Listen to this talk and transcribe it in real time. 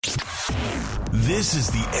This is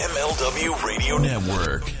the MLW Radio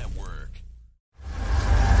Network.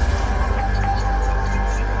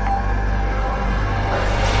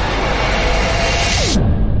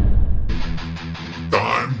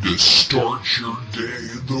 Time to start your day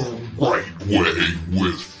the right way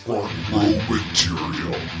with Front Row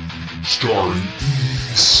Material, starring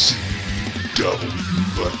ECW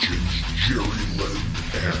legends Jerry Lynn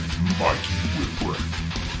and Mikey Whipwreck.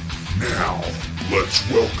 Now, let's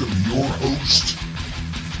welcome your host,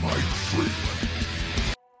 Mike Freeland.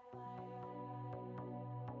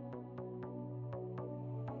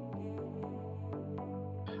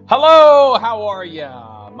 Hello, how are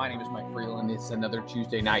ya? My name is Mike Freeland. It's another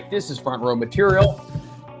Tuesday night. This is Front Row Material.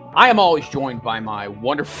 I am always joined by my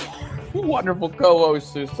wonderful, wonderful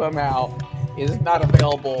co-host who somehow is not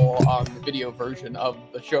available on the video version of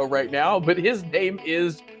the show right now, but his name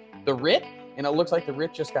is The Rit, and it looks like The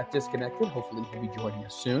Rit just got disconnected. Hopefully he'll be joining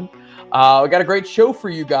us soon. We got a great show for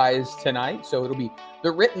you guys tonight, so it'll be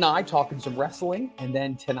The Rit and I talking some wrestling, and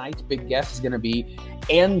then tonight's big guest is going to be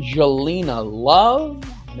Angelina Love.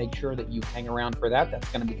 Make sure that you hang around for that. That's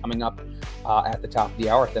going to be coming up at the top of the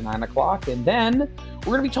hour at the 9 o'clock. And then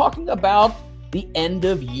we're going to be talking about the end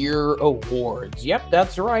of year awards. Yep,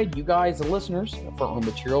 that's right. You guys, the listeners, Front Row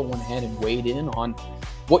Material went ahead and weighed in on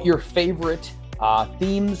what your favorite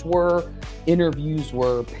themes were, interviews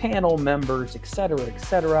were, panel members, etc.,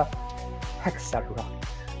 etc., etc.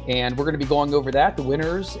 And we're going to be going over that, the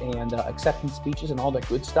winners and acceptance speeches and all that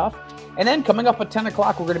good stuff. And then coming up at 10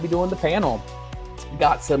 o'clock, we're going to be doing the panel.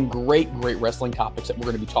 Got some great wrestling topics that we're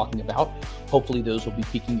going to be talking about. Hopefully those will be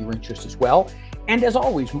piquing your interest as well. And as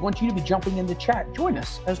always, we want you to be jumping in the chat. Join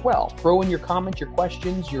us as well. Throw in your comments, your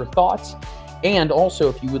questions, your thoughts. And also,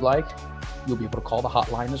 if you would like, you'll be able to call the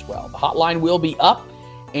hotline as well. The hotline will be up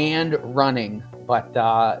and running. But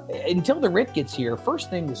until the Rit gets here, first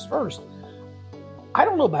thing is first. I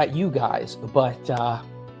don't know about you guys, but I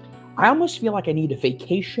almost feel like I need a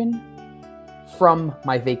vacation from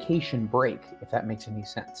my vacation break, if that makes any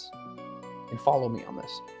sense. And follow me on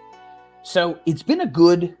this. So it's been a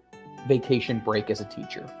good vacation break as a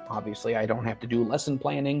teacher. Obviously, I don't have to do lesson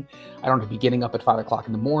planning. I don't have to be getting up at 5 o'clock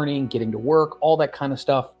in the morning, getting to work, all that kind of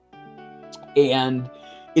stuff. And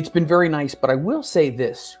it's been very nice, but I will say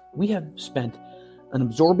this. We have spent an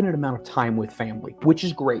absorbent amount of time with family, which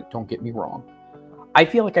is great, don't get me wrong. I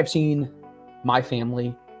feel like I've seen my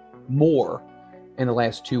family more in the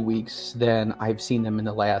last 2 weeks than I've seen them in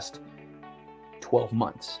the last 12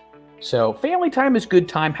 months. So family time is good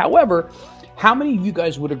time. However, how many of you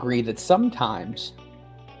guys would agree that sometimes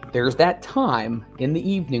there's that time in the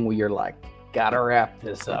evening where you're like, gotta wrap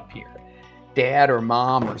this up here. Dad or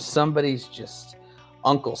mom or somebody's just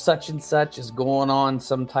uncle such and such is going on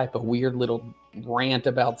some type of weird little rant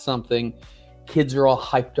about something. Kids are all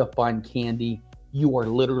hyped up on candy. You are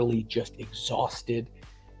literally just exhausted.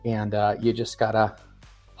 And you just gotta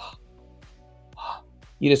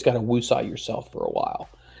woosah yourself for a while.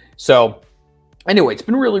 So anyway, it's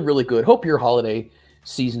been really good. Hope your holiday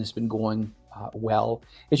season has been going well.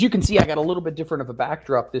 As you can see, I got a little bit different of a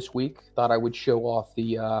backdrop this week. Thought I would show off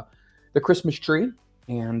the Christmas tree.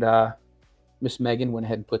 And Miss Megan went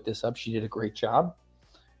ahead and put this up. She did a great job.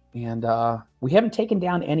 And we haven't taken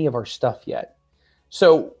down any of our stuff yet.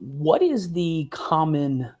 So what is the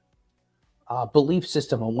common belief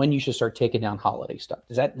system on when you should start taking down holiday stuff?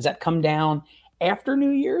 Does that come down after New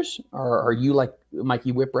Year's? Or are you like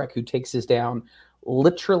Mikey Whipwreck, who takes this down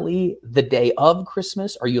literally the day of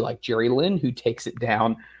Christmas? Are you like Jerry Lynn, who takes it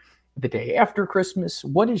down the day after Christmas?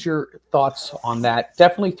 What is your thoughts on that?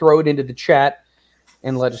 Definitely throw it into the chat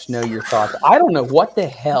and let us know your thoughts. I don't know what the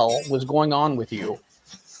hell was going on with you,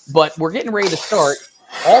 but we're getting ready to start.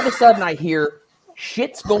 All of a sudden I hear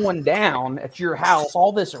shit's going down at your house,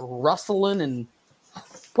 all this rustling, and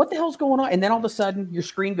what the hell's going on? And then all of a sudden, your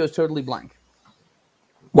screen goes totally blank.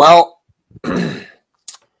 Well, I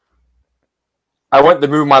went to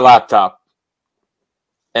move my laptop,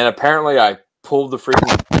 and apparently I pulled the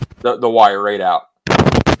freaking the wire right out.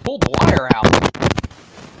 Pulled the wire out?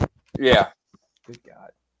 Yeah. Good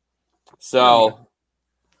God. So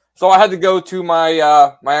I had to go to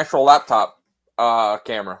my my actual laptop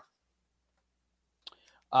camera.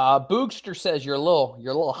 Boogster says you're a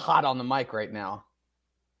little hot on the mic right now.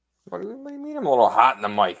 What do you mean I'm a little hot in the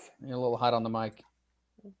mic? You're a little hot on the mic.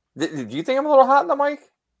 Do you think I'm a little hot in the mic?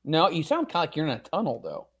 No, you sound kind of like you're in a tunnel,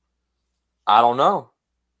 though. I don't know.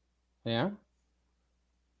 Yeah?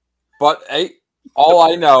 But, hey, all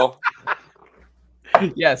I know...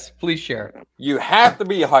 Yes, please share. You have to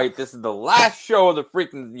be hyped. This is the last show of the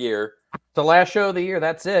freaking year. The last show of the year,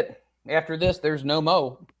 that's it. After this, there's no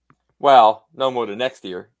mo. Well, no more to next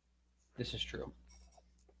year. This is true.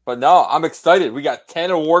 But no, I'm excited. We got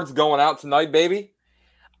 10 awards going out tonight, baby.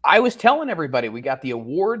 I was telling everybody we got the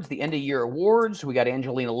awards, the end of year awards. We got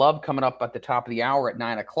Angelina Love coming up at the top of the hour at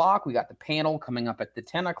 9 o'clock. We got the panel coming up at the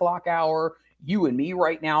 10 o'clock hour. You and me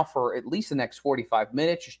right now for at least the next 45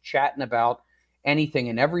 minutes, just chatting about anything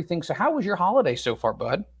and everything. So how was your holiday so far,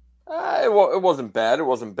 bud? It wasn't bad. It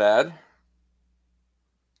wasn't bad.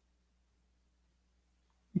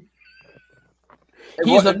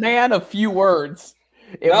 He's a man of few words.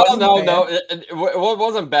 No. It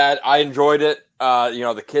wasn't bad. I enjoyed it.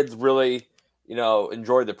 The kids really,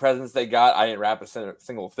 enjoyed the presents they got. I didn't wrap a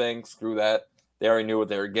single thing. Screw that. They already knew what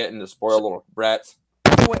they were getting. The spoiled little brats.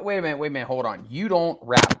 Wait a minute. Hold on. You don't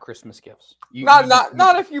wrap Christmas gifts.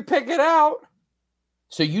 Not if you pick it out.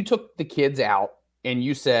 So you took the kids out and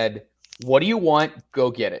you said, "What do you want?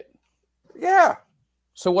 Go get it." Yeah.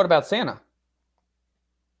 So what about Santa?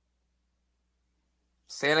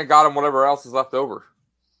 Santa got him whatever else is left over.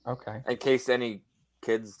 Okay. In case any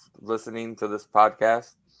kids listening to this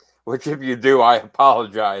podcast, which if you do, I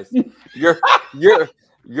apologize.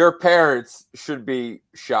 Your parents should be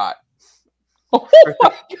shot. Oh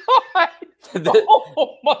my god!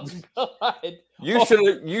 Oh my god!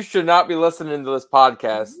 You should not be listening to this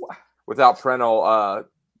podcast without parental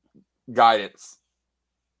guidance.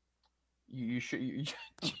 You should.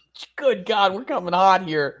 Good God, we're coming hot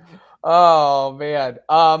here. Oh man.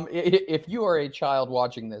 If you are a child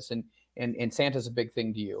watching this and Santa's a big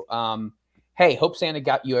thing to you, hey, hope Santa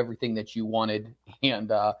got you everything that you wanted. And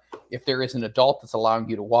if there is an adult that's allowing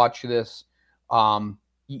you to watch this,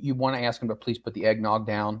 you want to ask them to please put the eggnog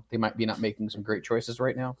down. They might be not making some great choices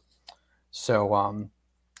right now. So,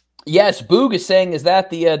 yes, Boog is saying, is that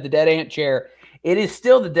the dead ant chair? It is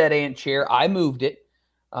still the dead ant chair. I moved it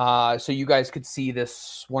so you guys could see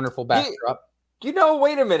this wonderful backdrop.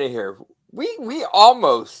 Wait a minute here. We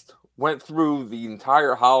almost went through the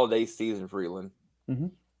entire holiday season, Freeland,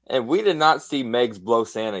 and we did not see Meg's blow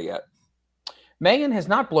Santa yet. Megan has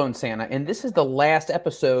not blown Santa, and this is the last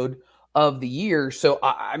episode of the year. So,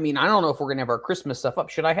 I don't know if we're going to have our Christmas stuff up.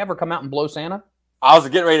 Should I have her come out and blow Santa? I was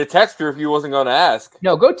getting ready to text her if you wasn't going to ask.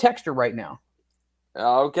 No, go text her right now.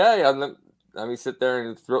 Okay. Let me sit there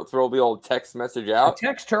and throw the old text message out. So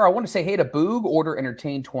text her. I want to say hey to Boog, Order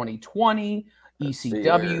Entertain 2020,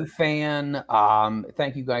 ECW fan.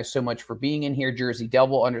 Thank you guys so much for being in here. Jersey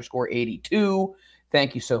Devil _82.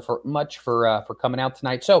 Thank you so much for coming out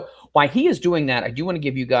tonight. So while he is doing that, I do want to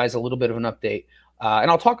give you guys a little bit of an update.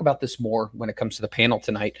 And I'll talk about this more when it comes to the panel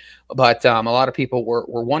tonight. But a lot of people were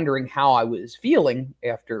wondering how I was feeling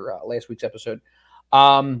after last week's episode.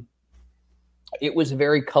 It was a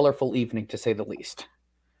very colorful evening, to say the least.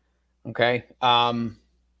 Okay.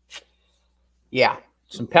 Yeah.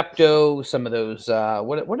 Some Pepto, some of those,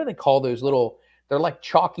 what do they call those little, they're like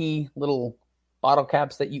chalky little bottle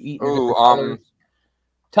caps that you eat.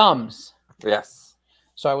 Tums. Yes.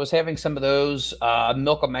 So I was having some of those,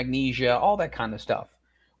 milk of magnesia, all that kind of stuff.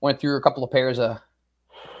 Went through a couple of pairs of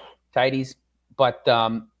tighties, but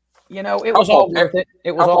it was all worth it.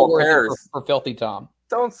 It was all worth it for Filthy Tom.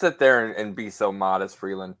 Don't sit there and be so modest,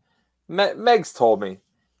 Freeland. Meg's told me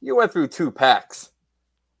you went through 2 packs.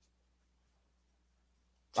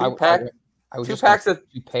 Two packs of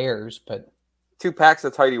 2 pairs, but 2 packs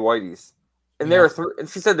of tighty whities, and there were 3. And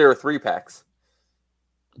she said there were 3 packs.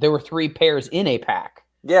 There were 3 pairs in a pack.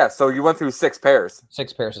 Yeah, so you went through 6 pairs.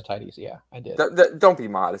 6 pairs of tighties. Yeah, I did. Don't be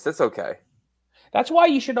modest. It's okay. That's why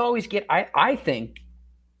you should always get. I think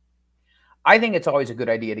it's always a good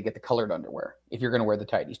idea to get the colored underwear if you're going to wear the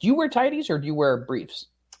tighties. Do you wear tighties or do you wear briefs?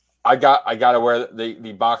 I got to wear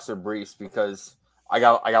the boxer briefs because I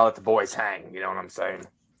got to let the boys hang. You know what I'm saying?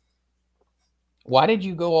 Why did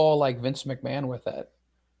you go all like Vince McMahon with that?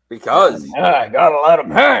 Because I gotta let them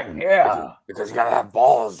hang. Yeah, because you gotta have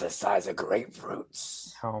balls the size of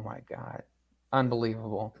grapefruits. Oh my god,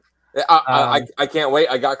 unbelievable! I can't wait.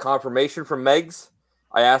 I got confirmation from Megs.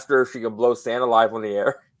 I asked her if she could blow Santa live on the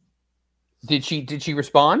air. Did she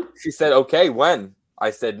respond? She said, "Okay, when?" I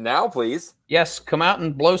said, "Now, please." Yes, come out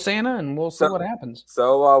and blow Santa, and we'll see what happens.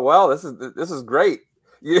 So, this is great.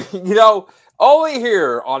 You only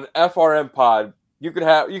here on FRM Pod you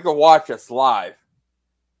can watch us live.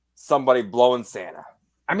 Somebody blowing Santa.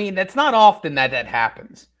 I mean, that's not often that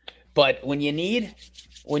happens, but when you need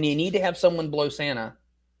to have someone blow Santa,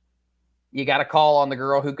 you got to call on the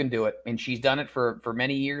girl who can do it, and she's done it for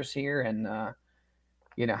many years here. And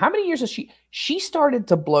how many years has she started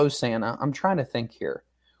to blow Santa? I'm trying to think here.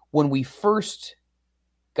 When we first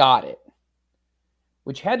got it,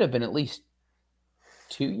 which had to have been at least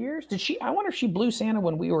 2 years. I wonder if she blew Santa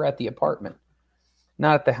when we were at the apartment,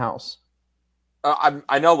 not at the house.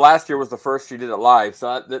 I know last year was the first she did it live,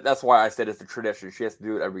 so that's why I said it's a tradition. She has to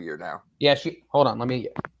do it every year now. Yeah, hold on, let me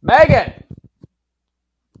Megan.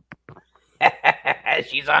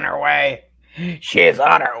 She's on her way. She's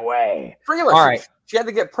on her way. Freeland, all right. She had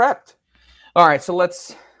to get prepped. All right, so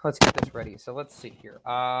let's get this ready. So let's see here.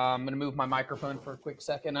 I'm gonna move my microphone for a quick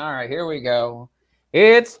second. All right, here we go.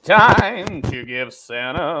 It's time to give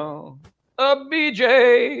Santa a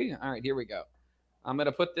BJ. All right, here we go. I'm going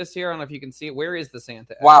to put this here. I don't know if you can see it. Where is the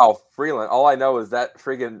Santa at? Wow, Freeland. All I know is that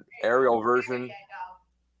friggin' aerial version.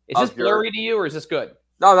 Is this blurry to you or is this good?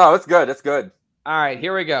 No, it's good. It's good. All right,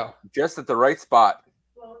 here we go. Just at the right spot.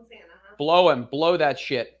 Blowing Santa, huh? Blow him. Blow that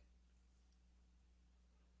shit.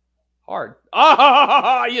 Hard.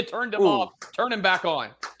 Ah, you turned him off. Turn him back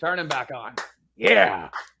on. Turn him back on. Yeah.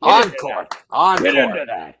 Encore. Get into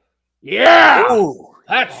that. Yeah. Ooh.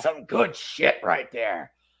 That's some good shit right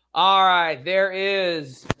there. All right, there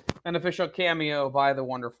is an official cameo by the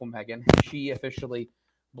wonderful Megan. She officially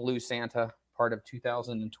blew Santa part of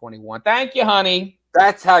 2021. Thank you, honey.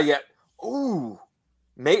 That's how you... Ooh.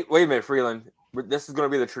 Mate, wait a minute, Freeland. This is going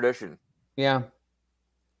to be the tradition. Yeah.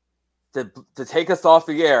 To take us off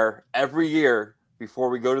the air every year before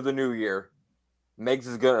we go to the new year, Megs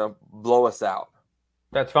is going to blow us out.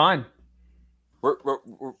 That's fine.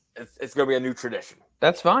 It's going to be a new tradition.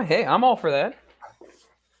 That's fine. Hey, I'm all for that.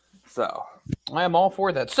 So I am all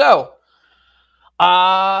for that. So,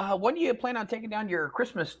 when do you plan on taking down your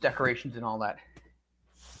Christmas decorations and all that?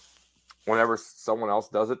 Whenever someone else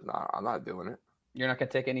does it, no, I'm not doing it. You're not gonna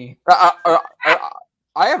take any. I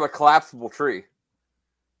have a collapsible tree.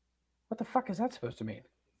 What the fuck is that supposed to mean?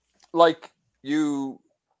 Like you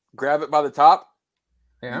grab it by the top,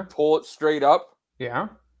 you pull it straight up,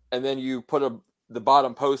 and then you put the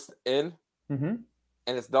bottom post in, and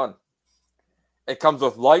it's done. It comes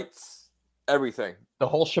with lights, everything. The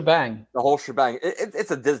whole shebang. The whole shebang. It's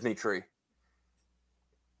a Disney tree.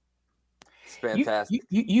 It's fantastic.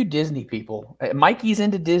 You Disney people. Mikey's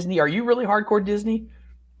into Disney. Are you really hardcore Disney?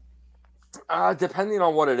 Depending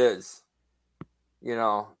on what it is. You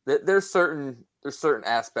know, there's certain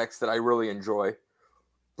aspects that I really enjoy.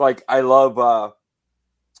 Like I love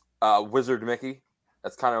Wizard Mickey.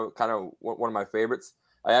 That's kind of one of my favorites.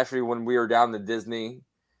 I actually, when we were down to Disney,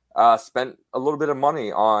 spent a little bit of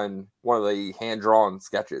money on one of the hand-drawn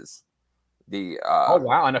sketches. Oh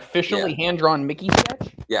wow, an officially hand-drawn Mickey sketch?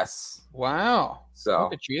 Yes. Wow. So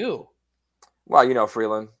look at you. Well, you know,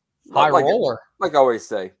 Freeland. High roller. Like I always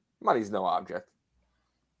say, money's no object.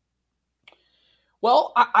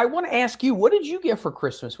 Well, I want to ask you, what did you get for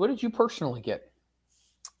Christmas? What did you personally get?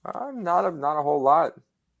 Not a whole lot.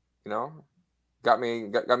 You know, got me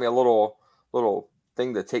a little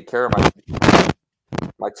thing to take care of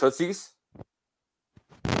my tootsies.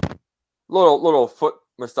 Little foot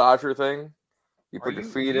massager thing. You put your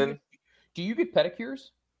feet in. Do you get pedicures?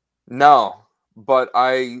 No, but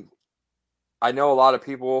I know a lot of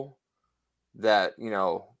people that, you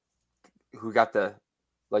know, who got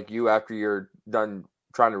like you after you're done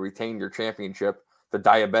trying to retain your championship, the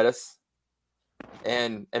diabetes.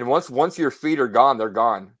 And once your feet are gone, they're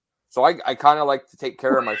gone. So I kind of like to take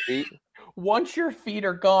care of my feet. Once your feet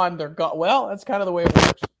are gone, they're gone. Well, that's kind of the way it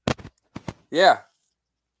works. Yeah.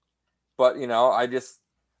 But, you know, I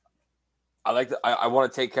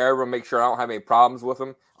want to take care of them, make sure I don't have any problems with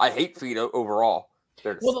them. I hate feet overall.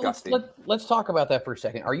 They're disgusting. Well, let's talk about that for a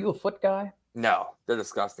second. Are you a foot guy? No, they're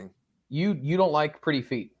disgusting. You don't like pretty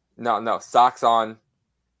feet? No. Socks on.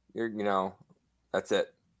 You know, that's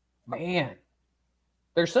it. Man,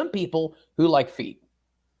 there's some people who like feet.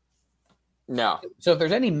 No. So if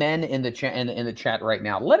there's any men in the chat right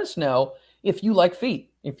now, let us know if you like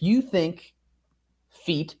feet. If you think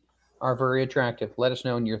feet are very attractive, let us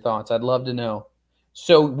know in your thoughts. I'd love to know.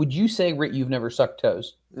 So would you say, Rit, you've never sucked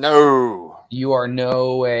toes? No. You are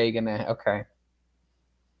no way gonna. Okay.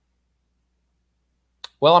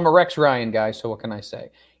 Well, I'm a Rex Ryan guy, so what can I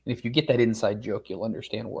say? And if you get that inside joke, you'll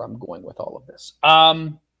understand where I'm going with all of this.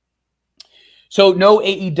 So no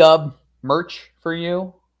AEW merch for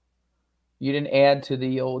you? You didn't add to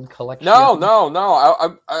the old collection?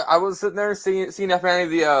 No. I was sitting there seeing if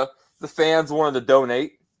any of the fans wanted to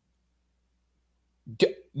donate.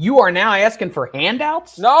 You are now asking for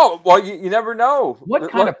handouts? No, well, you never know. What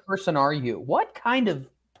kind of person are you? What kind of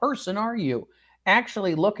person are you?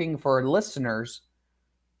 Actually looking for listeners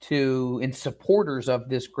and supporters of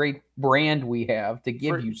this great brand we have to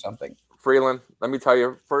give you something. Freeland, let me tell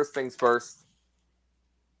you, first things first,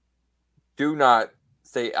 do not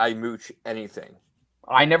say I mooch anything.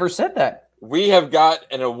 I never said that. We have got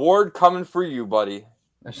an award coming for you, buddy.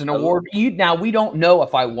 There's an award. Now, we don't know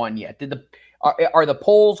if I won yet. Are the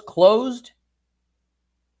polls closed?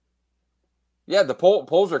 Yeah, the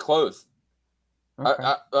polls are closed.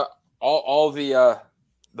 Okay. All the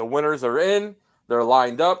winners are in. They're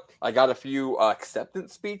lined up. I got a few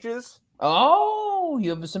acceptance speeches. Oh,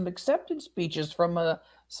 you have some acceptance speeches from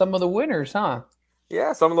some of the winners, huh?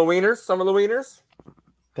 Yeah, some of the wieners.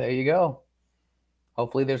 There you go.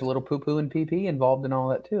 Hopefully there's a little poo-poo and pee-pee involved in all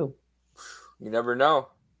that too. You never know.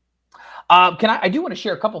 I do want to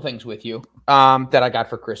share a couple things with you that I got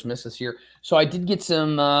for Christmas this year. So I did get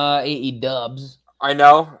some AE dubs. I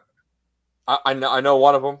know. I know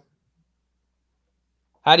one of them.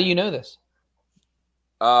 How do you know this?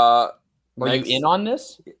 Were you in on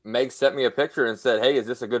this? Meg sent me a picture and said, "Hey, is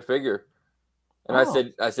this a good figure?" And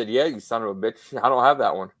I said, "Yeah, you son of a bitch. I don't have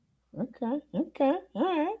that one." Okay,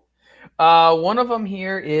 all right. One of them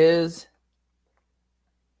here is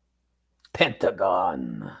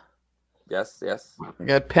Pentagon. Yes. I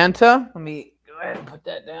got Penta. Let me go ahead and put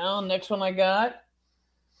that down. Next one I got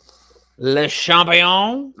Le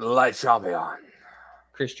Champion.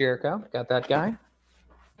 Chris Jericho. Got that guy.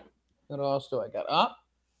 What else do I got?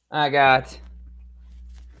 I got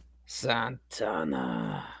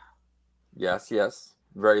Santana. Yes.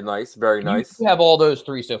 Very nice. You have all those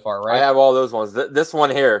three so far, right? I have all those ones. This one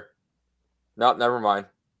here. No, never mind.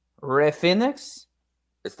 Rey Fenix.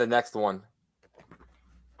 It's the next one.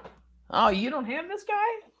 Oh, you don't have this guy?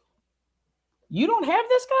 You don't have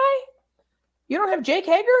this guy? You don't have Jake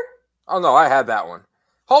Hager? Oh, no, I had that one.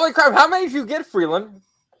 Holy crap, how many did you get, Freeland?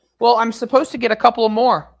 Well, I'm supposed to get a couple of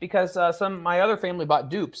more because my other family bought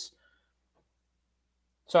dupes.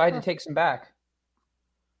 So I had to take some back.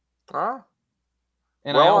 Huh?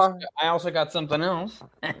 And I also got something else.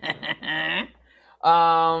 But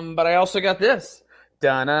I also got this.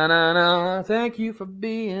 Da-na-na-na, thank you for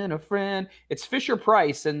being a friend. It's Fisher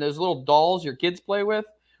Price and those little dolls your kids play with.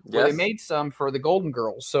 Well, they made some for the Golden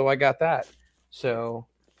Girls, so I got that. So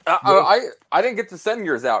I didn't get to send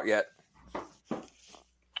yours out yet.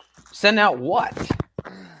 Send out what?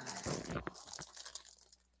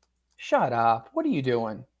 Shut up. What are you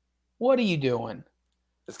doing?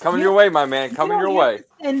 It's coming your way, my man. Coming your way.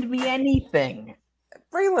 Send me anything.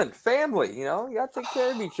 Freeland, family, you got to take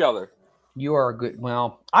care of each other. You are a good.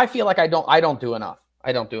 Well, I feel like I don't do enough.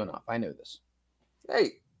 I know this.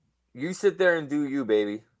 Hey, you sit there and do you,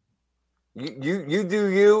 baby. You do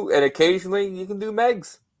you, and occasionally you can do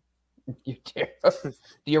Megs. You do.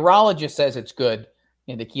 The urologist says it's good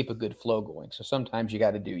and to keep a good flow going. So sometimes you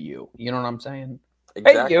got to do you. You know what I'm saying?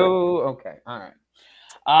 Exactly. Hey, you. Okay. All right.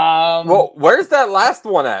 Well, where's that last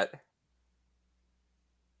one at?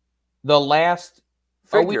 The last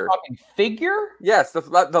figure. Are we talking figure? Yes,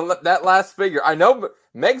 that last figure. I know, but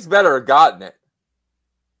Meg's better have gotten it.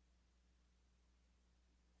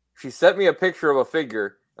 She sent me a picture of a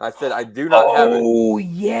figure, and I said, I do not have it. Oh,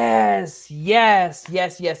 yes. Yes. I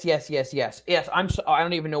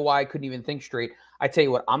don't even know why I couldn't even think straight. I tell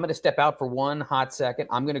you what, I'm going to step out for one hot second.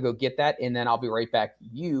 I'm going to go get that, and then I'll be right back.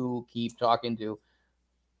 You keep talking to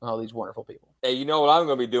all these wonderful people. Hey, you know what I'm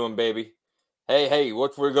going to be doing, baby? Hey,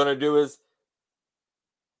 what we're going to do is,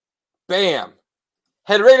 bam,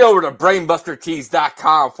 head right over to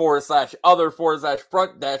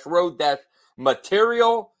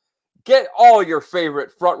brainbustertees.com/other/front-road-material. Get all your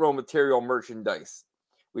favorite front row material merchandise.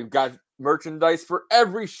 We've got merchandise for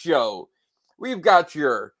every show. We've got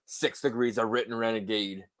your 6 Degrees of Written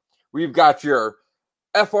Renegade. We've got your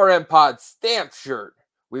FRM Pod stamped shirt.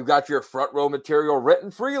 We've got your front row material Written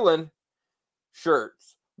Freeland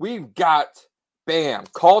shirts. We've got, bam,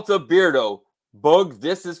 Cult of Beardo. Boog,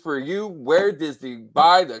 this is for you. Where does he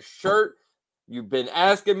buy the shirt? You've been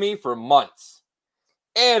asking me for months.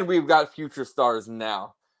 And we've got Future Stars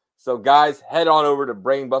now. So, guys, head on over to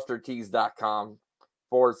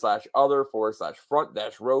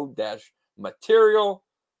brainbustertees.com/other/front-road-material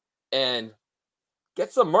and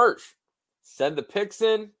get some merch. Send the pics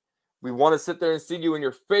in. We want to sit there and see you in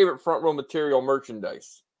your favorite front row material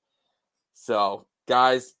merchandise. So,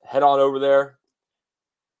 guys, head on over there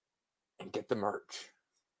and get the merch.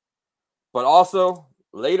 But also,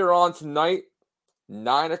 later on tonight,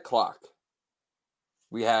 9 o'clock,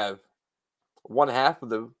 we have one half of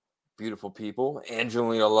the beautiful people,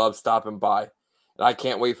 Angelina Love, stopping by. And I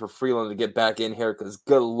can't wait for Freeland to get back in here because,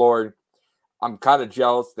 good Lord, I'm kind of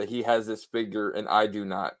jealous that he has this figure and I do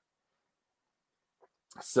not.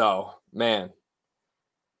 So, man,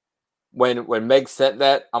 when Meg sent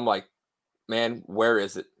that, I'm like, man, where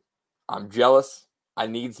is it? I'm jealous. I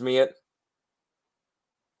needs me it.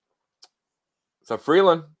 So,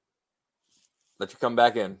 Freeland, let you come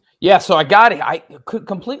back in. Yeah, so I got it. I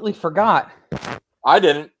completely forgot. I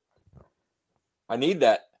didn't. I need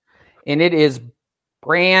that. And it is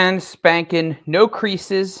brand spanking, no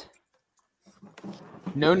creases,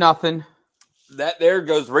 No nothing. That there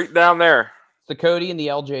goes right down there. It's the Cody and the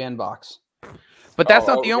LJN box. But that's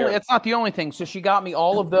not the only. here. That's not the only thing. So she got me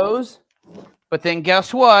all of those. But then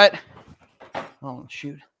guess what? Oh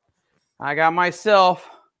shoot! I got myself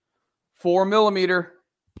 4mm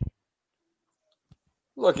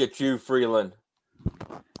Look at you, Freeland.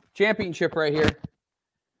 championship right here.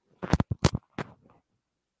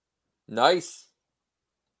 Nice.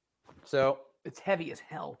 So it's heavy as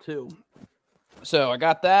hell too. So I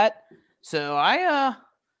got that. So I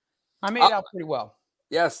made out pretty well.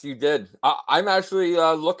 Yes, you did. I'm actually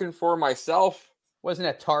looking for myself. Wasn't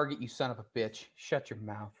at Target, you son of a bitch. Shut your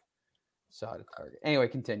mouth. Saw it at Target. Anyway,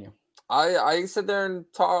 continue. I sit there and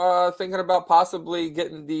thinking about possibly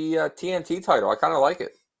getting the TNT title. I kind of like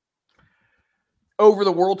it. Over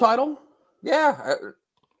the world title? Yeah.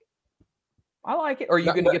 I like it. Or are you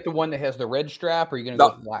No, going to get the one that has the red strap, or are you going to No.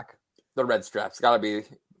 go with black? The red strap's gotta be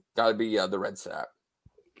the red strap.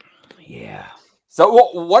 Yeah.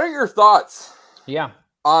 So, what are your thoughts Yeah.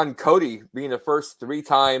 on Cody being the first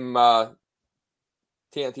 3-time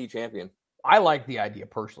TNT champion? I like the idea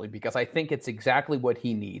personally because I think it's exactly what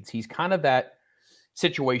he needs. He's kind of that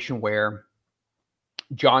situation where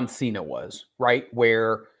John Cena was, right?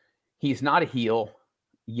 Where he's not a heel,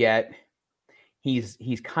 yet he's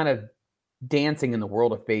kind of dancing in the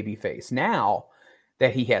world of babyface. Now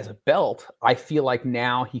that he has a belt, I feel like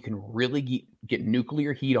now he can really get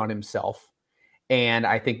nuclear heat on himself. And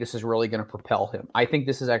I think this is really going to propel him. I think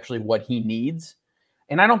this is actually what he needs.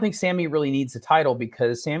 And I don't think Sammy really needs the title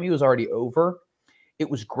because Sammy was already over. It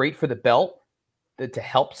was great for the belt to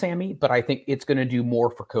help Sammy, but I think it's going to do more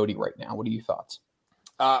for Cody right now. What are your thoughts?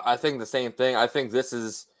 I think the same thing. I think this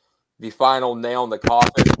is the final nail in the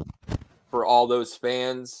coffin for all those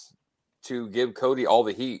fans to give Cody all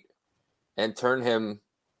the heat and turn him,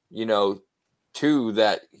 to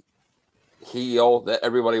that heel that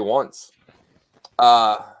everybody wants.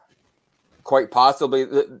 Quite possibly,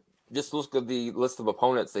 just look at the list of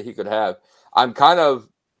opponents that he could have. I'm kind of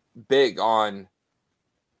big on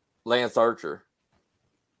Lance Archer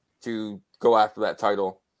to go after that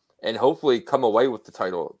title and hopefully come away with the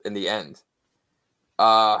title in the end.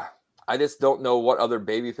 I just don't know what other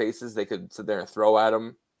baby faces they could sit there and throw at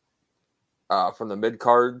him from the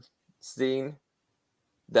mid-card scene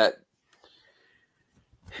that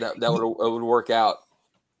would work out.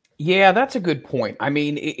 Yeah, that's a good point. I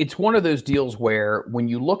mean, it's one of those deals where when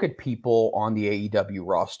you look at people on the AEW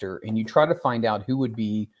roster and you try to find out who would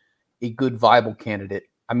be a good viable candidate.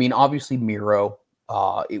 I mean, obviously Miro,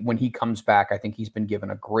 when he comes back, I think he's been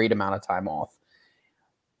given a great amount of time off.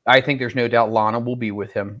 I think there's no doubt Lana will be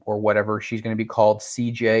with him or whatever she's going to be called,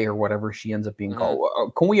 CJ or whatever she ends up being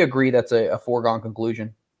called. Can we agree that's a foregone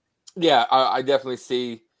conclusion? Yeah, I definitely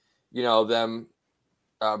see, them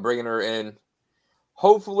bringing her in.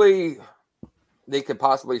 Hopefully they could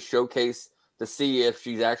possibly showcase to see if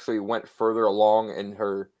she's actually went further along in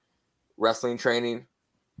her wrestling training.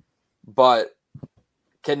 But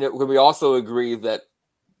can we also agree that,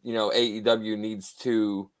 AEW needs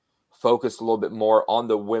to focus a little bit more on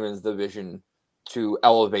the women's division to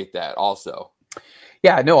elevate that also?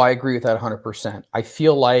 Yeah, no, I agree with that 100%. I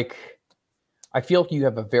feel like you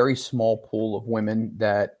have a very small pool of women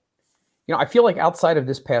that, I feel like outside of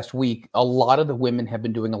this past week, a lot of the women have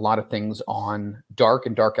been doing a lot of things on Dark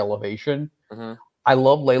and Dark Elevation. Mm-hmm. I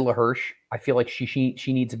love Layla Hirsch. I feel like she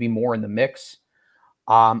needs to be more in the mix.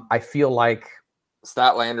 I feel like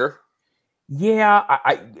Statlander. Yeah,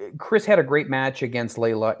 Chris had a great match against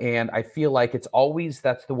Layla, and I feel like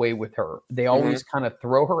that's the way with her. They always kind of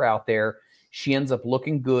throw her out there. She ends up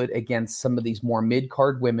looking good against some of these more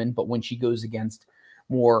mid-card women, but when she goes against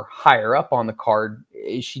more higher up on the card,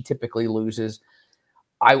 she typically loses.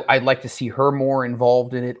 I'd like to see her more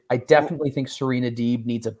involved in it. I definitely think Serena Deeb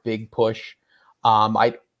needs a big push.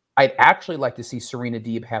 I'd actually like to see Serena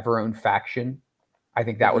Deeb have her own faction. I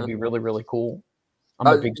think that would be really, really cool. I'm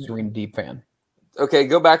a big Serena Deeb fan. Okay,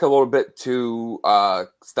 go back a little bit to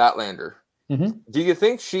Statlander. Mm-hmm. Do you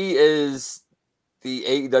think she is the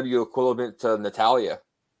AEW equivalent to Natalya,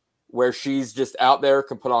 where she's just out there,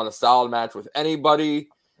 can put on a solid match with anybody,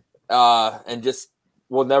 and just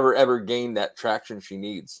will never, ever gain that traction she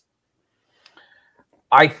needs?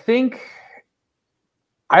 I think,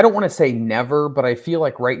 I don't want to say never, but I feel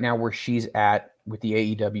like right now where she's at with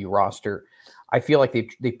the AEW roster, I feel like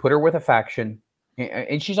they put her with a faction,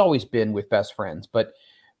 and she's always been with Best Friends, but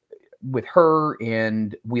with her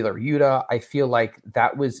and Wheeler Yuta, I feel like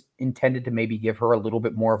that was intended to maybe give her a little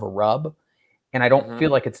bit more of a rub. And I don't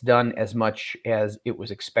feel like it's done as much as it was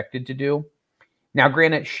expected to do. Now,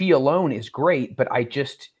 granted, she alone is great, but I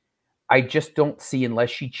I just don't see,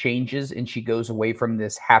 unless she changes and she goes away from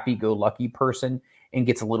this happy-go-lucky person and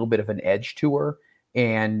gets a little bit of an edge to her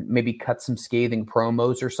and maybe cuts some scathing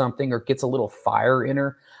promos or something, or gets a little fire in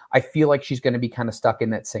her, I feel like she's going to be kind of stuck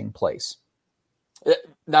in that same place.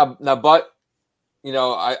 Now, but,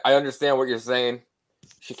 I understand what you're saying.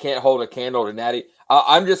 She can't hold a candle to Natty.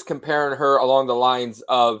 I'm just comparing her along the lines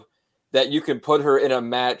of that you can put her in a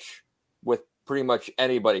match with pretty much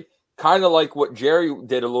anybody. Kind of like what Jerry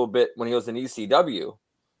did a little bit when he was in ECW,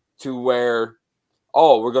 to where,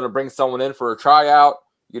 we're going to bring someone in for a tryout.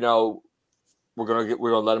 We're going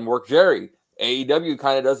to let him work Jerry. AEW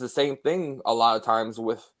kind of does the same thing a lot of times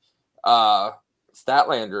with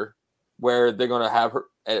Statlander, where they're going to have her,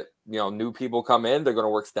 new people come in. They're going to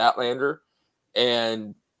work Statlander,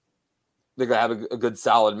 and they're going to have a good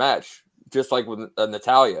solid match, just like with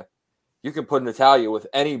Natalya. You can put Natalya with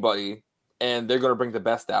anybody, and they're going to bring the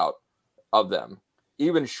best out of them.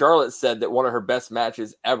 Even Charlotte said that one of her best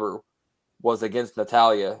matches ever was against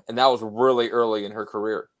Natalya, and that was really early in her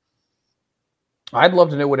career. I'd love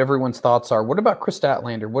to know what everyone's thoughts are. What about Kris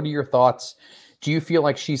Statlander? What are your thoughts? Do you feel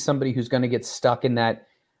like she's somebody who's going to get stuck in that,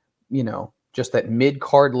 just that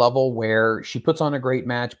mid-card level where she puts on a great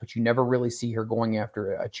match, but you never really see her going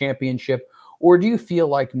after a championship? Or do you feel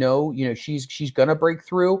like, no, she's going to break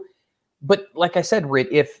through? But like I said,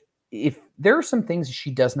 Rit, if there are some things that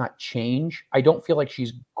she does not change, I don't feel like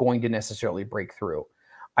she's going to necessarily break through.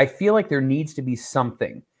 I feel like there needs to be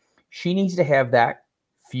something. She needs to have that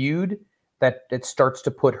feud that starts to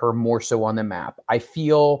put her more so on the map. I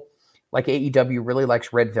feel like AEW really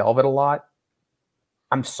likes Red Velvet a lot.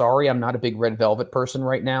 I'm sorry, I'm not a big Red Velvet person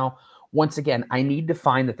right now. Once again, I need to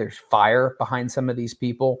find that there's fire behind some of these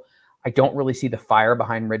people. I don't really see the fire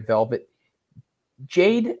behind Red Velvet.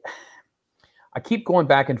 Jade, I keep going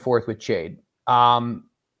back and forth with Jade. I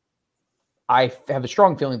have a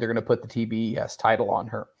strong feeling they're going to put the TBS title on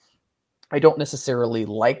her. I don't necessarily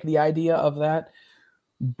like the idea of that,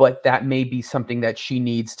 but that may be something that she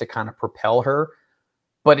needs to kind of propel her.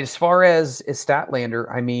 But as far as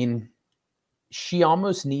Statlander, I mean, she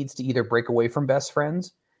almost needs to either break away from Best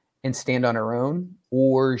Friends and stand on her own,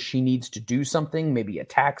 or she needs to do something, maybe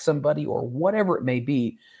attack somebody or whatever it may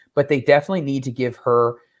be. But they definitely need to give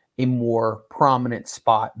her a more prominent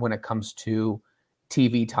spot when it comes to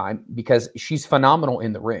TV time, because she's phenomenal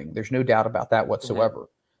in the ring. There's no doubt about that whatsoever.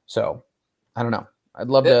 Mm-hmm. So I don't know. I'd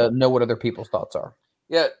love to know what other people's thoughts are.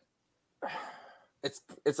 Yeah.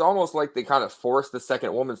 It's almost like they kind of forced the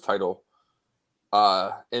second women's title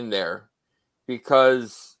in there,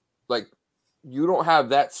 because like you don't have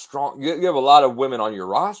that strong. You have a lot of women on your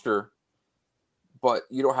roster, but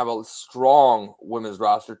you don't have a strong women's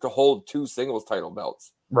roster to hold two singles title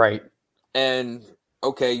belts. Right. And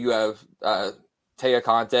okay, you have Taya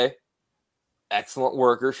Conte, excellent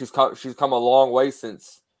worker. She's come a long way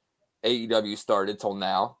since AEW started till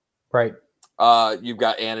now. Right. You've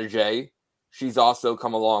got Anna Jay. She's also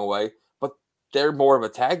come a long way, but they're more of a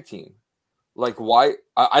tag team. Like, why?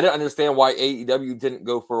 I didn't understand why AEW didn't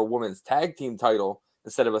go for a women's tag team title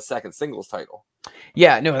instead of a second singles title.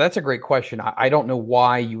 Yeah, no, that's a great question. I don't know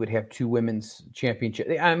why you would have two women's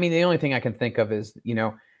championships. I mean, the only thing I can think of is,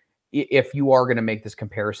 if you are going to make this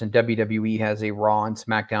comparison, WWE has a Raw and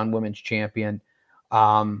SmackDown women's champion,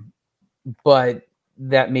 but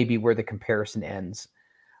that may be where the comparison ends.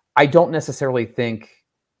 I don't necessarily think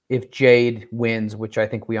if Jade wins, which I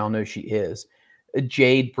think we all know she is, a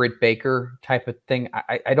Jade Britt Baker type of thing,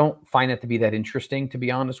 I don't find it to be that interesting, to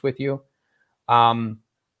be honest with you.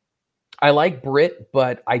 I like Britt,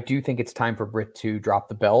 but I do think it's time for Britt to drop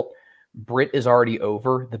the belt. Britt is already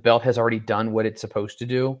over. The belt has already done what it's supposed to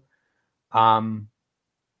do. I'm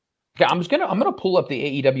gonna pull up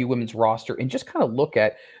the AEW women's roster and just kind of look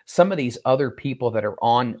at some of these other people that are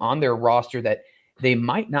on their roster that they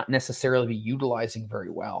might not necessarily be utilizing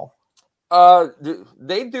very well.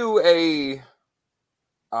 They do a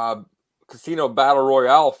casino battle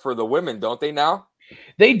royale for the women, don't they now?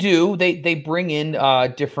 They do. They bring in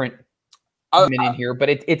different women in here, but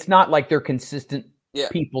it's not like they're consistent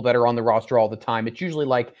people that are on the roster all the time. It's usually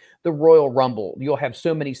like the Royal Rumble. You'll have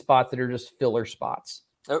so many spots that are just filler spots.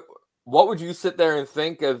 What would you sit there and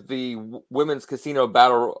think of the women's casino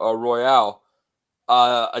battle royale?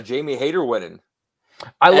 A Jamie Hayter winning.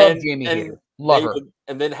 I love Jamie Hayter. Love her.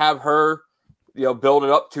 And then have her, build it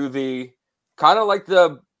up to the kind of like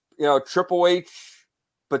the, Triple H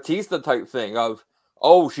Batista type thing of,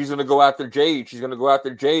 she's going to go after Jade. She's going to go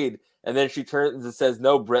after Jade. And then she turns and says,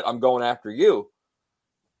 no, Britt, I'm going after you.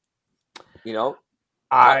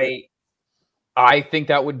 I think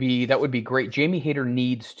that would be great. Jamie Hayter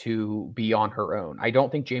needs to be on her own. I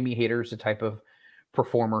don't think Jamie Hayter is the type of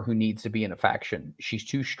performer who needs to be in a faction. She's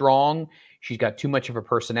too strong. She's got too much of a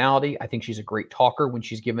personality. I think she's a great talker when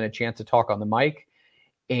she's given a chance to talk on the mic,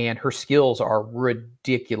 and her skills are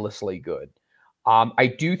ridiculously good. I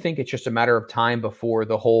do think it's just a matter of time before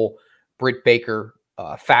the whole Britt Baker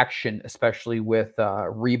faction, especially with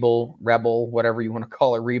Rebel, whatever you want to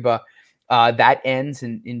call her, Reba, that ends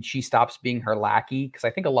and she stops being her lackey, because I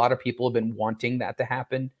think a lot of people have been wanting that to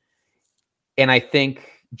happen. And I think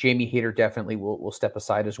Jamie Hayter definitely will step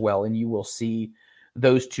aside as well, and you will see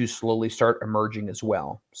those two slowly start emerging as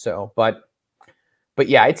well. So, but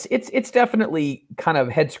yeah, it's definitely kind of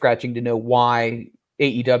head scratching to know why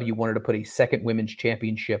AEW wanted to put a second women's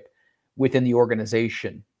championship within the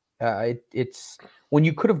organization. It's when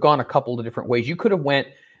you could have gone a couple of different ways. You could have went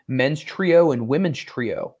men's trio and women's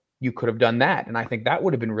trio. You could have done that, and I think that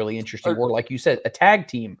would have been really interesting. Or like you said, a tag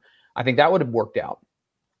team. I think that would have worked out.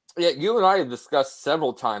 Yeah, you and I have discussed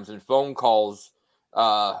several times in phone calls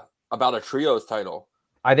about a trios title.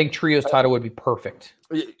 I think trios title would be perfect.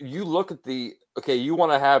 You look at you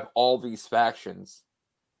want to have all these factions,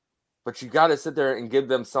 but you got to sit there and give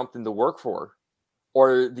them something to work for,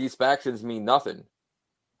 or these factions mean nothing.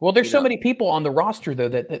 Well, there's so many people on the roster, though,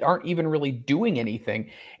 that aren't even really doing anything.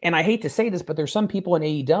 And I hate to say this, but there's some people in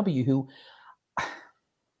AEW who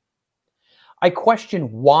I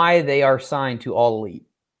question why they are signed to All Elite.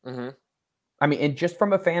 Mm-hmm. I mean, and just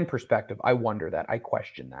from a fan perspective, I wonder that. I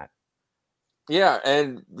question that. Yeah,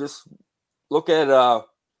 and just look at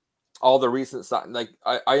all the recent sign. Like,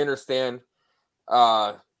 I understand,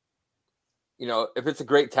 if it's a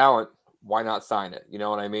great talent, why not sign it? You know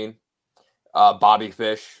what I mean? Bobby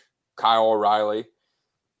Fish, Kyle O'Reilly.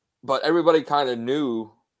 But everybody kind of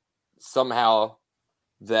knew somehow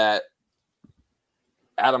that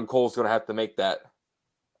Adam Cole's going to have to make that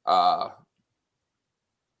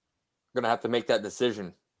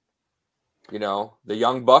decision. You know, the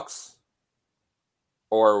Young Bucks,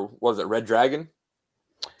 or was it Red Dragon?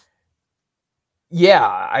 Yeah,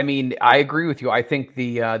 I mean, I agree with you. I think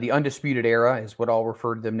the Undisputed Era is what I'll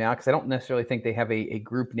refer to them now, because I don't necessarily think they have a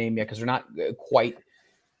group name yet, because they're not quite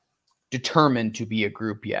determined to be a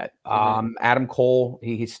group yet. Mm-hmm. Adam Cole,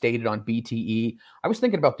 he stated on BTE. I was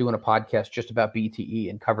thinking about doing a podcast just about BTE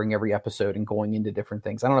and covering every episode and going into different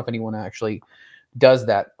things. I don't know if anyone actually does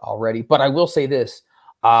that already, but I will say this.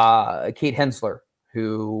 Kate Hensler,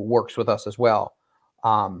 who works with us as well,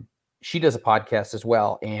 she does a podcast as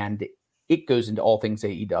well, and it goes into all things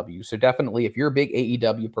AEW. So definitely, if you're a big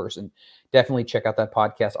AEW person, definitely check out that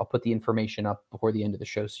podcast. I'll put the information up before the end of the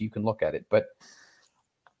show so you can look at it. But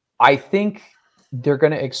I think they're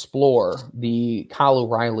going to explore the Kyle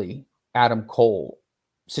O'Reilly, Adam Cole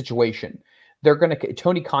situation.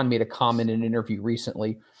 Tony Khan made a comment in an interview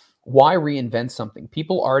recently. Why reinvent something?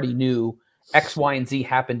 People already knew X, Y, and Z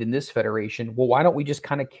happened in this federation. Well, why don't we just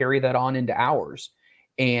kind of carry that on into ours,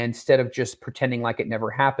 and instead of just pretending like it never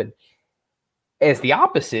happened? As the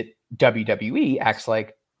opposite, WWE acts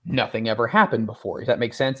like nothing ever happened before. Does that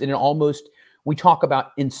make sense? And we talk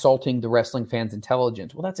about insulting the wrestling fans'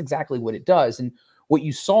 intelligence. Well, that's exactly what it does. And what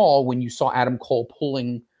you saw when you saw Adam Cole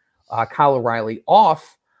pulling Kyle O'Reilly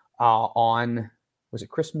off on, was it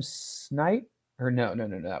Christmas night? Or no.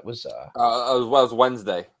 That was it was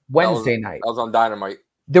Wednesday. Wednesday night. I was on Dynamite.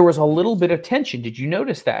 There was a little bit of tension. Did you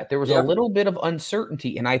notice that? There was a little bit of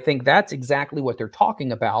uncertainty. And I think that's exactly what they're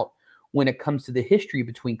talking about when it comes to the history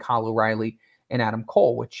between Kyle O'Reilly and Adam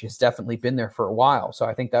Cole, which has definitely been there for a while. So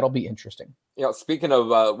I think that'll be interesting. Speaking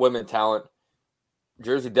of women talent,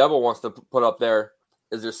 Jersey Devil wants to put up there,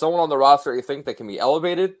 is there someone on the roster you think that can be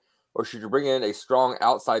elevated, or should you bring in a strong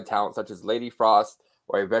outside talent such as Lady Frost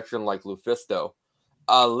or a veteran like Lufisto?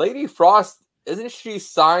 Lady Frost, isn't she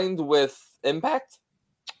signed with Impact?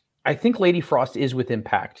 I think Lady Frost is with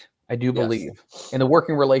Impact. I do believe. Yes. And the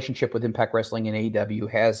working relationship with Impact Wrestling and AEW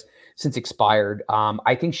has since expired.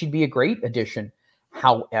 I think she'd be a great addition.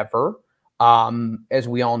 However, as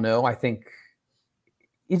we all know, I think,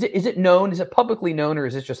 is it known? Is it publicly known, or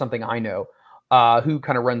is this just something I know? Who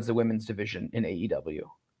kind of runs the women's division in AEW?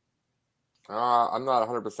 I'm not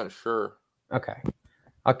 100% sure. Okay.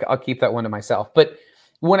 I'll keep that one to myself. But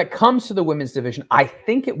when it comes to the women's division, I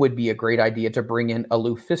think it would be a great idea to bring in a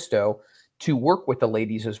Lufisto to work with the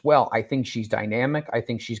ladies as well. I think she's dynamic. I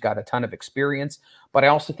think she's got a ton of experience, but I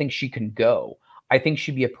also think she can go. I think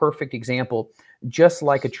she'd be a perfect example, just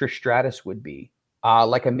like a Trish Stratus would be,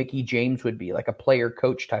 like a Mickie James would be, like a player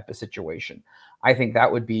coach type of situation. I think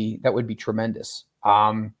that would be tremendous.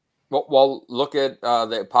 Well, look at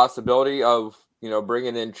the possibility of,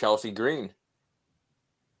 bringing in Chelsea Green.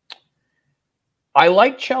 I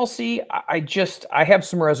like Chelsea. I have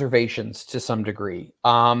some reservations to some degree.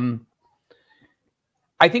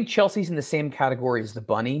 I think Chelsea's in the same category as the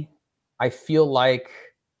Bunny. I feel like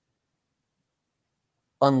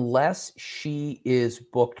unless she is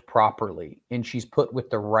booked properly and she's put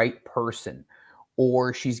with the right person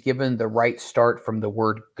or she's given the right start from the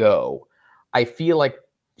word go, I feel like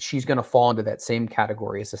she's going to fall into that same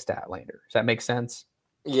category as a Statlander. Does that make sense?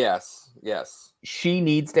 Yes. She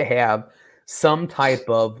needs to have some type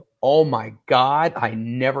of, oh my God, I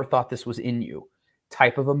never thought this was in you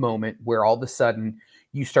type of a moment where all of a sudden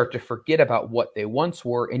you start to forget about what they once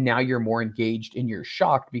were, and now you're more engaged and you're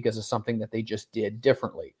shocked because of something that they just did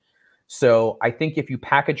differently. So I think if you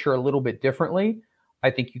package her a little bit differently,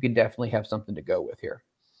 I think you can definitely have something to go with here.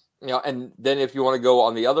 And then if you want to go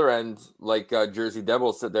on the other end, like Jersey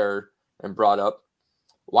Devils sit there and brought up,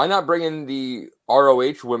 why not bring in the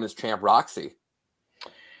ROH Women's Champ Roxy?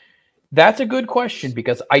 That's a good question,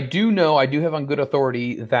 because I do have on good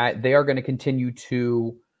authority that they are going to continue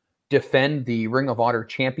to defend the Ring of Honor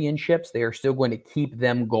championships. They are still going to keep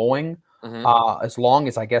them going as long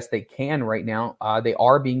as I guess they can right now. They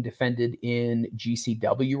are being defended in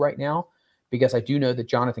GCW right now, because I do know that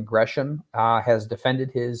Jonathan Gresham has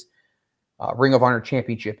defended his Ring of Honor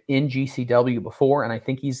championship in GCW before, and I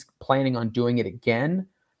think he's planning on doing it again.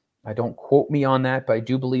 Don't quote me on that, but I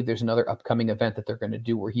do believe there's another upcoming event that they're going to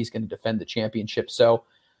do where he's going to defend the championship. So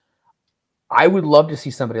I would love to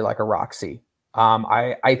see somebody like a Roxy.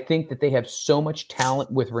 I think that they have so much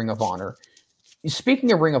talent with Ring of Honor.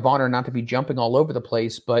 Speaking of Ring of Honor, not to be jumping all over the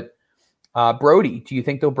place, but Brody, do you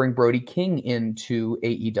think they'll bring Brody King into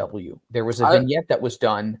AEW? There was a vignette that was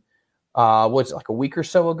done, was it like a week or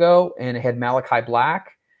so ago, and it had Malachi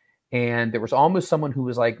Black, and there was almost someone who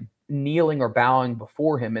was like kneeling or bowing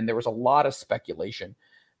before him, and there was a lot of speculation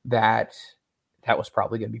that was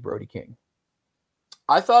probably going to be Brody King.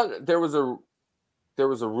 I thought there was a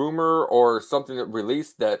rumor or something that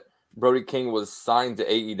released that Brody King was signed to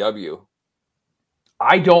AEW.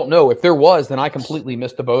 I don't know. If there was, then I completely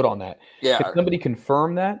missed the boat on that. Yeah. Could somebody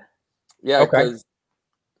confirm that? Yeah, because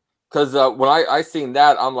when I seen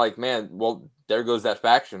that, I'm like, man, well, there goes that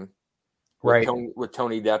faction. Right. With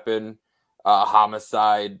Tony Deppen,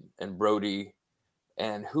 Homicide, and Brody.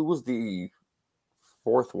 And who was the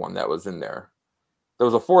fourth one that was in there? There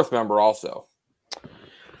was a fourth member also.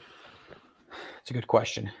 It's a good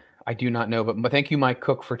question. I do not know, but thank you, Mike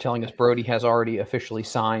Cook, for telling us Brody has already officially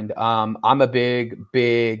signed. I'm a big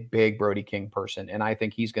Brody King person, and I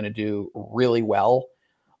think he's going to do really well.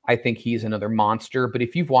 I think he's another monster. But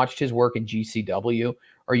if you've watched his work in GCW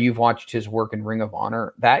or you've watched his work in Ring of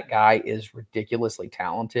Honor, that guy is ridiculously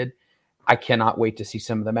talented. I cannot wait to see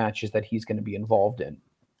some of the matches that he's going to be involved in.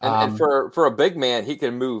 And for a big man, he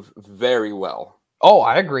can move very well. Oh,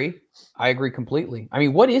 I agree. I agree completely. I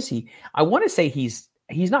mean, what is he? I want to say he's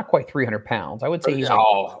not quite 300 pounds. I would say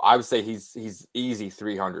I would say he's easy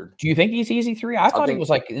 300. Do you think he's easy 3? I thought he was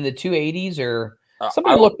like in the 280s or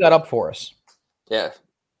somebody look that up for us. Yeah.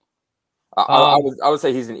 I would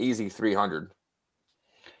say he's an easy 300.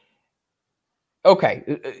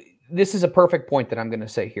 Okay. This is a perfect point that I'm going to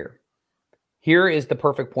say here. Here is the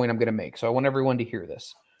perfect point I'm going to make. So I want everyone to hear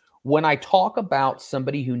this. When I talk about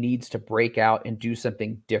somebody who needs to break out and do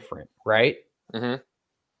something different, right? Mm-hmm.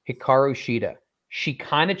 Hikaru Shida. She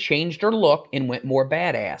kind of changed her look and went more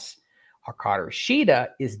badass. Hikaru Shida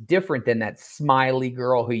is different than that smiley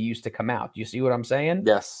girl who used to come out. Do you see what I'm saying?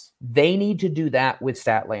 Yes. They need to do that with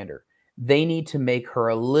Statlander. They need to make her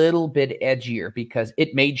a little bit edgier because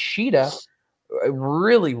it made Shida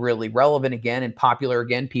really, really relevant again and popular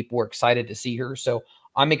again. People were excited to see her. So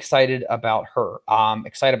I'm excited about her. I'm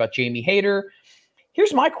excited about Jamie Hayter.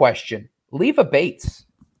 Here's my question. Leva Bates.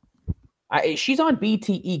 She's on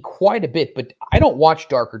BTE quite a bit, but I don't watch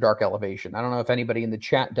Dark Elevation. I don't know if anybody in the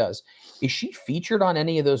chat does. Is she featured on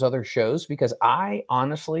any of those other shows? Because I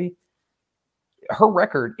honestly, her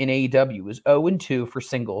record in AEW is 0-2 for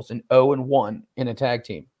singles and 0-1 in a tag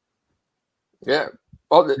team. Yeah.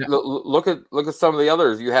 Well, look at some of the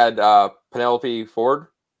others. You had Penelope Ford.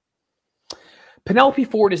 Penelope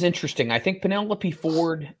Ford is interesting. I think Penelope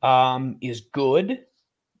Ford is good.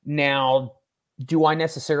 Now, do I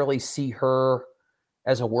necessarily see her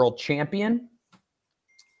as a world champion?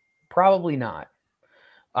 Probably not.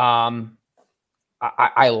 I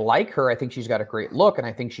like her. I think she's got a great look, and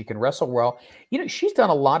I think she can wrestle well. You know, she's done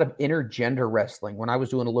a lot of intergender wrestling. When I was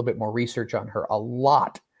doing a little bit more research on her, a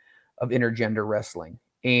lot of intergender wrestling.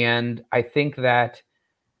 And I think that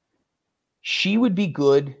she would be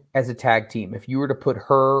good as a tag team if you were to put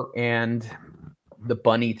her and the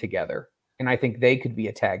Bunny together. And I think they could be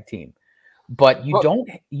a tag team. But you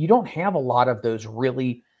don't have a lot of those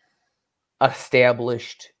really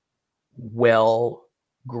established, well-groomed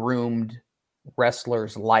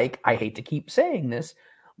wrestlers like, I hate to keep saying this,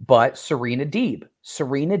 but Serena Deeb.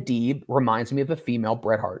 Serena Deeb reminds me of a female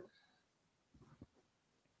Bret Hart.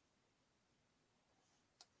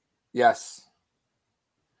 Yes.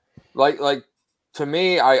 Like to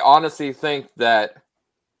me, I honestly think that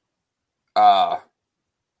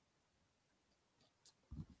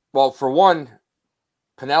well, for one,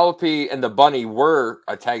 Penelope and the Bunny were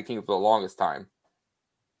a tag team for the longest time.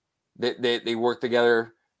 They worked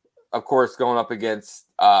together, of course, going up against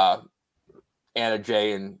Anna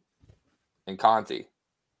Jay and Conti.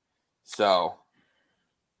 So,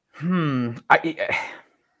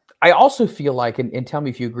 I also feel like, and tell me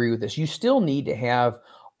if you agree with this, you still need to have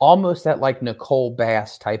almost that like Nicole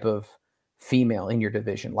Bass type of female in your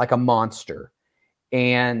division, like a monster.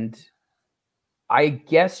 And I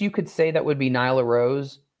guess you could say that would be Nyla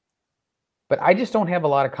Rose, but I just don't have a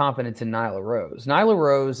lot of confidence in Nyla Rose. Nyla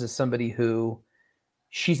Rose is somebody who,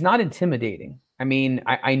 she's not intimidating. I mean,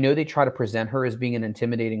 I know they try to present her as being an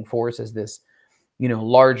intimidating force, as this,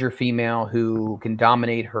 larger female who can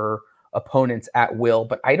dominate her opponents at will,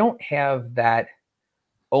 but I don't have that,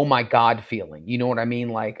 oh my God feeling. You know what I mean?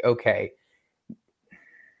 Like, okay,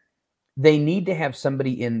 they need to have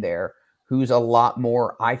somebody in there who's a lot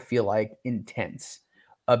more, I feel like, intense,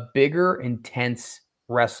 a bigger, intense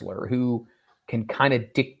wrestler who can kind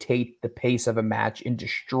of dictate the pace of a match and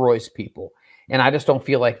destroys people. And I just don't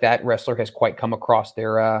feel like that wrestler has quite come across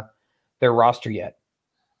their roster yet.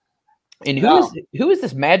 And who is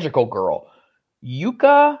this magical girl?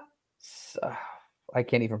 Yuka? I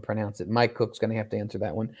can't even pronounce it. Mike Cook's going to have to answer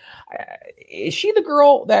that one. Is she the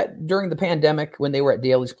girl that during the pandemic, when they were at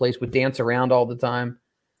Daly's place, would dance around all the time?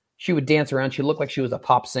 She would dance around. She looked like she was a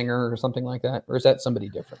pop singer or something like that. Or is that somebody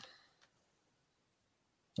different?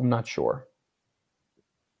 I'm not sure.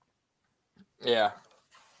 Yeah.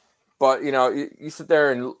 But, you sit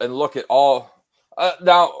there and look at all.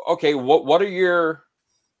 Now, okay, what are your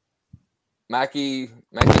Maki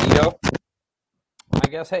Ito? I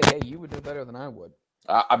guess, hey, you would do better than I would.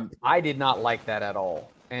 I did not like that at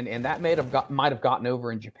all. And that might have gotten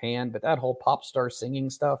over in Japan, but that whole pop star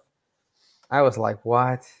singing stuff, I was like,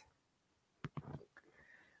 what?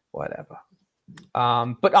 Whatever.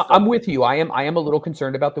 But I'm with you. I am a little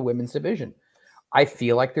concerned about the women's division. I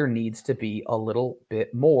feel like there needs to be a little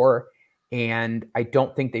bit more, and I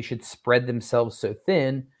don't think they should spread themselves so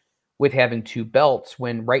thin with having two belts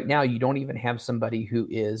when right now you don't even have somebody who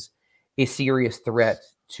is a serious threat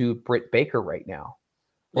to Britt Baker right now.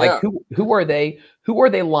 Like, who are they? Who are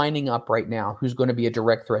they lining up right now? Who's going to be a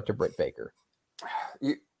direct threat to Britt Baker?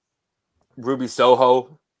 Ruby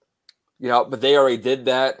Soho, but they already did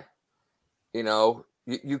that. You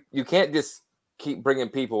can't just keep bringing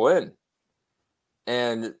people in.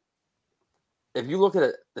 And if you look at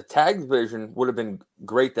it, the tag division would have been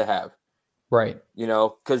great to have. Right.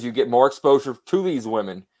 Because you get more exposure to these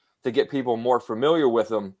women, to get people more familiar with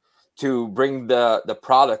them, to bring the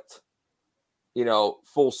product,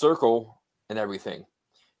 full circle and everything.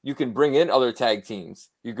 You can bring in other tag teams.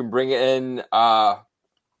 You can bring in,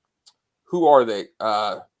 who are they?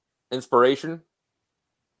 Inspiration.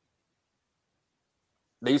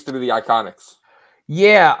 They used to be the Iconics.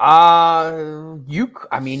 Yeah, you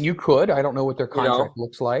could. I don't know what their contract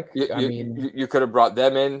looks like. You could have brought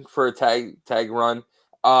them in for a tag run.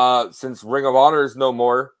 Since Ring of Honor is no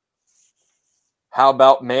more, how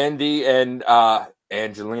about Mandy and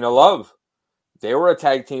Angelina Love? They were a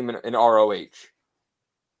tag team in ROH.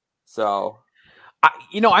 So,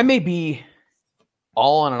 I may be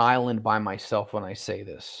all on an island by myself when I say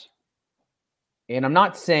this. And I'm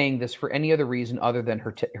not saying this for any other reason other than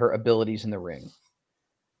her abilities in the ring.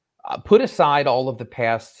 Put aside all of the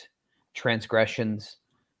past transgressions,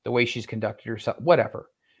 the way she's conducted herself,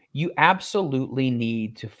 whatever. You absolutely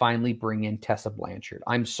need to finally bring in Tessa Blanchard.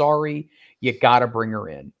 I'm sorry, you got to bring her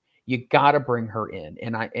in. You got to bring her in.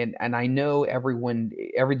 And I know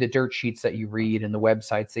the dirt sheets that you read and the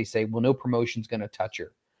websites, they say, well, no promotion's going to touch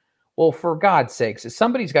her. Well, for God's sakes,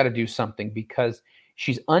 somebody's got to do something because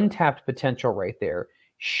she's untapped potential right there.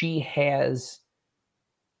 She has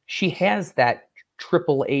that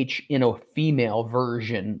Triple H in a female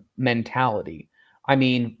version mentality. I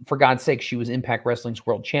mean, for God's sake, she was Impact Wrestling's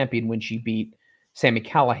world champion when she beat Sami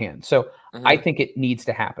Callihan. So I think it needs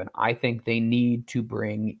to happen. I think they need to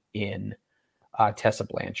bring in Tessa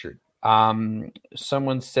Blanchard.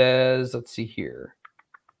 Someone says, let's see here.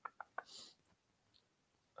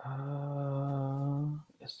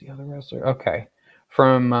 Is the other wrestler? Okay.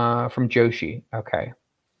 From Joshi. Okay.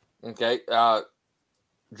 Okay.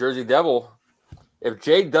 Jersey Devil. If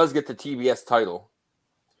Jade does get the TBS title,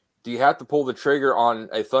 do you have to pull the trigger on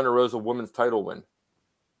a Thunder Rosa women's title win?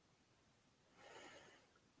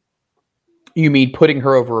 You mean putting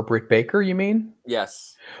her over a Britt Baker, you mean?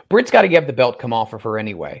 Yes. Britt's got to have the belt come off of her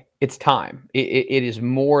anyway. It's time. It is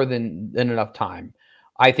more than enough time.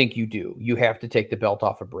 I think you do. You have to take the belt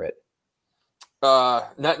off of Britt.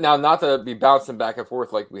 Not to be bouncing back and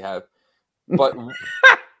forth like we have, but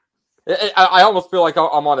I almost feel like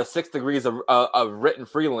I'm on a 6 degrees of written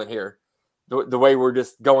Freeland here, the way we're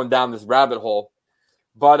just going down this rabbit hole.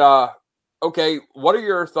 But okay, what are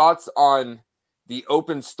your thoughts on the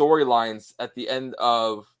open storylines at the end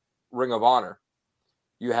of Ring of Honor?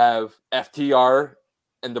 You have FTR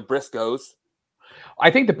and the Briscoes.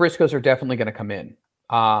 I think the Briscoes are definitely going to come in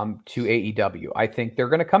to AEW. I think they're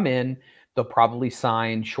going to come in. They'll probably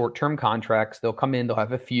sign short-term contracts. They'll come in. They'll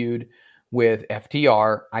have a feud with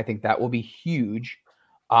FTR. I think that will be huge.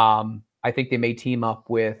 I think they may team up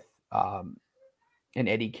with an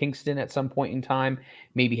Eddie Kingston at some point in time.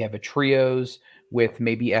 Maybe have a trios with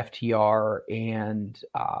maybe FTR and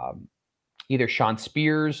either Sean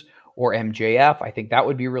Spears or MJF. I think that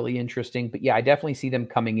would be really interesting. But yeah, I definitely see them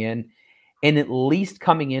coming in and at least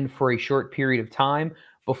coming in for a short period of time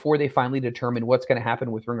before they finally determine what's going to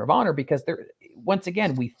happen with Ring of Honor, because they're, once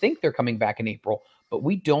again, we think they're coming back in April, but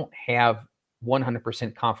we don't have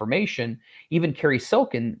 100% confirmation. Even Kerry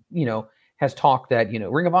Silken, has talked that,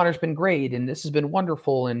 Ring of Honor's been great and this has been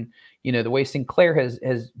wonderful. And, the way Sinclair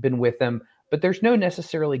has been with them, but there's no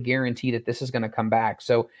necessarily guarantee that this is going to come back.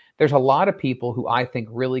 So there's a lot of people who I think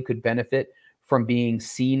really could benefit from being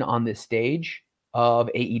seen on this stage of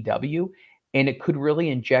AEW. And it could really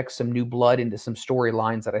inject some new blood into some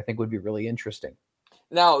storylines that I think would be really interesting.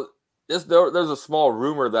 Now, there's a small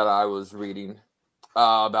rumor that I was reading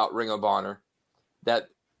about Ring of Honor that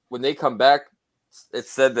when they come back, it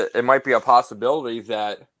said that it might be a possibility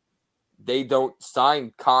that they don't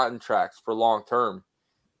sign contracts for long term.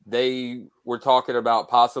 They were talking about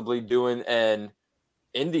possibly doing an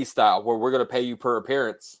indie style where we're going to pay you per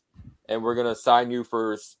appearance and we're going to sign you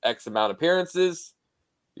for X amount of appearances.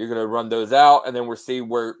 You're going to run those out, and then we'll see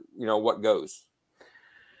where, what goes.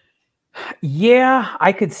 Yeah,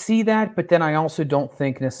 I could see that, but then I also don't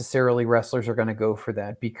think necessarily wrestlers are going to go for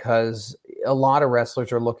that, because a lot of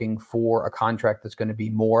wrestlers are looking for a contract that's going to be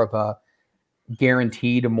more of a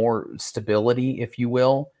guaranteed, more stability, if you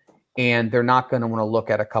will, and they're not going to want to look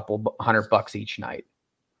at a couple $100 each night.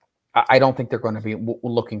 I don't think they're going to be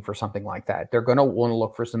looking for something like that. They're going to want to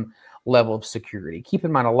look for some level of security. Keep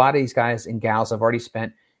in mind, a lot of these guys and gals have already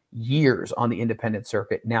spent years on the independent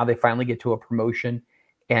circuit. Now they finally get to a promotion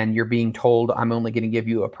and you're being told, I'm only going to give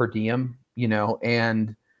you a per diem,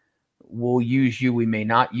 and we'll use you. We may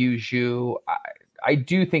not use you. I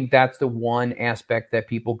do think that's the one aspect that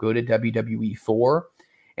people go to WWE for.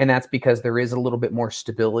 And that's because there is a little bit more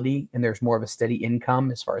stability and there's more of a steady income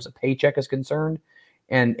as far as a paycheck is concerned.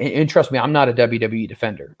 And trust me, I'm not a WWE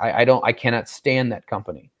defender. I cannot stand that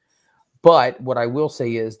company. But what I will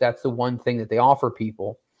say is that's the one thing that they offer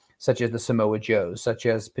people, such as the Samoa Joes, such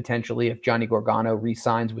as potentially if Johnny Gargano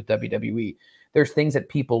re-signs with WWE. There's things that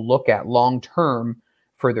people look at long-term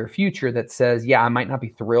for their future that says, yeah, I might not be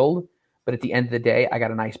thrilled, but at the end of the day, I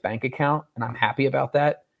got a nice bank account and I'm happy about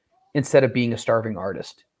that, instead of being a starving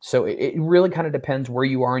artist. So it really kind of depends where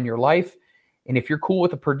you are in your life. And if you're cool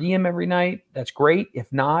with a per diem every night, that's great.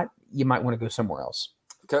 If not, you might want to go somewhere else.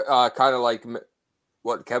 Kind of like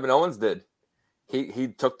what Kevin Owens did. He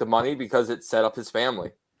took the money because it set up his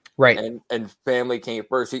family. Right. And family came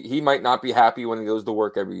first. He might not be happy when he goes to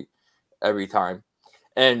work every time.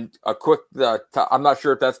 And a quick, I'm not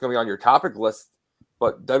sure if that's going to be on your topic list,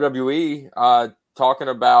 but WWE talking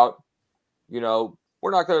about,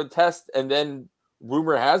 we're not going to test. And then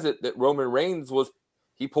rumor has it that Roman Reigns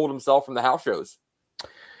he pulled himself from the house shows.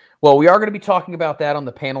 Well, we are going to be talking about that on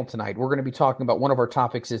the panel tonight. We're going to be talking about, one of our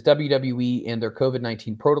topics is WWE and their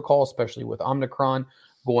COVID-19 protocol, especially with Omicron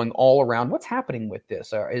going all around. What's happening with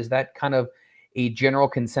this? Is that kind of a general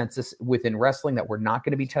consensus within wrestling that we're not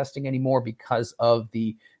going to be testing anymore because of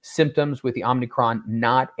the symptoms with the Omicron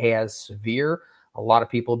not as severe? A lot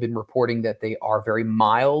of people have been reporting that they are very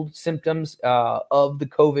mild symptoms of the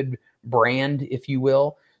COVID brand, if you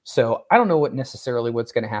will. So I don't know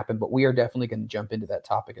what's going to happen, but we are definitely going to jump into that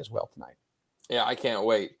topic as well tonight. Yeah, I can't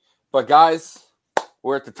wait. But guys,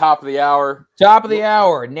 we're at the top of the hour. Top of the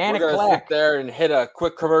hour, 9 o'clock. We're going to sit there and hit a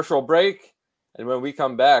quick commercial break. And when we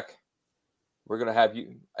come back, we're going to have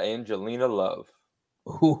you, Angelina Love.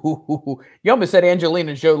 Ooh, you almost said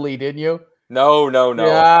Angelina Jolie, didn't you? No.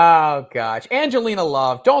 Oh, gosh. Angelina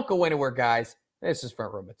Love. Don't go anywhere, guys. This is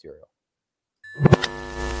Front Row Material.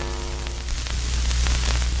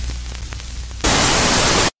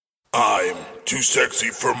 I'm too sexy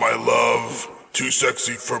for my love. Too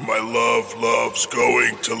sexy for my love, love's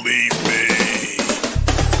going to leave me.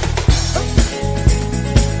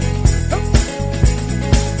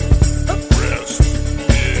 Rest in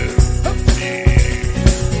peace.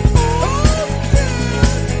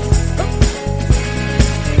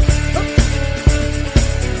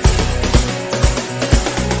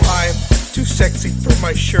 I'm too sexy for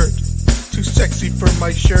my shirt. Too sexy for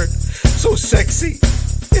my shirt. So sexy,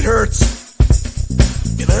 it hurts.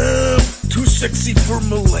 And I'm too sexy for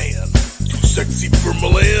Milan. Too sexy for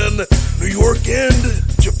Milan, New York, and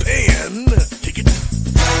Japan. Take it.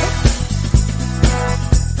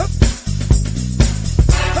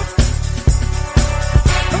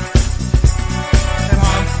 And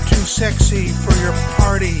I'm too sexy for your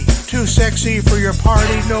party. Too sexy for your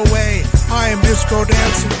party, no way. I am disco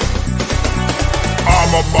dancing.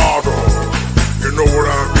 I'm a model, you know what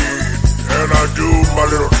I mean. And I do my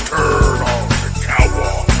little turn on the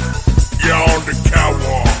catwalk. Yeah, on the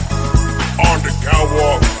catwalk. On the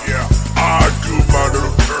catwalk, yeah. I do my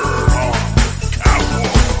little turn on the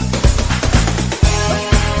catwalk.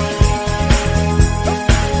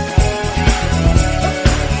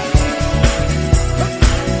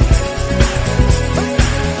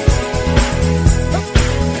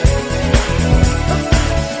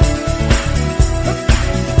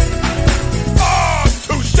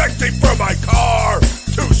 Too sexy for my car.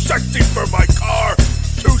 Too sexy for my car.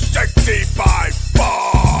 Too sexy by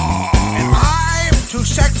far. And I'm too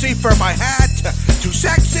sexy for my hat. Too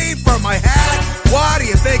sexy for my hat. What do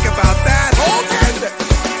you think about that, Hogan?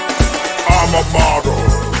 I'm a model,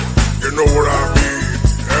 you know what I mean.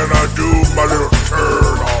 And I do my little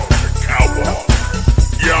turn on the catwalk.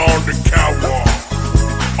 Yeah, on the catwalk.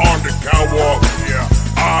 On the catwalk, yeah.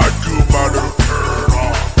 I do my little turn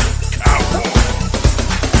on the catwalk.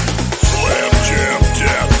 Slam, jam,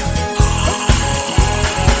 jam.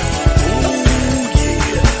 Ooh,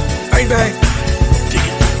 yeah. Bang, bang. Dig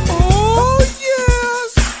it. Oh,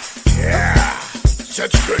 yes. Yeah.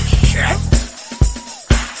 Such good shit.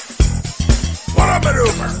 What a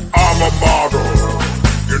maneuver. I'm a model,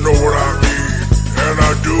 you know what I mean. And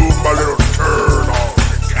I do my little turn on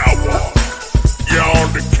the catwalk. Yeah, on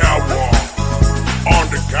the catwalk. On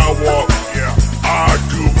the catwalk, yeah. I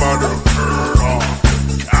do my little turn on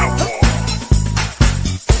the catwalk.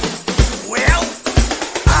 Well,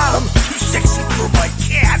 I'm too sexy for my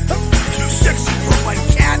cat. Too sexy for my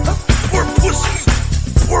cat. Poor pussy.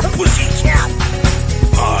 Poor pussy cat.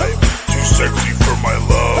 I'm too sexy for my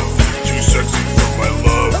love. Too sexy for my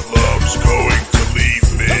love. Love's going to leave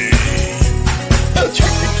me.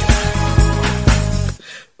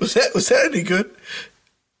 Was that any good?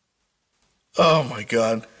 Oh my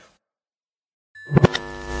god.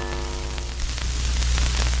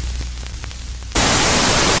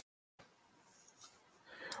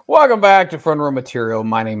 Welcome back to Front Row Material.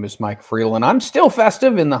 My name is Mike Freeland. I'm still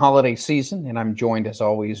festive in the holiday season, and I'm joined, as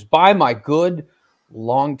always, by my good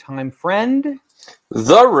longtime friend,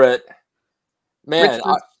 The Rit. Man,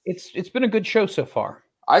 Rich. It's been a good show so far.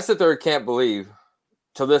 I sit there and can't believe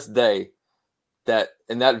to this day that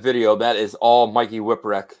in that video, that is all Mikey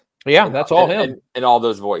Whipwreck. Yeah, that's all him. And all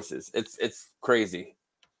those voices. It's crazy.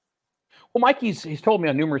 Well, Mikey's he's told me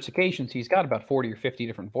on numerous occasions he's got about 40 or 50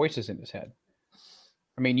 different voices in his head.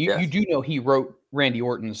 I mean, you do know he wrote Randy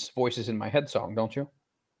Orton's Voices in My Head song, don't you?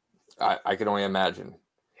 I can only imagine.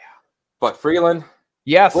 Yeah. But Freeland,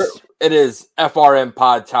 yes, it is FRM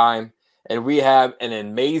pod time, and we have an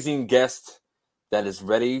amazing guest that is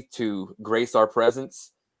ready to grace our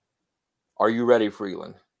presence. Are you ready,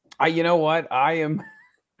 Freeland? You know what? I am.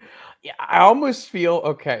 Yeah, I almost feel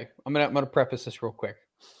okay. I'm gonna preface this real quick.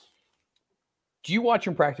 Do you watch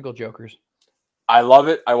Impractical Jokers? I love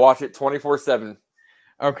it. I watch it 24/7.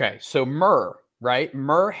 Okay, so Murr, right?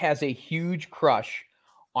 Murr has a huge crush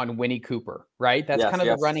on Winnie Cooper, right? That's kind of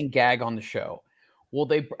the running gag on the show. Well,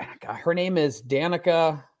 her name is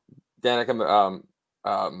Danica McKellar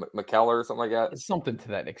or something like that. Something to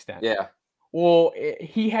that extent. Yeah. Well,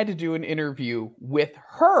 he had to do an interview with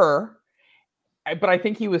her, but I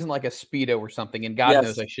think he was in like a Speedo or something, and God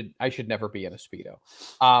knows I should never be in a Speedo.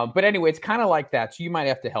 But anyway, it's kind of like that. So you might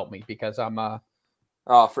have to help me because I'm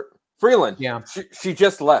Freeland. Yeah. She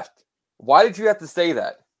just left. Why did you have to say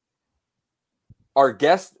that? Our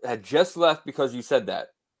guest had just left because you said that.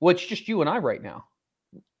 Well, it's just you and I right now.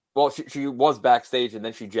 Well, she was backstage and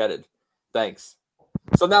then she jetted. Thanks.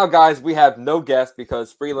 So now, guys, we have no guest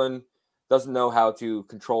because Freeland doesn't know how to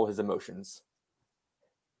control his emotions.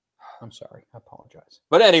 I'm sorry. I apologize.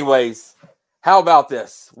 But anyways, how about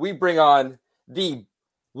this? We bring on the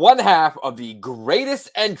one half of the greatest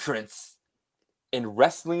entrance in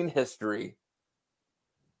wrestling history.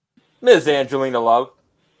 Ms. Angelina Love.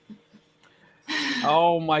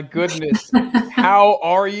 Oh my goodness. How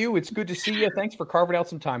are you? It's good to see you. Thanks for carving out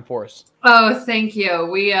some time for us. Oh, thank you.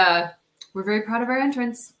 We're very proud of our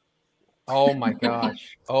entrance. Oh my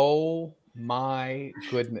gosh. Oh my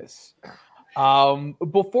goodness.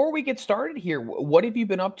 Before we get started here, what have you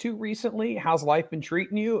been up to recently? How's life been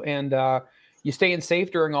treating you? And you staying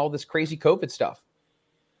safe during all this crazy COVID stuff?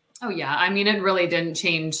 Oh yeah. I mean, it really didn't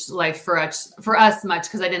change life for us much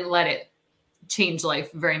because I didn't let it change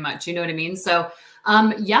life very much. You know what I mean? So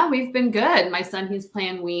yeah, we've been good. My son, he's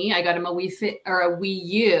playing Wii. I got him a Wii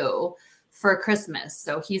U for Christmas.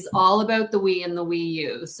 So he's all about the Wii and the Wii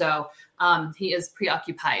U. So he is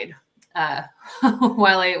preoccupied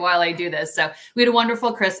while I do this. So we had a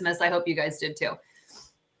wonderful Christmas. I hope you guys did too.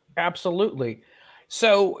 Absolutely.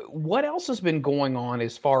 So what else has been going on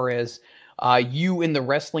as far as you in the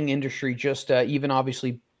wrestling industry, just even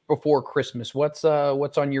obviously before Christmas? What's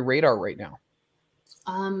on your radar right now?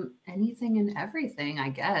 Anything and everything, I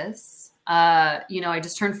guess. I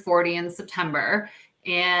just turned 40 in September,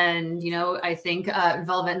 and I think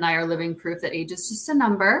Velvet and I are living proof that age is just a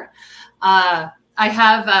number. I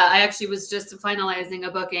actually was just finalizing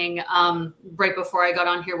a booking right before I got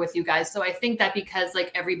on here with you guys. So I think that because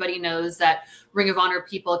like everybody knows that Ring of Honor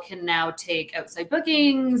people can now take outside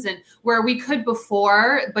bookings, and where we could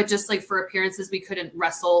before, but just like for appearances, we couldn't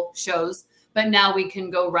wrestle shows. But now we can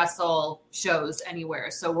go wrestle shows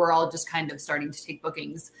anywhere. So we're all just kind of starting to take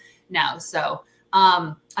bookings now. So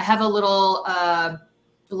I have a little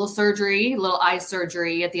surgery, a little eye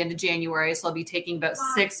surgery at the end of January. So I'll be taking about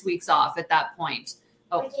 6 weeks off at that point.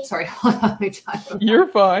 Oh, sorry. You're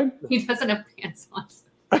fine. He doesn't have pants on.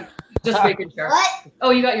 Just making sure. What? Oh,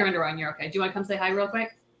 you got your underwear on. You're okay. Do you want to come say hi real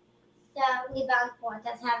quick? The rebound board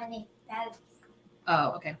doesn't have any pads. Oh,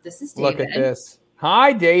 okay. This is David. Look at this.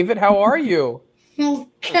 Hi, David. How are you? Good.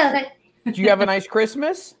 Did you have a nice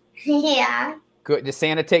Christmas? Yeah. Good. Did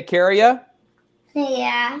Santa take care of you?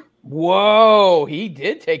 Yeah. Whoa, he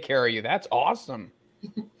did take care of you. That's awesome.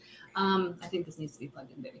 I think this needs to be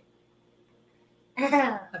plugged in, baby.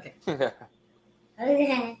 Okay.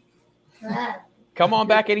 Okay. Come on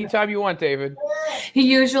back anytime you want, David. He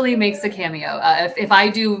usually makes a cameo. If I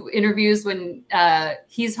do interviews when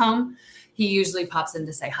he's home, he usually pops in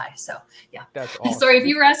to say hi. So yeah. That's awesome. Sorry, if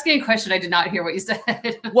you were asking a question, I did not hear what you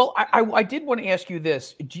said. Well, I did want to ask you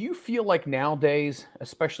this. Do you feel like nowadays,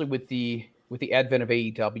 especially with the advent of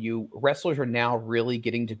AEW, wrestlers are now really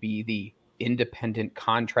getting to be the independent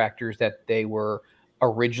contractors that they were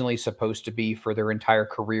originally supposed to be for their entire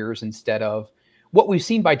careers, instead of what we've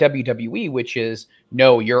seen by WWE, which is,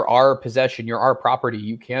 no, you're our possession, you're our property,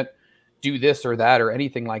 you can't do this or that or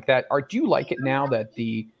anything like that? Or do you like it now that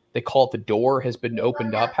they call it the door has been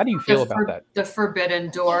opened up? How do you feel about that? The forbidden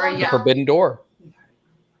door, yeah. The forbidden door.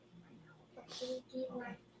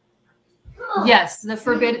 Yes, the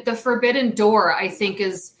forbidden door, I think,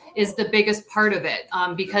 is the biggest part of it.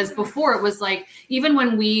 Because before it was like, even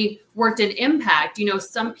when we worked in Impact,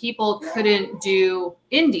 some people couldn't do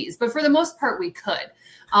indies, but for the most part we could.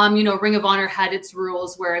 Ring of Honor had its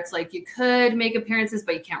rules where it's like you could make appearances,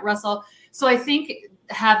 but you can't wrestle. So I think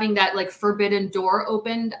having that like forbidden door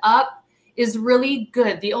opened up is really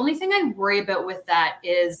good. The only thing I worry about with that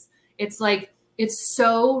is it's like, it's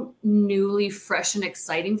so newly fresh and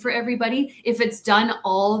exciting for everybody. If it's done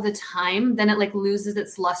all the time, then it like loses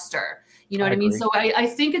its luster. You know what I mean? So I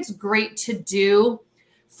think it's great to do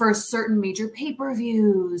for certain major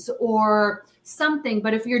pay-per-views or something.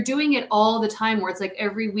 But if you're doing it all the time, where it's like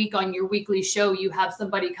every week on your weekly show, you have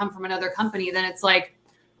somebody come from another company, then it's like,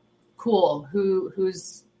 cool,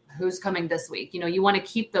 who's coming this week? You want to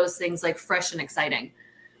keep those things like fresh and exciting.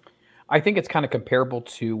 I think it's kind of comparable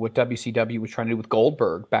to what WCW was trying to do with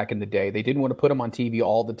Goldberg back in the day. They didn't want to put him on TV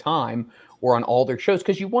all the time or on all their shows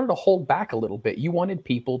because you wanted to hold back a little bit. You wanted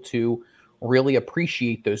people to really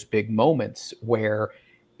appreciate those big moments where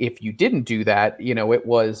if you didn't do that, it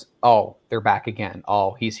was, oh, they're back again.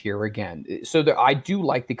 Oh, he's here again. So I do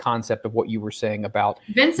like the concept of what you were saying about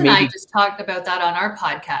Vince and I just talked about that on our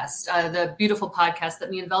podcast, the beautiful podcast that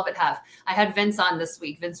me and Velvet have. I had Vince on this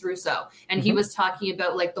week, Vince Russo, and he was talking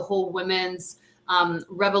about like the whole women's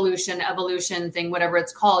revolution, evolution thing, whatever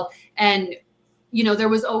it's called. And, there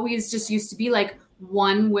was always just used to be like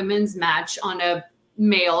one women's match on a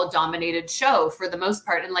male dominated show for the most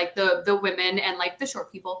part, and like the women and like the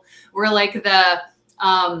short people were like the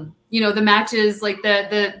the matches, like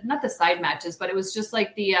the not the side matches, but it was just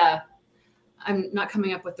like the I'm not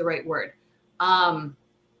coming up with the right word,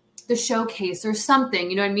 the showcase or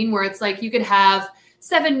something, where it's like you could have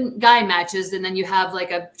 7 guy matches, and then you have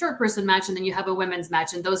like a short person match, and then you have a women's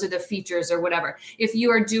match, and those are the features or whatever. If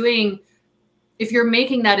you're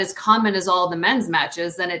making that as common as all the men's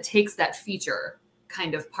matches, then it takes that feature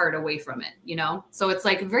kind of part away from it, you know? So it's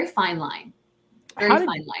like a very fine line. Very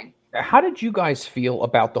fine line. How did you guys feel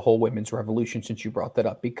about the whole women's revolution since you brought that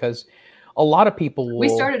up? Because a lot of people we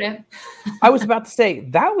started it. I was about to say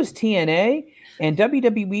that was TNA and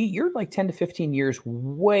WWE. You're like 10 to 15 years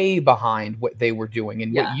way behind what they were doing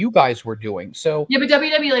and what you guys were doing. So yeah, but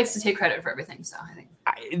WWE likes to take credit for everything. So I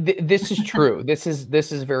think this is true. This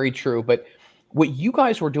is very true. But what you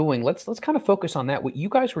guys were doing, let's kind of focus on that. What you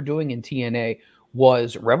guys were doing in TNA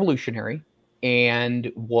was revolutionary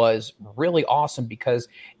and was really awesome because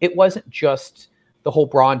it wasn't just the whole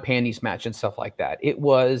bra and panties match and stuff like that. It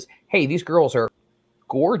was, hey, these girls are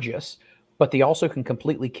gorgeous, but they also can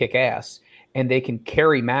completely kick ass and they can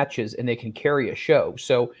carry matches and they can carry a show.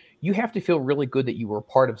 So you have to feel really good that you were a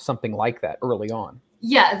part of something like that early on.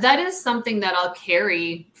 Yeah, that is something that I'll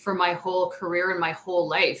carry for my whole career and my whole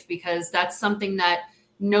life, because that's something that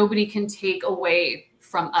nobody can take away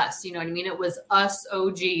from us. You know what I mean? It was us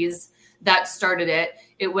OGs that started it.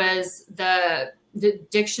 It was the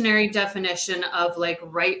dictionary definition of like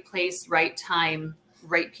right place, right time,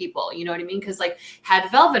 right people. You know what I mean? Because like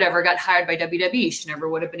had Velvet ever got hired by WWE, she never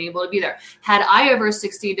would have been able to be there. Had I ever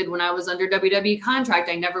succeeded when I was under WWE contract,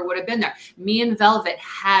 I never would have been there. Me and Velvet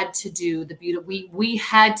had to do the beautiful. We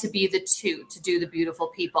had to be the two to do the beautiful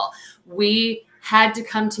people. We had to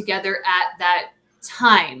come together at that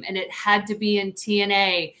time, and it had to be in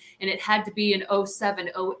TNA, and it had to be in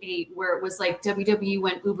 07, 08, where it was like WWE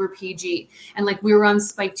went uber PG, and like we were on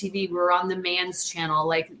Spike TV, we were on the Man's channel,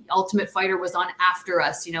 like Ultimate Fighter was on after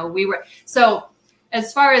us, you know, we were. So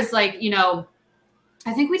as far as like, you know,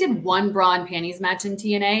 I think we did one bra and panties match in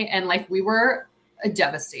TNA, and like we were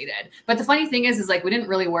devastated. But the funny thing is like we didn't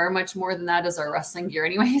really wear much more than that as our wrestling gear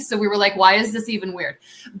anyway, so we were like, why is this even weird?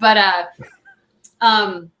 But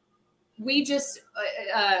we just,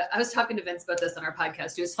 I was talking to Vince about this on our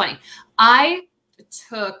podcast. It was funny. I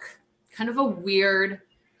took kind of a weird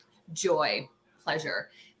pleasure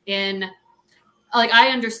in, like, I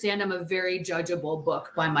understand I'm a very judgeable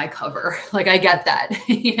book by my cover. Like, I get that,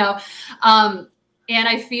 you know? And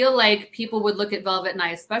I feel like people would look at Velvet and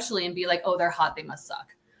I especially and be like, oh, they're hot, they must suck.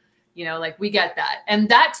 You know, like we get that. And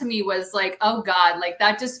that to me was like, oh God, like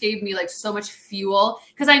that just gave me like so much fuel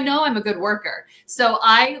because I know I'm a good worker. So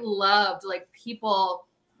I loved like people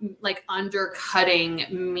like undercutting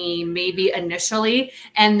me maybe initially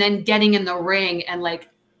and then getting in the ring and like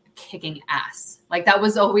kicking ass. Like that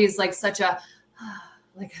was always like such a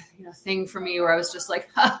like, you know, thing for me where I was just like,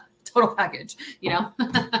 total package, you know?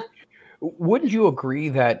 Wouldn't you agree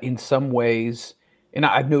that in some ways, and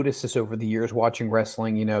I've noticed this over the years watching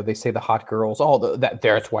wrestling, you know, they say the hot girls,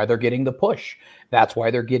 that's why they're getting the push. That's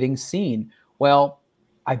why they're getting seen. Well,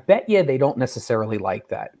 I bet you they don't necessarily like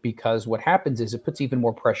that because what happens is it puts even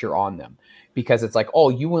more pressure on them because it's like, oh,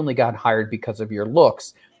 you only got hired because of your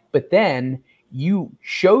looks. But then you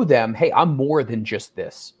show them, hey, I'm more than just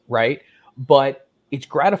this, right? But it's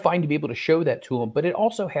gratifying to be able to show that to them. But it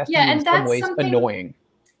also has to be in some ways annoying.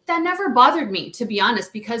 That never bothered me, to be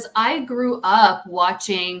honest, because I grew up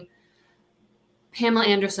watching Pamela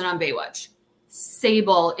Anderson on Baywatch,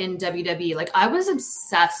 Sable in WWE. Like I was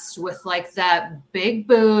obsessed with like that big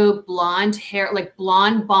boob, blonde hair, like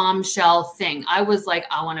blonde bombshell thing. I was like,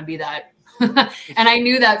 I want to be that. And I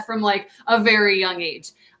knew that from like a very young age.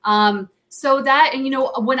 So that, and you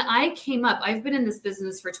know, when I came up, I've been in this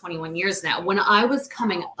business for 21 years now. When I was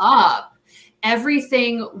coming up,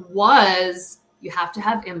 everything was, you have to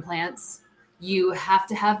have implants. You have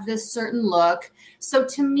to have this certain look. So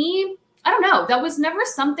to me, I don't know. That was never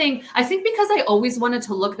something, I think because I always wanted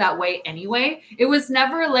to look that way anyway, it was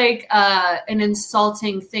never like an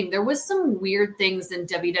insulting thing. There was some weird things in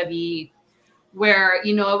WWE where,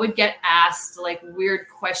 you know, I would get asked like weird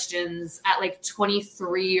questions at like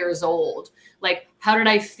 23 years old. Like, how did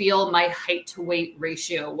I feel my height to weight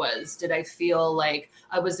ratio was? Did I feel like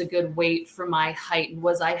I was a good weight for my height? And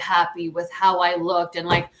was I happy with how I looked? And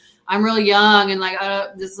like, I'm really young and like,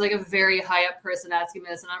 this is like a very high up person asking me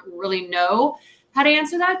this and I don't really know how to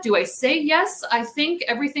answer that. Do I say, yes, I think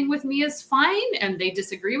everything with me is fine and they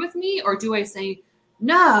disagree with me? Or do I say,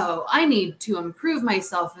 no, I need to improve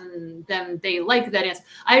myself and then they like that answer?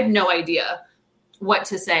 I had no idea what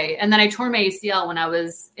to say. And then I tore my ACL when I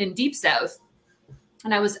was in Deep South.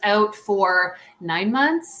 And I was out for 9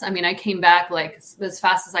 months. I mean, I came back like as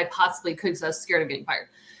fast as I possibly could because I was scared of getting fired.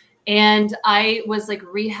 And I was like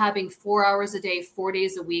rehabbing 4 hours a day, 4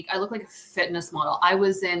 days a week. I looked like a fitness model. I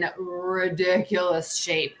was in ridiculous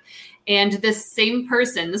shape. And this same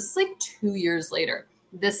person, this is like 2 years later,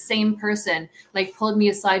 this same person like pulled me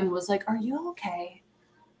aside and was like, "Are you okay?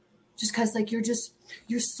 Just because like you're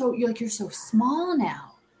so small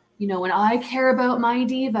now, you know, and I care about my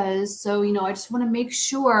divas. So, you know, I just want to make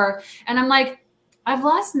sure." And I'm like, I've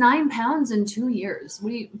lost 9 pounds in 2 years. What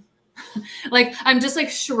do you like? I'm just like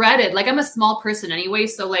shredded. Like I'm a small person anyway.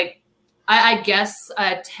 So like, I guess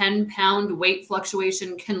a 10-pound weight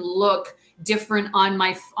fluctuation can look different on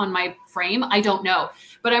my frame. I don't know.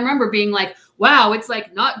 But I remember being like, wow, it's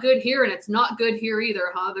like not good here and it's not good here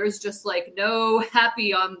either, huh? There's just like no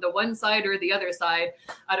happy on the one side or the other side.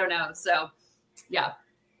 I don't know. So yeah.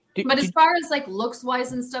 But as far as like looks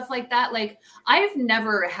wise and stuff like that, like I've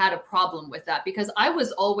never had a problem with that because I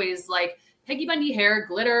was always like Peggy Bundy hair,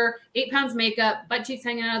 glitter, 8 pounds makeup, butt cheeks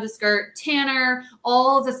hanging out of the skirt, tanner,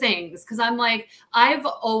 all the things. Cause I'm like, I've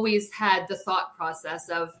always had the thought process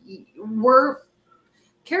of we're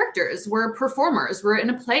characters, we're performers, we're in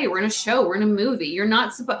a play, we're in a show, we're in a movie. You're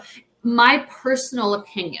not supposed, my personal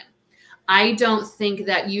opinion, I don't think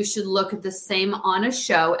that you should look the same on a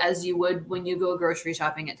show as you would when you go grocery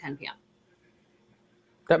shopping at 10 p.m.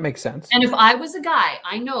 That makes sense. And if I was a guy,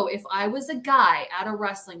 I know if I was a guy at a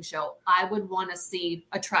wrestling show, I would want to see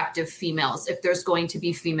attractive females if there's going to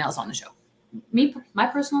be females on the show. My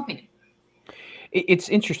personal opinion. It's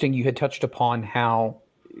interesting. You had touched upon how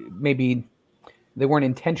maybe they weren't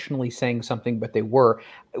intentionally saying something, but they were.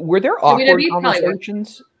 Were there awkward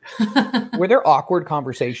conversations? Were there awkward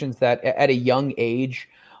conversations that at a young age,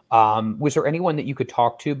 was there anyone that you could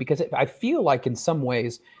talk to? Because I feel like in some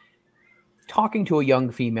ways, talking to a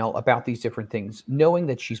young female about these different things, knowing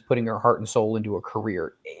that she's putting her heart and soul into a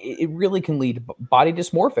career, it really can lead to body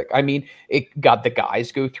dysmorphic. I mean, it got the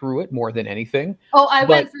guys go through it more than anything. Oh, I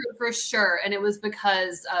went through it for sure. And it was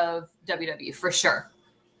because of WWE for sure.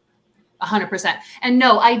 100%. And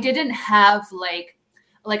no, I didn't have like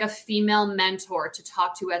a female mentor to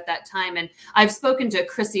talk to at that time. And I've spoken to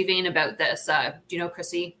Chrissy Vane about this. Do you know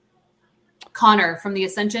Chrissy? Connor from the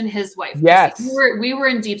Ascension, his wife. Yes. We were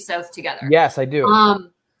in Deep South together. Yes, I do.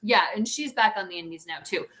 Yeah, and she's back on the Indies now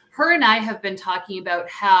too. Her and I have been talking about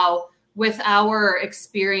how with our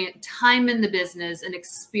experience, time in the business and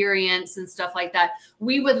experience and stuff like that,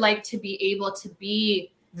 we would like to be able to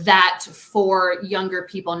be that for younger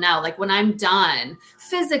people now. Like when I'm done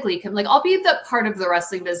physically, like I'll be the part of the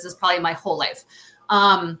wrestling business probably my whole life.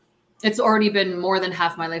 It's already been more than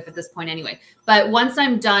half my life at this point anyway. But once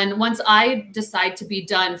I'm done, once I decide to be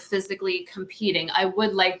done physically competing, I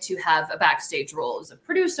would like to have a backstage role as a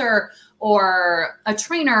producer or a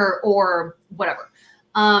trainer or whatever.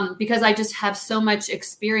 Because I just have so much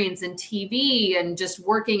experience in TV and just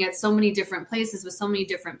working at so many different places with so many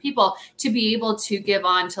different people to be able to give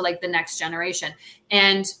on to like the next generation.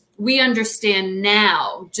 And we understand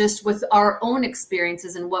now, just with our own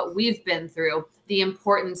experiences and what we've been through, the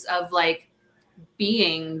importance of like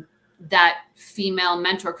being that female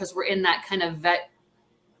mentor, because we're in that kind of vet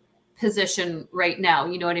position right now.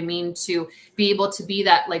 You know what I mean? To be able to be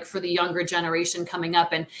that like for the younger generation coming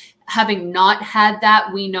up, and having not had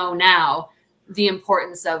that, we know now the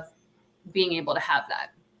importance of being able to have that.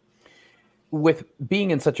 With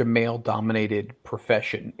being in such a male dominated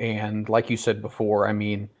profession, and like you said before, I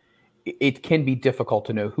mean, it can be difficult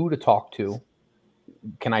to know who to talk to.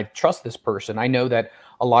 Can I trust this person? I know that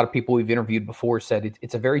a lot of people we've interviewed before said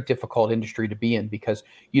it's a very difficult industry to be in because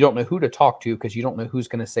you don't know who to talk to because you don't know who's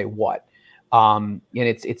going to say what. And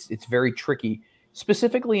it's very tricky.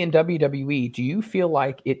 Specifically in WWE, do you feel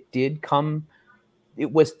like it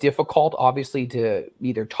was difficult, obviously, to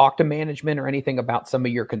either talk to management or anything about some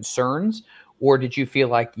of your concerns? Or did you feel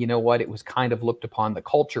like, you know what, it was kind of looked upon, the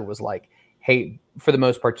culture was like, hey, for the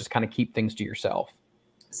most part, just kind of keep things to yourself?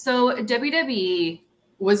 So WWE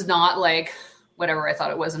was not like whatever I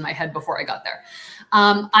thought it was in my head before I got there.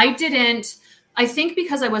 I think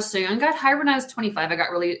because I was so young, I got hired when I was 25. I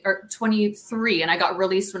got released, or 23, and I got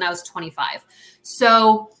released when I was 25.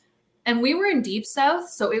 So, and we were in Deep South.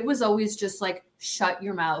 So it was always just like, shut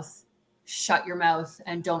your mouth,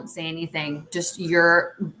 and don't say anything. Just,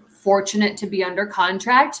 you're fortunate to be under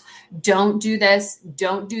contract. Don't do this.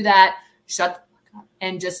 Don't do that. Shut the fuck up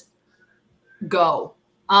and just go.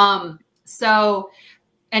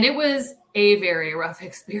 And it was a very rough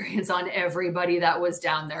experience on everybody that was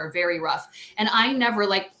down there. Very rough. And I never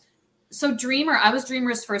so Dreamer, I was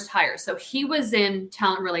Dreamer's first hire. So he was in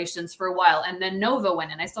talent relations for a while. And then Nova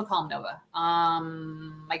went in. I still call him Nova.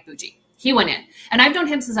 Mike Bucci. He went in. And I've known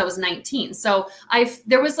him since I was 19. So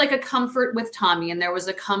there was like a comfort with Tommy and there was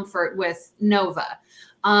a comfort with Nova.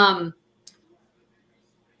 And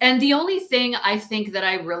the only thing I think that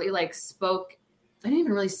I really spoke I didn't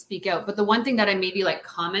even really speak out, but the one thing that I maybe like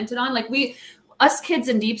commented on, like us kids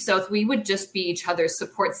in Deep South, we would just be each other's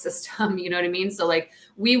support system. You know what I mean? So like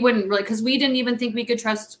we wouldn't really, because we didn't even think we could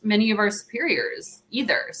trust many of our superiors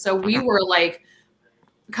either. So we were like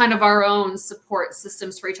kind of our own support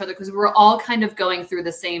systems for each other because we were all kind of going through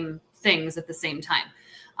the same things at the same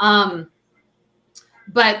time.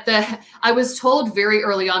 But I was told very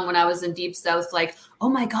early on when I was in Deep South, like, oh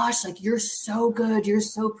my gosh, like you're so good. You're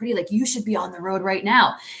so pretty. Like you should be on the road right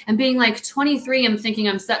now. And being like 23, I'm thinking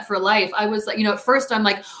I'm set for life. I was like, you know, at first I'm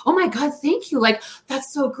like, oh my God, thank you. Like,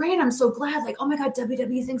 that's so great. I'm so glad. Like, oh my God,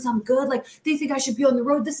 WWE thinks I'm good. Like they think I should be on the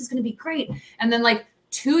road. This is going to be great. And then like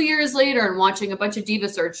 2 years later and watching a bunch of Diva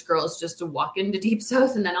Search girls just to walk into Deep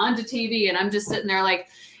South and then onto TV. And I'm just sitting there like,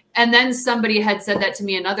 and then somebody had said that to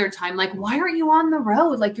me another time, like, why aren't you on the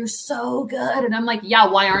road? Like, you're so good. And I'm like, yeah,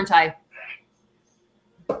 why aren't I?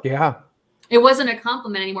 Yeah. It wasn't a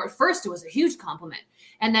compliment anymore. At first, it was a huge compliment.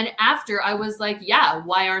 And then after, I was like, yeah,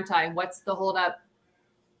 why aren't I? What's the holdup?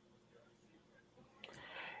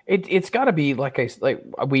 It's got to be like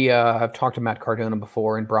we have talked to Matt Cardona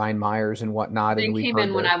before and Brian Myers and whatnot. They and came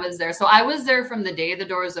in when I was there. So I was there from the day the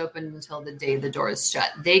doors opened until the day the doors shut.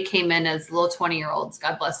 They came in as little 20-year-olds.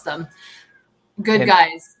 God bless them. Good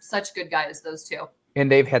guys. Such good guys, those two.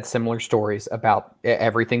 And they've had similar stories about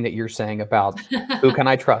everything that you're saying about who can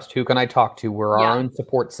I trust? Who can I talk to? We're our own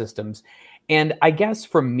support systems. And I guess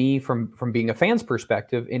from me, from being a fan's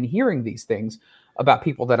perspective and hearing these things about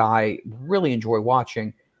people that I really enjoy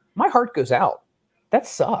watching, my heart goes out. That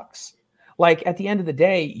sucks. Like at the end of the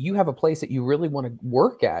day, you have a place that you really want to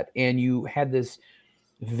work at and you had this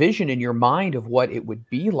vision in your mind of what it would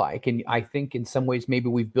be like. And I think in some ways, maybe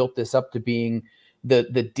we've built this up to being the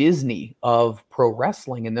Disney of pro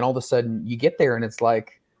wrestling. And then all of a sudden you get there and it's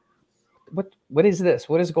like, what is this?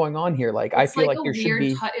 What is going on here? Like, it's I feel like there should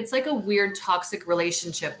be. It's like a weird toxic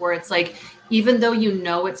relationship where it's like, even though you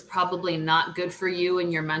know it's probably not good for you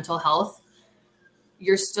and your mental health,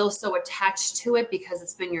 you're still so attached to it because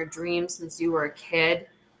it's been your dream since you were a kid,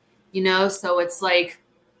 you know? So it's like,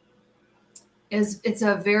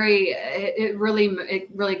 it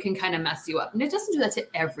really can kind of mess you up. And it doesn't do that to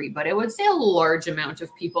everybody. I would say a large amount of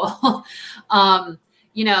people.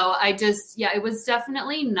 You know, it was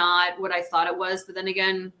definitely not what I thought it was. But then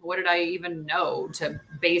again, what did I even know to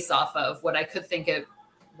base off of what I could think it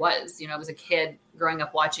was? You know, I was a kid growing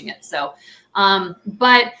up watching it. So, and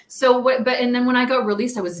then when I got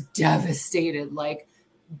released, I was devastated, like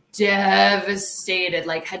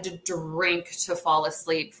had to drink to fall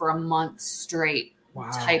asleep for a month straight.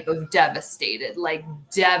 Wow. Type of devastated.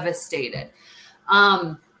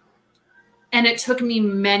 And it took me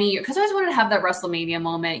many years because I always wanted to have that WrestleMania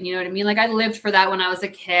moment. You know what I mean? Like I lived for that when I was a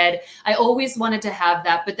kid. I always wanted to have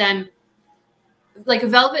that. But then like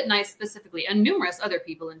Velvet Knight specifically and numerous other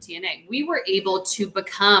people in TNA, we were able to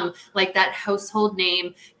become like that household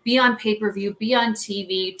name, be on pay-per-view, be on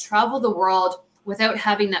TV, travel the world without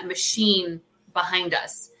having that machine behind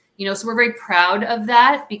us. You know, so we're very proud of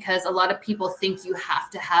that because a lot of people think you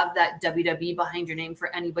have to have that WWE behind your name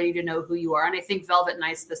for anybody to know who you are. And I think Velvet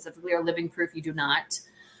Knight specifically are living proof you do not.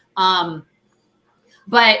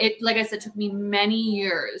 But it, like I said, took me many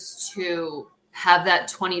years to have that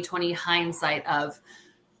 2020 hindsight of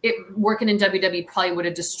it. Working in WWE probably would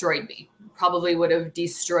have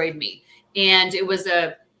destroyed me, And it was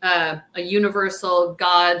a universal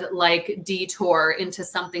God-like detour into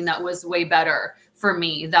something that was way better for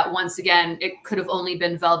me. That once again, it could have only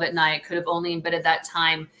been Velvet Knight, could have only been at that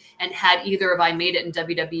time. And had either of I made it in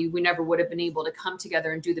WWE, we never would have been able to come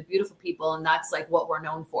together and do The Beautiful People. And that's like what we're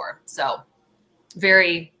known for. So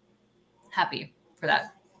very happy for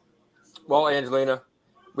that. Well, Angelina,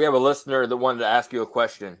 we have a listener that wanted to ask you a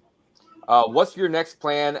question. What's your next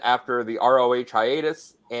plan after the ROH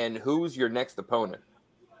hiatus, and who's your next opponent?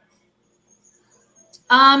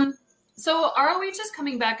 So ROH is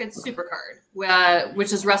coming back at Supercard,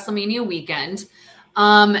 which is WrestleMania weekend.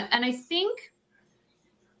 And I think,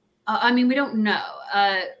 we don't know.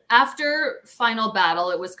 After Final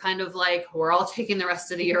Battle, it was kind of like, we're all taking the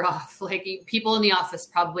rest of the year off. Like people in the office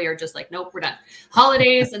probably are just like, nope, we're done.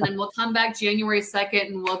 Holidays, and then we'll come back January 2nd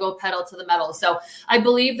and we'll go pedal to the metal. So I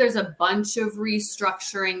believe there's a bunch of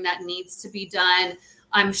restructuring that needs to be done.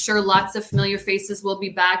 I'm sure lots of familiar faces will be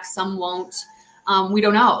back. Some won't. We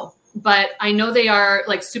don't know. But I know they are,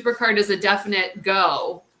 like, Supercard is a definite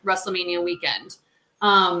go WrestleMania weekend.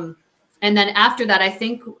 And then after that, I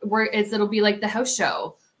think it'll be like the house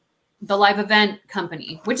show, the live event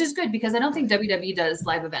company, which is good because I don't think WWE does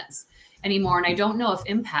live events anymore. And I don't know if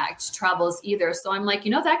Impact travels either. So I'm like,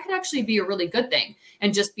 that could actually be a really good thing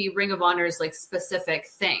and just be Ring of Honor's like specific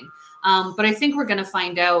thing. But I think we're going to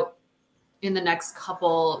find out in the next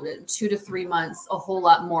 2 to 3 months a whole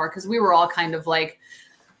lot more, because we were all kind of like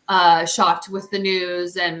shocked with the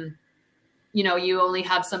news, and you only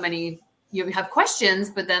have so many, you have questions,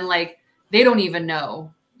 but then like they don't even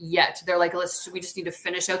know yet. They're like, we just need to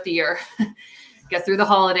finish out the year, get through the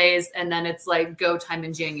holidays, and then it's like go time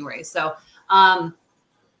in January. So I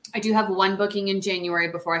do have one booking in January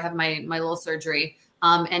before I have my little surgery,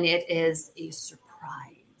 and it is a surprise.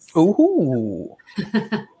 Ooh.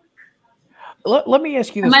 Let me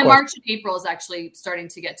ask you this. My March and April is actually starting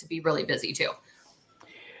to get to be really busy too.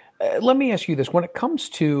 Let me ask you this. When it comes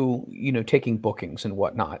to, taking bookings and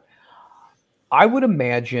whatnot, I would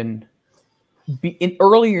imagine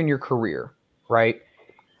earlier in your career, right?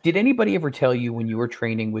 Did anybody ever tell you when you were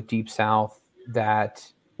training with Deep South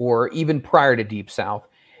or even prior to Deep South,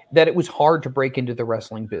 that it was hard to break into the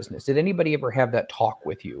wrestling business? Did anybody ever have that talk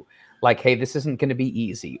with you? Like, hey, this isn't going to be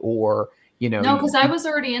easy, or, No, because I was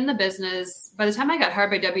already in the business. By the time I got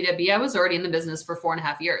hired by WWE, I was already in the business for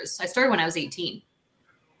 4.5 years. I started when I was 18.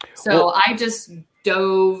 So I just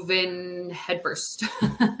dove in headfirst.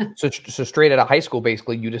 so straight out of high school,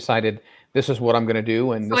 basically, you decided this is what I'm going to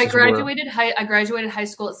do. And so I graduated high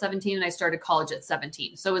school at 17, and I started college at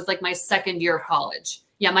 17. So it was like my second year of college.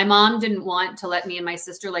 Yeah, my mom didn't want to let me and my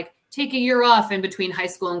sister take a year off in between high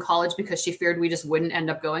school and college because she feared we just wouldn't end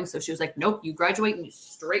up going. So she was like, nope, you graduate in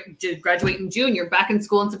June. You're back in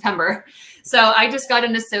school in September. So I just got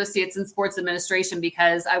an associate's in sports administration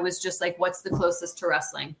because I was just like, what's the closest to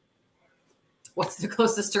wrestling? What's the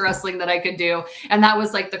closest to wrestling that I could do? And that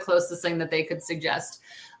was like the closest thing that they could suggest.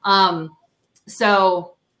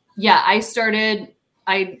 So yeah, I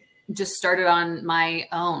just started on my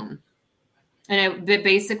own. And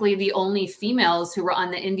basically the only females who were on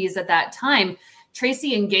the indies at that time,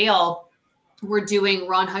 Tracy and Gail, were doing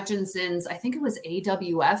Ron Hutchinson's, I think it was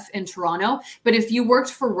AWF in Toronto. But if you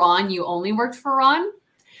worked for Ron, you only worked for Ron.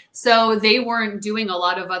 So they weren't doing a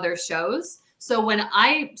lot of other shows. So when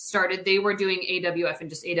I started, they were doing AWF and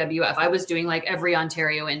just AWF. I was doing like every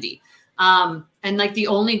Ontario indie. And like the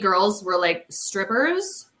only girls were like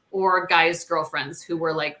strippers or guys' girlfriends who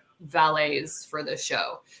were like valets for the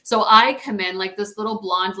show. So I come in like this little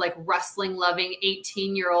blonde, like wrestling loving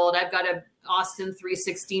 18-year-old. I've got a Austin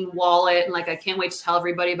 316 wallet. And like, I can't wait to tell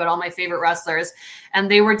everybody about all my favorite wrestlers.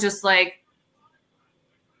 And they were just like,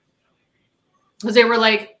 because they were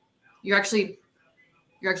like, you're actually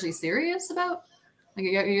serious about, like,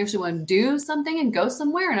 you actually want to do something and go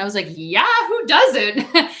somewhere? And I was like, yeah, who doesn't?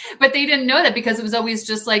 But they didn't know that because it was always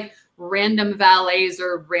just like random valets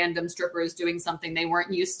or random strippers doing something. They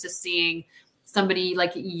weren't used to seeing somebody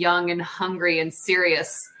like young and hungry and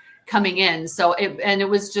serious coming in. So it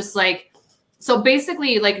was just like, so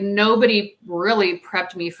basically like nobody really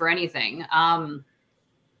prepped me for anything. For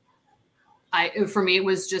me, it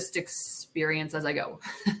was just experience as I go.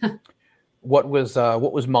 What was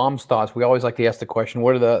mom's thoughts? We always like to ask the question,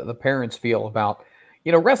 what do the parents feel about,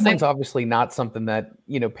 wrestling's obviously not something that,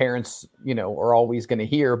 parents, are always going to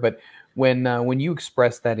hear, but when you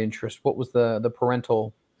expressed that interest, what was the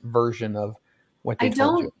parental version of what they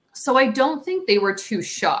told you? So I don't think they were too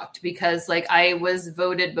shocked because like I was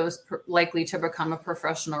voted most likely to become a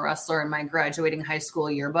professional wrestler in my graduating high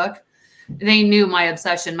school yearbook. They knew my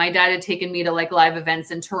obsession. My dad had taken me to like live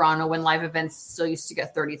events in Toronto when live events still used to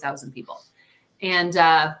get 30,000 people. And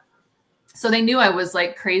so they knew I was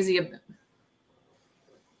like crazy about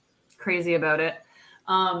it.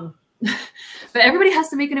 But everybody has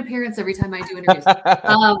to make an appearance every time I do interviews.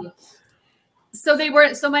 So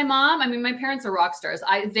my mom, my parents are rock stars.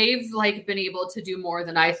 They've like been able to do more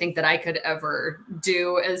than I think that I could ever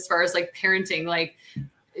do as far as like parenting, like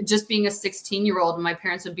just being a 16-year-old. And my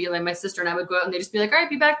parents would be like, my sister and I would go out and they'd just be like, all right,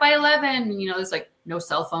 be back by 11. And, there's like no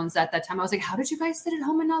cell phones at that time. I was like, how did you guys sit at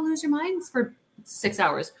home and not lose your minds for 6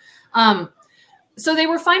 hours? So they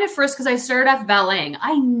were fine at first because I started off valeting.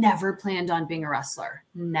 I never planned on being a wrestler.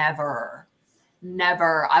 Never.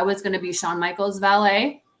 I was going to be Shawn Michaels'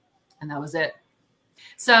 valet, and that was it.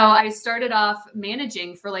 So I started off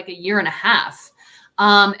managing for like a year and a half.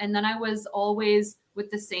 And then I was always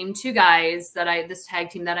with the same two guys this tag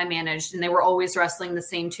team that I managed, and they were always wrestling the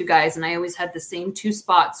same two guys. And I always had the same two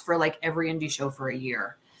spots for like every indie show for a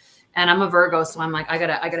year. And I'm a Virgo, so I'm like, I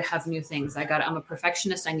gotta have new things. I'm a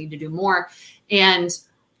perfectionist. I need to do more. And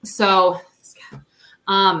so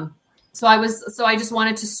I just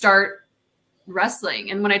wanted to start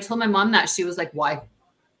wrestling. And when I told my mom that, she was like, why?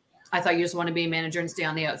 I thought you just want to be a manager and stay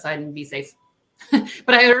on the outside and be safe.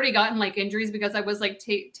 But I had already gotten like injuries because I was like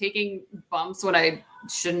taking bumps when I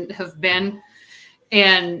shouldn't have been.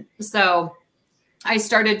 And so I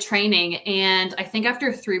started training, and I think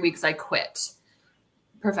after 3 weeks I quit.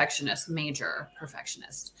 Major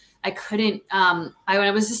perfectionist. I couldn't,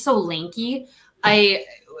 I was just so lanky.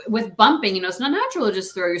 With bumping, it's not natural to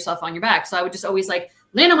just throw yourself on your back. So I would just always like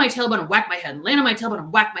land on my tailbone and whack my head, land on my tailbone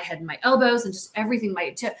and whack my head and my elbows and just everything.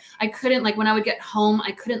 I couldn't, like when I would get home,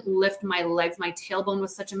 I couldn't lift my legs. My tailbone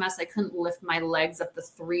was such a mess. I couldn't lift my legs up the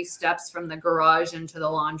 3 steps from the garage into the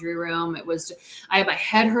laundry room. My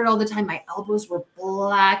head hurt all the time. My elbows were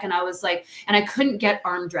black. And I was like, and I couldn't get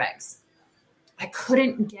arm drags.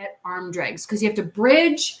 Because you have to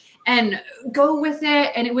bridge and go with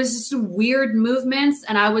it. And it was just weird movements.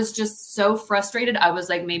 And I was just so frustrated. I was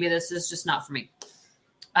like, maybe this is just not for me.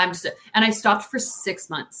 And I stopped for 6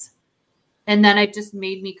 months. And then it just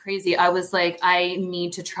made me crazy. I was like, I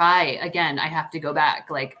need to try again. I have to go back.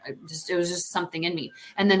 Like it was just something in me.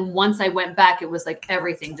 And then once I went back, it was like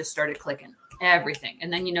everything just started clicking. Everything.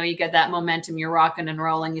 And then, you get that momentum, you're rocking and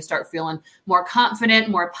rolling, you start feeling more confident,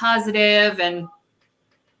 more positive, and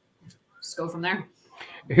just go from there.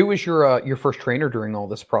 Who was your first trainer during all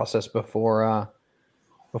this process before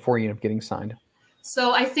you ended up getting signed?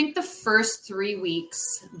 So I think the first 3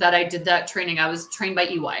 weeks that I did that training, I was trained by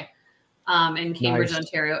EY in Cambridge, Nice.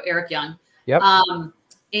 Ontario, Eric Young. Yep.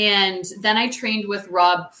 And then I trained with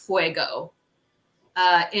Rob Fuego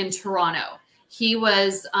in Toronto. He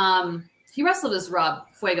was he wrestled as Rob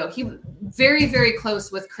Fuego. He very, very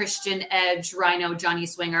close with Christian, Edge, Rhino, Johnny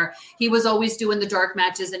Swinger. He was always doing the dark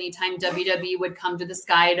matches anytime WWE would come to the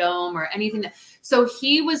Sky Dome or anything. So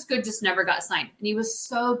he was good, just never got signed. And he was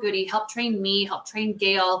so good. He helped train me, helped train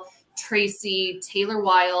Gail, Tracy, Taylor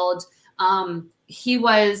Wilde. He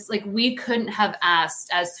was like, we couldn't have asked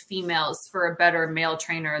as females for a better male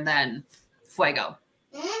trainer than Fuego.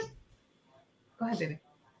 Go ahead, baby.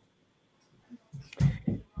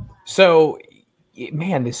 So,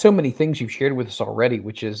 man, there's so many things you've shared with us already,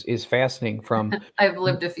 which is fascinating. From I've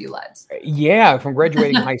lived a few lives. From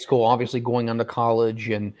graduating high school, obviously going on to college,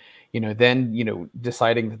 and then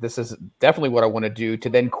deciding that this is definitely what I want to do, to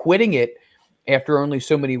then quitting it after only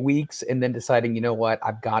so many weeks, and then deciding, what,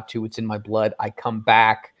 I've got to. It's in my blood. I come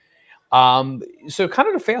back. So, kind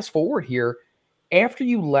of to fast forward here, after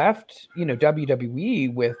you left,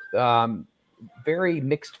 WWE with very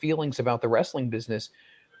mixed feelings about the wrestling business.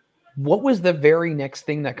 What was the very next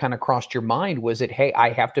thing that kind of crossed your mind? Was it, hey,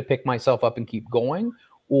 I have to pick myself up and keep going?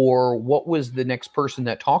 Or what was the next person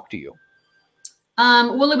that talked to you?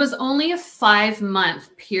 Well, it was only a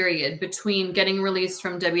 5-month period between getting released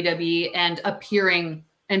from WWE and appearing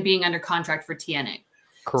and being under contract for TNA.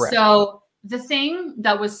 Correct. So the thing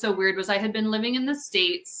that was so weird was I had been living in the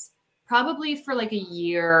States probably for like a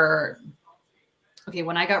year. Okay,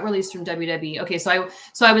 when I got released from WWE. Okay, so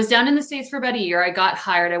I was down in the States for about a year. I got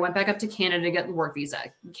hired. I went back up to Canada to get the work visa.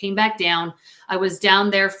 Came back down. I was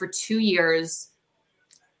down there for 2 years.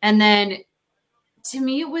 And then to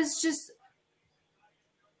me, it was just,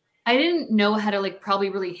 I didn't know how to like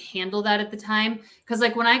probably really handle that at the time. Because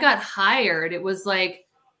like when I got hired, it was like,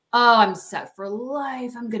 oh, I'm set for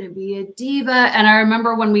life. I'm going to be a diva. And I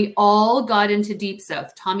remember when we all got into Deep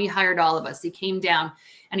South, Tommy hired all of us. He came down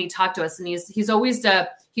and he talked to us, and he's always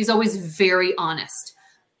very honest.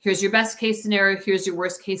 Here's your best case scenario. Here's your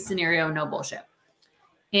worst case scenario. No bullshit.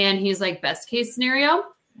 And he's like, best case scenario,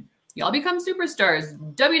 y'all become superstars,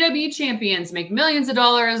 WWE champions, make millions of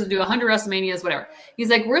dollars, do 100 WrestleManias, whatever. He's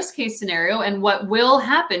like, worst case scenario, and what will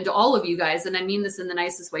happen to all of you guys, and I mean this in the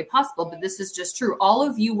nicest way possible, but this is just true. All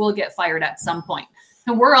of you will get fired at some point.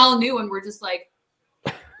 And we're all new, and we're just like,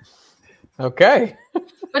 okay.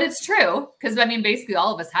 But it's true, because I mean, basically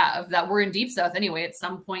all of us have that. We're in Deep South anyway. At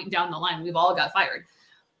some point down the line, we've all got fired.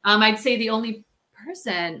 I'd say the only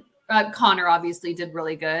person, Connor obviously did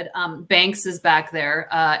really good. Banks is back there,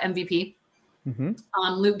 MVP. Mm-hmm.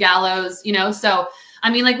 Luke Gallows, So I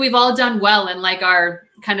mean, like we've all done well in like our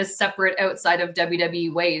kind of separate outside of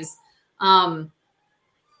WWE ways. But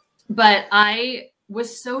I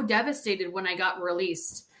was so devastated when I got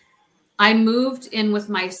released. I moved in with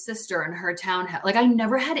my sister in her townhouse. Like I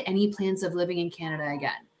never had any plans of living in Canada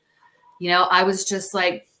again. I was just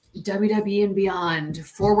like WWE and beyond,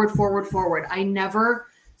 forward, forward, forward. I never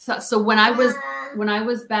thought. So when I was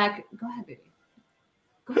back, go ahead, baby.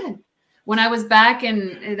 Go ahead. When I was back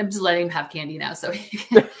and I'm just letting him have candy now. So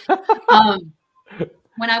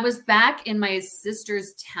when I was back in my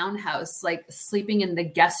sister's townhouse, like sleeping in the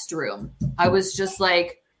guest room, I was just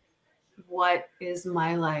like, what is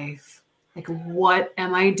my life? Like, what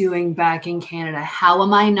am I doing back in Canada? How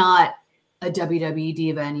am I not a WWE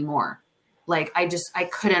diva anymore? Like, I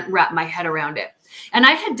couldn't wrap my head around it. And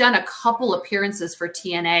I had done a couple appearances for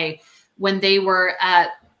TNA when they were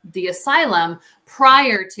at the Asylum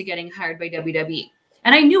prior to getting hired by WWE.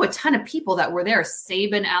 And I knew a ton of people that were there.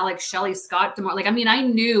 Sabin, Alex, Shelley, Scott, DeMar. Like, I mean, I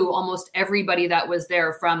knew almost everybody that was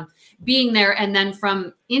there from being there and then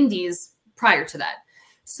from indies prior to that.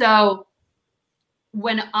 So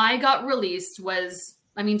when I got released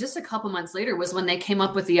just a couple months later was when they came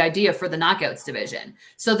up with the idea for the Knockouts division.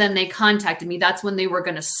 So then they contacted me. That's when they were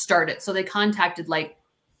going to start it. So they contacted like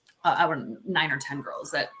 9 or 10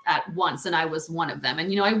 girls at once. And I was one of them.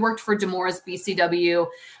 And, I worked for D'Amore's BCW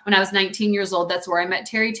when I was 19 years old. That's where I met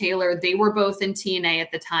Terry Taylor. They were both in TNA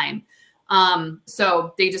at the time.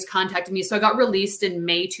 So they just contacted me. So I got released in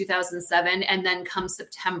May 2007. And then come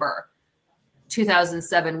September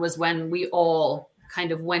 2007 was when we all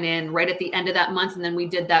kind of went in right at the end of that month. And then we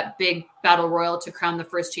did that big battle royal to crown the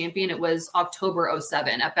first champion. It was October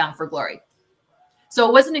 07 at Bound for Glory. So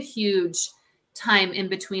it wasn't a huge time in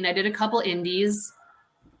between. I did a couple indies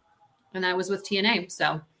and I was with TNA.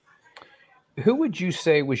 So who would you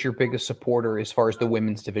say was your biggest supporter as far as the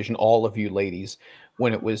women's division, all of you ladies,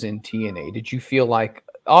 when it was in TNA? Did you feel like,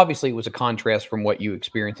 obviously it was a contrast from what you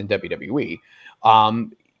experienced in WWE.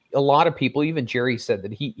 A lot of people, even Jerry, said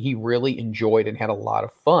that he really enjoyed and had a lot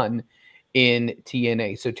of fun in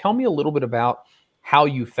TNA. So tell me a little bit about how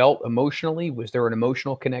you felt emotionally. Was there an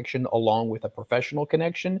emotional connection along with a professional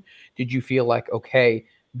connection? Did you feel like, okay,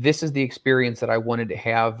 this is the experience that I wanted to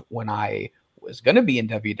have when I was going to be in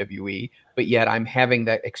WWE, but yet I'm having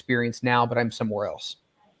that experience now, but I'm somewhere else?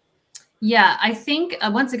 Yeah, I think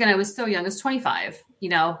once again, I was so young. I was 25,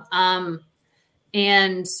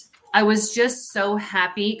 and I was just so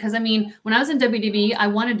happy because, when I was in WWE, I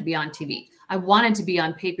wanted to be on TV. I wanted to be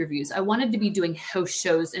on pay-per-views. I wanted to be doing house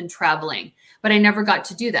shows and traveling, but I never got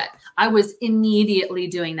to do that. I was immediately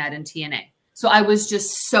doing that in TNA. So I was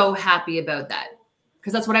just so happy about that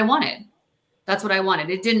because that's what I wanted. That's what I wanted.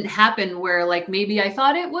 It didn't happen where like maybe I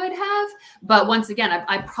thought it would have, but once again,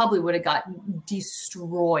 I probably would have got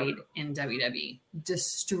destroyed in WWE.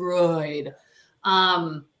 Destroyed.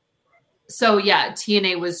 So yeah,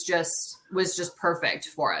 TNA was just perfect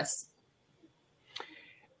for us.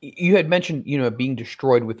 You had mentioned, being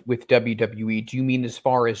destroyed with WWE. Do you mean as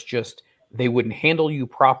far as just they wouldn't handle you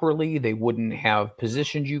properly? They wouldn't have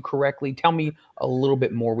positioned you correctly? Tell me a little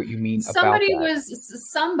bit more what you mean about that.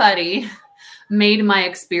 Somebody made my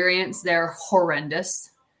experience there horrendous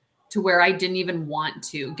to where I didn't even want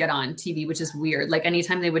to get on TV, which is weird. Like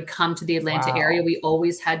anytime they would come to the Atlanta area, we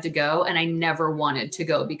always had to go. And I never wanted to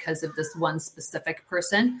go because of this one specific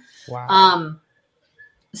person. Wow.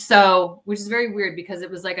 So, which is very weird because it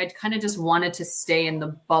was like, I kind of just wanted to stay in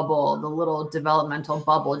the bubble, the little developmental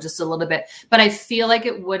bubble, just a little bit, but I feel like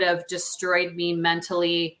it would have destroyed me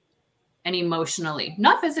mentally and emotionally,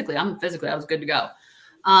 not physically. I was good to go.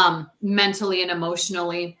 Mentally and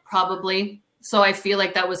emotionally, probably. So I feel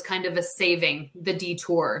like that was kind of a saving the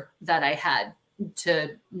detour that I had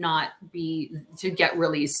to get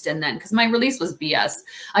released. And then, cause my release was BS.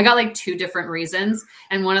 I got like 2 different reasons.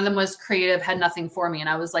 And one of them was creative had nothing for me. And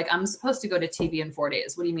I was like, I'm supposed to go to TV in 4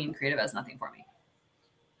 days. What do you mean creative has nothing for me?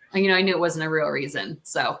 And, I knew it wasn't a real reason.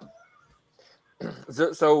 So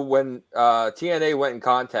when TNA went and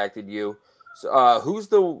contacted you, who's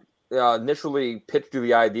the initially pitched you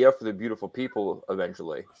the idea for the Beautiful People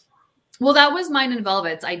eventually? Well, that was mine and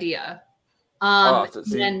Velvet's idea.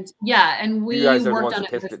 And we you guys are worked the ones on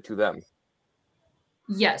that pitched it to them.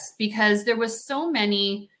 Yes, because there was so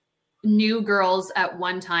many new girls at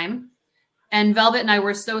one time. And Velvet and I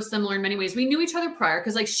were so similar in many ways. We knew each other prior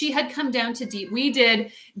because like she had come down to deep. We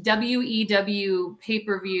did WEW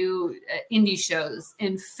pay-per-view indie shows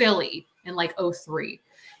in Philly in like 2003.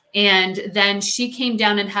 And then she came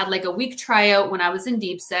down and had like a week tryout when I was in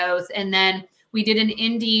Deep South. And then we did an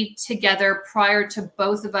indie together prior to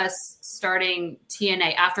both of us starting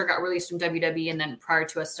TNA after it got released from WWE and then prior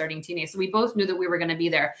to us starting TNA. So we both knew that we were going to be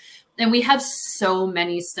there. And we have so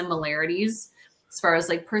many similarities as far as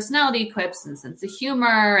like personality quips and sense of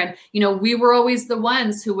humor. And, we were always the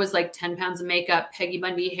ones who was like 10 pounds of makeup, Peggy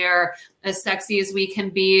Bundy hair, as sexy as we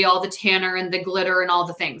can be, all the tanner and the glitter and all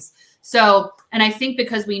the things. So, and I think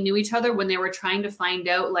because we knew each other when they were trying to find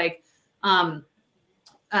out like,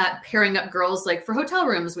 pairing up girls, like for hotel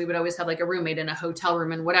rooms, we would always have like a roommate in a hotel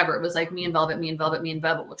room and whatever. It was like me and Velvet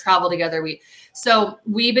will travel together. So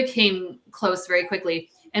we became close very quickly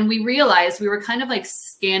and we realized we were kind of like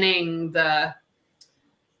scanning the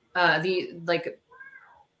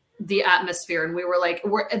atmosphere. And we were like,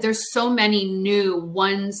 there's so many new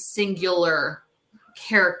one singular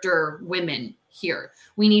character women here.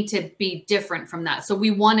 We need to be different from that. So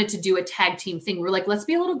we wanted to do a tag team thing. We're like, let's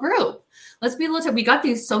be a little group. Let's be a little, we got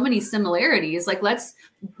these so many similarities. Like, let's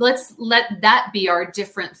let that be our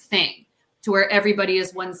different thing, to where everybody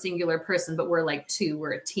is one singular person, but we're like two,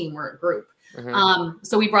 we're a team, we're a group.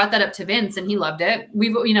 So we brought that up to Vince and he loved it.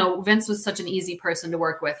 Vince was such an easy person to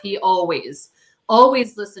work with. He always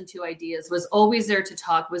listened to ideas, was always there to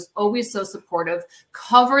talk, was always so supportive,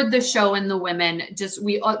 covered the show and the women.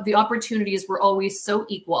 The opportunities were always so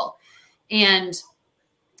equal. And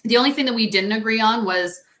the only thing that we didn't agree on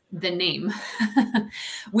was the name.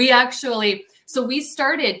 We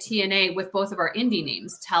started TNA with both of our indie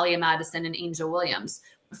names, Talia Madison and Angel Williams,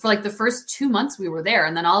 for like the first 2 months we were there.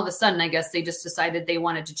 And then all of a sudden, I guess they just decided they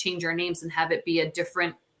wanted to change our names and have it be a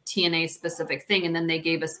different TNA specific thing. And then they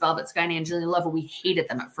gave us Velvet Sky and Angelina Love. We hated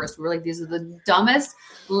them at first. We were like, these are the dumbest,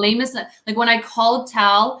 lamest. Like when I called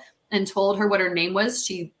Tal and told her what her name was,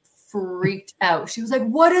 she freaked out. She was like,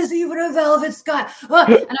 what is even a Velvet Sky? And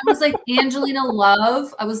I was like, Angelina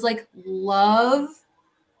Love. I was like, love,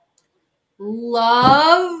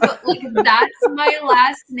 like that's my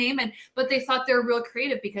last name. But they thought they were real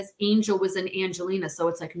creative because Angel was an Angelina, so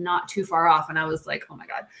it's like not too far off. And I was like, oh my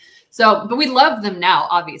God. So, but we love them now,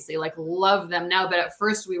 obviously, like love them now. But at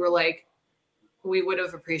first we were like, we would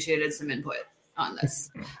have appreciated some input on this.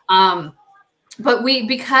 But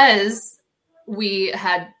because we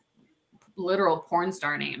had literal porn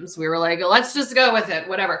star names, we were like, let's just go with it,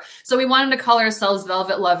 whatever. So we wanted to call ourselves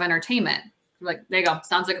Velvet Love Entertainment. Like, there you go.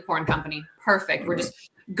 Sounds like a porn company. Perfect. We're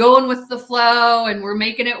just going with the flow and we're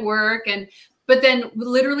making it work. But then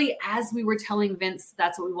literally as we were telling Vince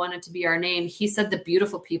that's what we wanted to be our name, he said the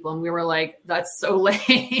Beautiful People. And we were like, that's so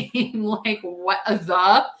lame. Like, what?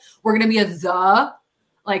 We're going to be a the?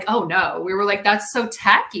 Like, oh no. We were like, that's so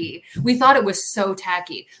tacky. We thought it was so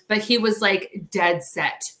tacky. But he was like dead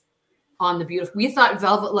set on the Beautiful. We thought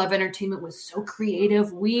Velvet Love Entertainment was so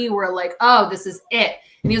creative. We were like, oh, this is it.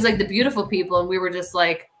 And he was like, the Beautiful People. And we were just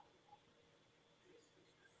like,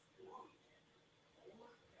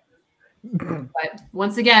 but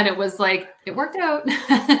once again, it was like, it worked out.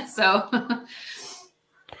 So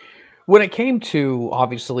when it came to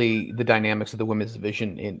obviously the dynamics of the women's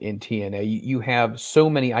division in TNA, you have so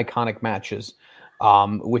many iconic matches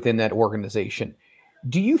within that organization.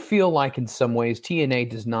 Do you feel like in some ways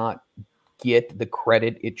TNA does not get the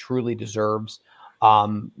credit it truly deserves?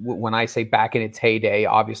 When I say back in its heyday,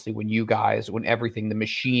 obviously when everything, the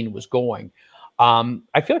machine was going,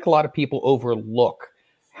 I feel like a lot of people overlook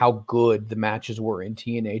how good the matches were in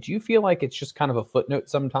TNA. Do you feel like it's just kind of a footnote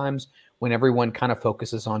sometimes when everyone kind of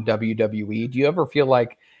focuses on WWE? Do you ever feel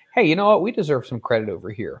like, hey, you know what? We deserve some credit over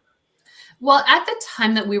here. Well, at the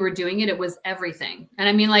time that we were doing it, it was everything. And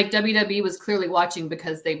I mean, like WWE was clearly watching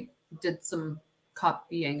because they did some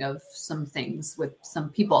copying of some things with some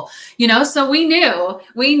people, so we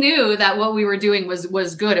knew that what we were doing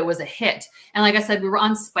was good. It was a hit. And like I said, we were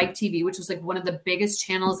on Spike TV, which was like one of the biggest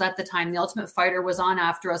channels at the time. The Ultimate Fighter was on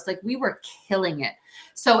after us. Like, we were killing it.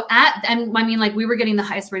 So we were getting the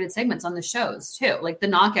highest rated segments on the shows too. Like the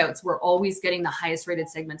Knockouts were always getting the highest rated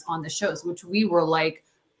segments on the shows, which we were like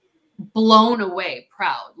blown away,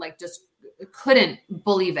 proud, like just couldn't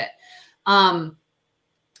believe it.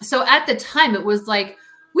 So at the time, it was like,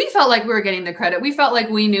 we felt like we were getting the credit. We felt like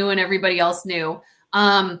we knew and everybody else knew.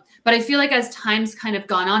 But I feel like as time's kind of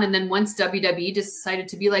gone on, and then once WWE decided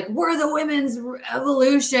to be like, we're the women's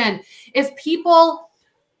revolution. If people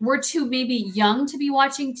were too maybe young to be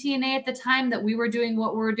watching TNA at the time that we were doing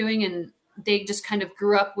what we were doing, and they just kind of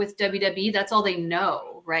grew up with WWE, that's all they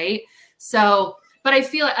know, right? So, but I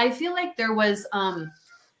feel like there was,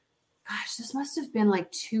 this must have been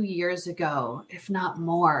like 2 years ago, if not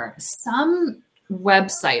more. Some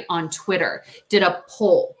website on Twitter did a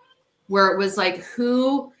poll where it was like,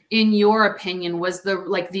 who, in your opinion, was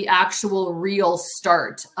the actual real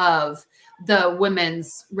start of the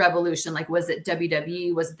women's revolution? Like, was it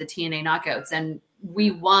WWE? Was it the TNA Knockouts? And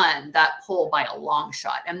we won that poll by a long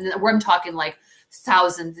shot. And I'm talking like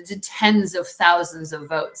thousands to tens of thousands of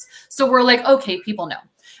votes. So we're like, okay, people know.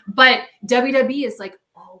 But WWE is like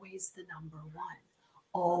always the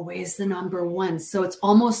number one. So it's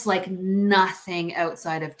almost like nothing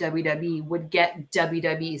outside of WWE would get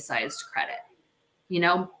WWE sized credit,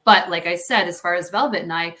 But like I said, as far as Velvet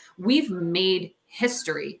and I, we've made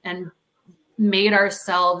history and made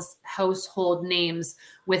ourselves household names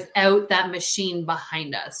without that machine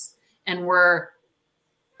behind us. And we're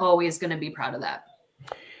always going to be proud of that.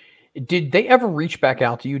 Did they ever reach back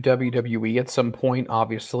out to you, WWE, at some point,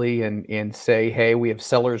 obviously, and say, hey, we have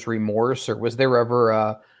seller's remorse? Or was there ever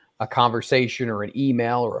a conversation or an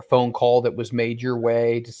email or a phone call that was made your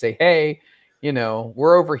way to say, hey,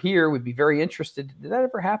 we're over here. We'd be very interested. Did that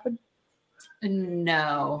ever happen?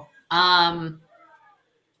 No. I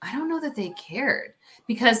don't know that they cared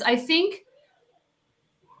because I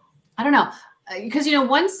don't know. Because,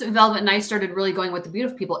 once Velvet and I started really going with the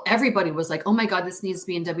beautiful people, everybody was like, oh my God, this needs to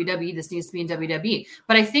be in WWE. This needs to be in WWE.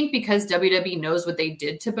 But I think because WWE knows what they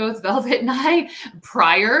did to both Velvet and I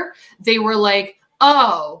prior, they were like,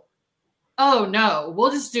 oh no,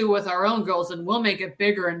 we'll just do it with our own girls and we'll make it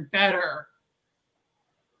bigger and better.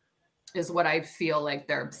 Is what I feel like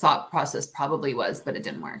their thought process probably was, but it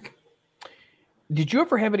didn't work. Did you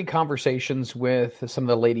ever have any conversations with some of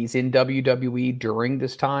the ladies in WWE during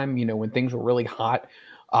this time, when things were really hot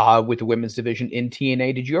with the women's division in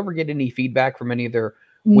TNA? Did you ever get any feedback from any of their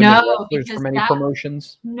women wrestlers from any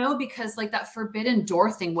promotions? No, because like that Forbidden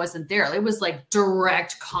Door thing wasn't there. It was like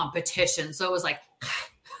direct competition. So it was like,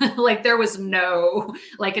 like there was no,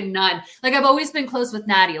 like none. Like I've always been close with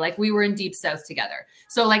Natty. Like we were in Deep South together.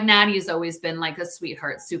 So like Natty has always been like a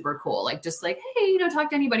sweetheart, super cool. Like just like, hey, talk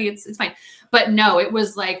to anybody. It's fine. But no, it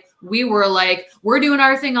was like, we were like, we're doing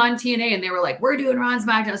our thing on TNA. And they were like, we're doing Raw and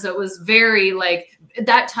SmackDown. So it was very like,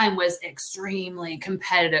 that time was extremely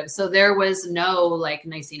competitive. So there was no like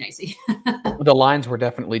nicey. The lines were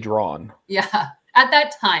definitely drawn. Yeah. At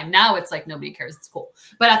that time. Now it's like, nobody cares. It's cool.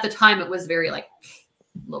 But at the time it was very like,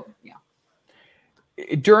 yeah.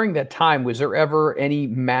 During that time, was there ever any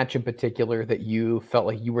match in particular that you felt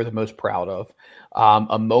like you were the most proud of?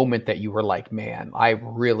 A moment that you were like, man, I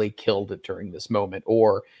really killed it during this moment,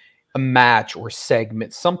 or a match or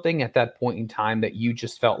segment, something at that point in time that you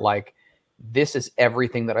just felt like this is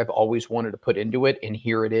everything that I've always wanted to put into it. And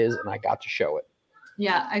here it is. And I got to show it.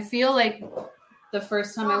 Yeah. I feel like the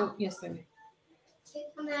first time yes, baby.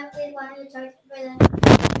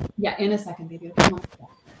 Yeah, in a second, baby. Come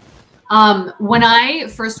on. When I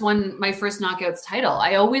first won my first Knockouts title,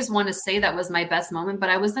 I always want to say that was my best moment, but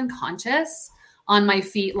I was unconscious on my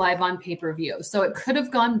feet live on pay-per-view. So it could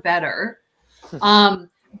have gone better.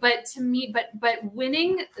 But to me, but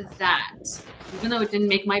winning that, even though it didn't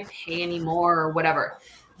make my pay anymore or whatever,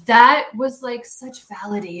 that was like such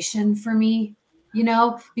validation for me,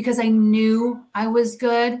 because I knew I was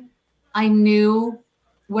good. I knew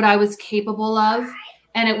what I was capable of.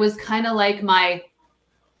 And it was kind of like my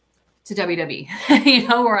to WWE,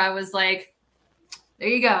 where I was like, there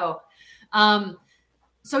you go.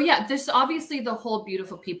 So yeah, this obviously the whole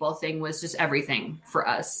beautiful people thing was just everything for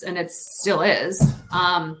us. And it still is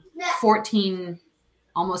 14,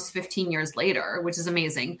 almost 15 years later, which is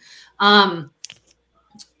amazing. And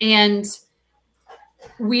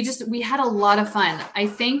we had a lot of fun. I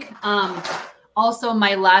think also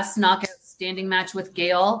my last knockout standing match with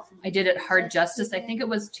Gail, I did at Hard Justice. I think it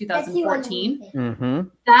was 2014. Mm-hmm.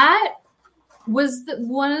 That was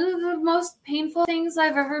one of the most painful things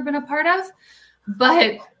I've ever been a part of.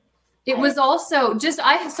 But it was also just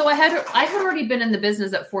I had already been in the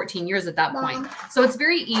business at 14 years at that point. So it's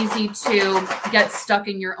very easy to get stuck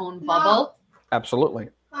in your own bubble. Absolutely.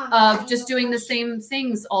 Of just doing the same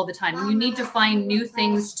things all the time. You need to find new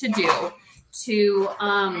things to do to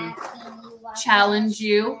challenge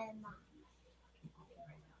you.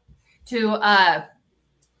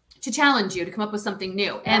 To challenge you to come up with something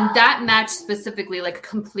new. And that match specifically like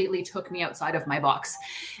completely took me outside of my box.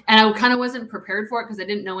 And I kind of wasn't prepared for it because I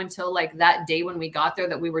didn't know until like that day when we got there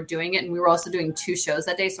that we were doing it. And we were also doing 2 shows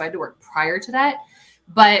that day. So I had to work prior to that.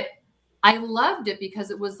 But I loved it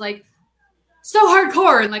because it was like so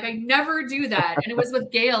hardcore. And like, I never do that. And it was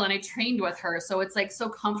with Gail and I trained with her. So it's like so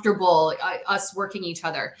comfortable us working each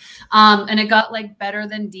other. And it got like better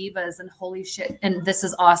than Divas and holy shit. And this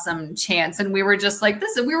is awesome chance. And we were just like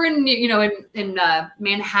this, we were in, in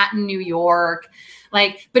Manhattan, New York,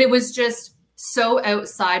 like, but it was just so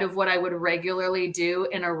outside of what I would regularly do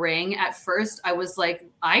in a ring. At first I was like,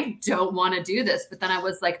 I don't want to do this. But then I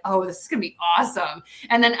was like, oh, this is going to be awesome.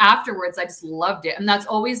 And then afterwards, I just loved it. And that's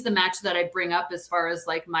always the match that I bring up as far as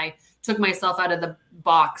like took myself out of the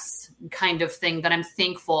box kind of thing, that I'm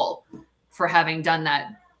thankful for having done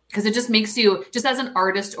that. Because it just makes you, just as an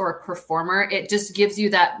artist or a performer, it just gives you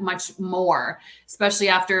that much more, especially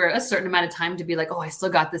after a certain amount of time, to be like, oh, I still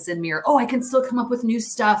got this in me, or, oh, I can still come up with new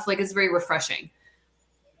stuff. Like, it's very refreshing.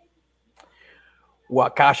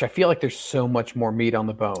 Well, gosh, I feel like there's so much more meat on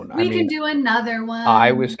the bone. We can do another one.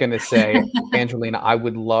 I was going to say, Angelina, I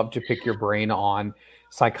would love to pick your brain on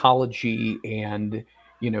psychology and,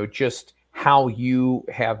 just how you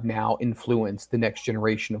have now influenced the next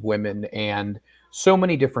generation of women and so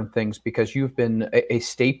many different things, because you've been a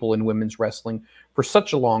staple in women's wrestling for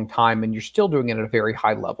such a long time and you're still doing it at a very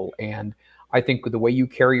high level. And I think with the way you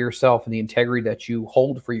carry yourself and the integrity that you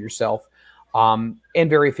hold for yourself, and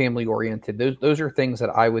very family oriented. Those are things that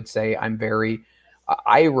I would say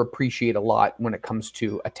I appreciate a lot when it comes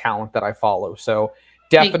to a talent that I follow. So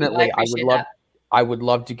definitely, I would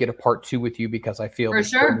love to get a part 2 with you because I feel for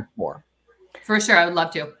sure more. For sure, I would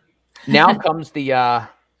love to. Now comes the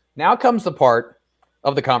part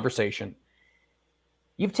of the conversation.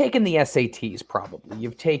 You've taken the SATs, probably.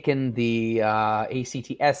 You've taken the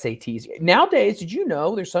ACT, SATs. Nowadays, did you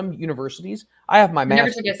know there's some universities? I have my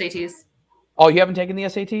master's. Never took SATs. Oh, you haven't taken the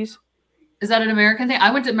SATs? Is that an American thing?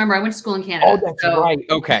 I went to school in Canada. Oh, that's right.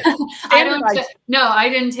 Okay. I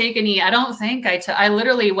didn't take any. I don't think I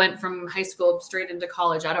literally went from high school straight into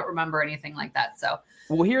college. I don't remember anything like that. So,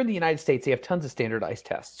 well, here in the United States, they have tons of standardized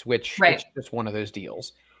tests, which is just one of those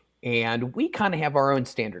deals. And we kind of have our own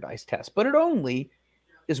standardized test, but it only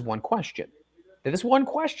is one question. This one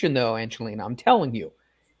question, though, Angelina, I'm telling you,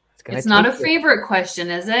 it's not a favorite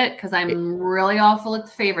question, is it? Because I'm really awful at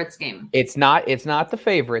the favorites game. It's not the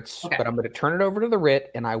favorites, but I'm going to turn it over to the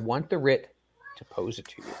Rit, and I want the Rit to pose it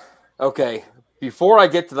to you. Okay. Before I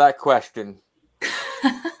get to that question,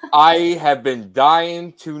 I have been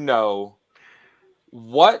dying to know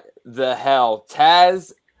what the hell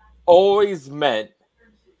Taz always meant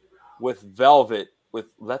with Velvet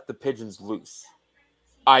with Let the Pigeons Loose.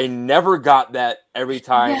 I never got that every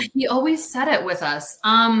time. Yeah, he always said it with us.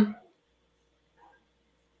 I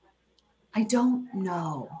don't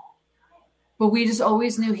know. But we just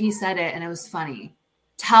always knew he said it and it was funny.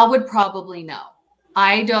 Tal would probably know.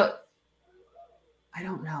 I don't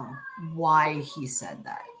know why he said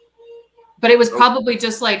that. But it was probably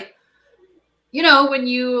just like, when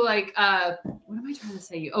you like, what am I trying to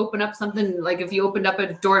say? You open up something, like if you opened up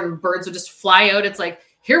a door and birds would just fly out, it's like,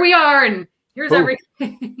 here we are, and here's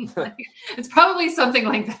everything. It's probably something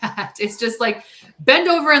like that. It's just like bend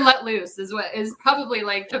over and let loose is what is probably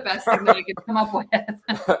like the best thing that I could come up with.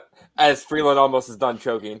 As Freeland almost is done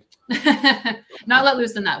choking. Not let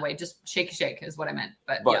loose in that way. Just shake is what I meant.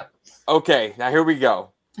 But yeah. Okay, now here we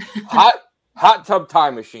go. Hot tub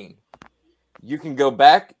time machine. You can go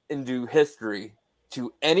back into history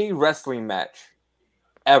to any wrestling match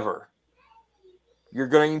ever. You're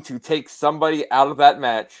going to take somebody out of that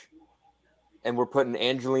match, and we're putting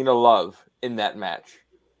Angelina Love in that match.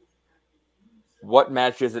 What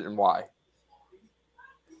match is it and why?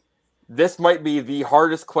 This might be the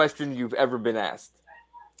hardest question you've ever been asked.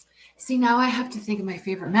 See, now I have to think of my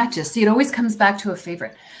favorite matches. See, it always comes back to a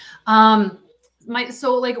favorite.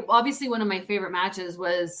 Obviously one of my favorite matches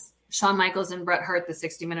was Shawn Michaels and Bret Hart, the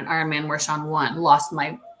 60-minute Iron Man, where Shawn won. Lost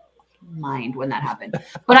my mind when that happened.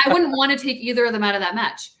 But I wouldn't want to take either of them out of that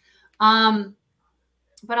match.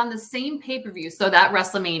 But on the same pay-per-view, so that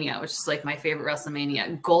WrestleMania, which is like my favorite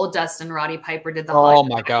WrestleMania, Goldust and Roddy Piper did the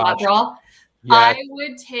my gosh. Brawl. Yeah. I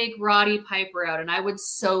would take Roddy Piper out, and I would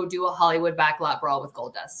so do a Hollywood backlot brawl with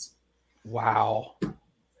Goldust. Wow.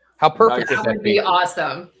 How perfect that would be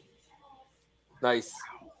awesome. Nice.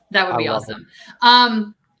 That would be awesome.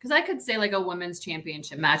 Because I could say like a women's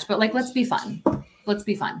championship match, but like let's be fun. Let's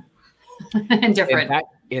be fun and different.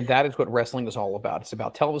 And that is what wrestling is all about. It's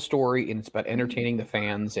about telling the story and it's about entertaining the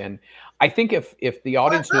fans. And I think if the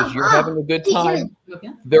audience knows you're having a good time,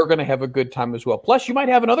 they're going to have a good time as well. Plus, you might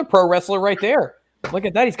have another pro wrestler right there. Look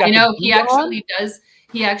at that. He's got. I know he actually does.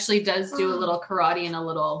 He actually does do a little karate and a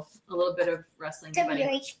little bit of wrestling.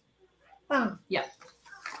 Yeah.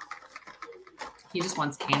 He just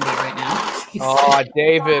wants candy right now. Oh,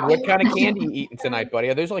 David, what kind of candy you eating tonight, buddy?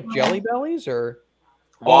 Are those like Jelly Bellies or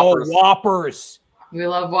Whoppers? Oh, Whoppers. We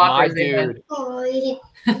love Whoppers, dude.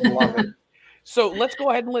 Love it. So let's go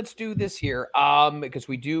ahead and let's do this here, because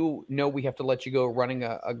we do know we have to let you go running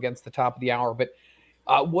against the top of the hour. But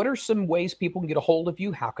what are some ways people can get a hold of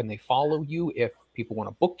you? How can they follow you if people want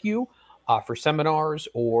to book you for seminars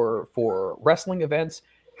or for wrestling events?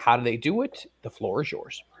 How do they do it? The floor is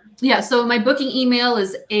yours. Yeah, so my booking email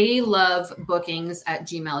is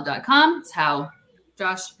alovebookings@gmail.com. It's how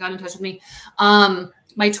Josh got in touch with me.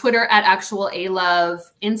 My Twitter @actualalove,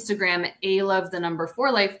 Instagram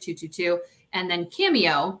alove4life222, and then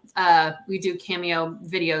Cameo. We do Cameo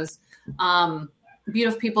videos,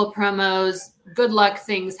 beautiful people promos, good luck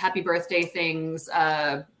things, happy birthday things,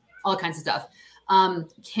 all kinds of stuff.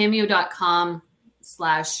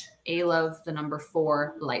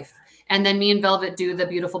 Cameo.com/alove4life. And then me and Velvet do the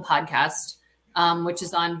beautiful podcast, which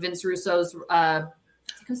is on Vince Russo's, I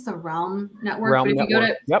think it's the Realm Network.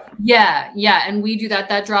 Yep. Yeah. And we do that.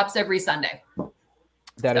 That drops every Sunday.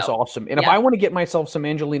 That is awesome. And if I want to get myself some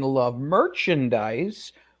Angelina Love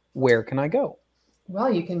merchandise, where can I go? Well,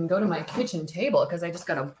 you can go to my kitchen table because I just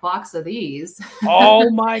got a box of these. Oh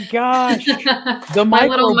my gosh. The my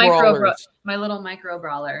micro brawlers. My little micro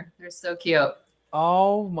brawler. They're so cute.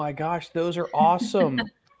 Oh my gosh, those are awesome.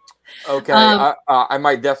 Okay, I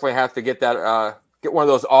might definitely have to get that. Get one of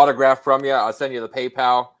those autographed from you. I'll send you the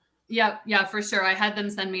PayPal. Yeah, for sure. I had them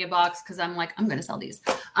send me a box because I'm like, I'm going to sell these.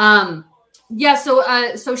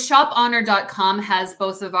 So shophonor.com has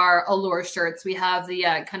both of our Allure shirts. We have the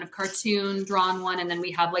kind of cartoon drawn one, and then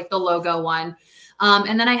we have like the logo one.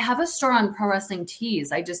 And then I have a store on Pro Wrestling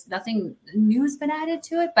Tees. Nothing new has been added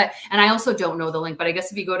to it, and I also don't know the link, but I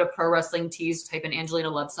guess if you go to Pro Wrestling Tees, type in Angelina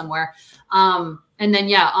Love somewhere. And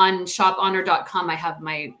then, on shophonor.com, I have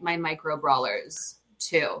my micro brawlers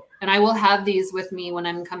too. And I will have these with me when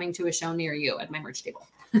I'm coming to a show near you at my merch table.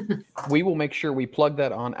 We will make sure we plug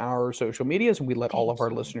that on our social medias, and we let all of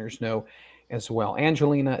our listeners know as well.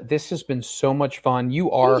 Angelina, this has been so much fun.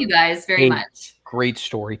 You are Thank you guys very much. Great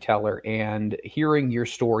storyteller, and hearing your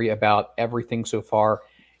story about everything so far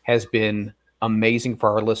has been amazing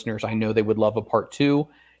for our listeners. I know they would love a part 2.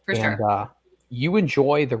 For sure. You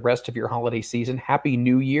enjoy the rest of your holiday season. Happy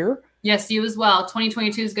New Year. Yes, you as well.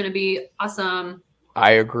 2022 is going to be awesome.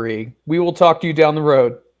 I agree. We will talk to you down the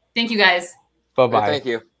road. Thank you, guys. Bye-bye. Thank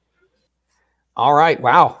you. All right.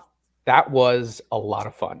 Wow. That was a lot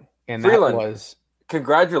of fun. And Freeland, that was...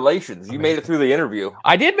 Congratulations. You made it through the interview.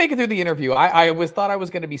 I did make it through the interview. I thought I was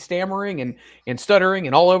going to be stammering and stuttering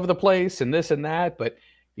and all over the place and this and that. But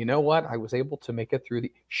you know what? I was able to make it through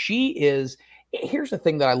here's the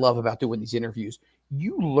thing that I love about doing these interviews.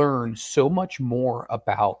 You learn so much more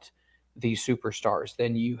about these superstars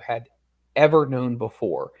than you had ever known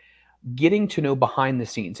before. Getting to know behind the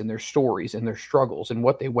scenes and their stories and their struggles and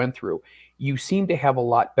what they went through, you seem to have a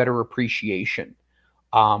lot better appreciation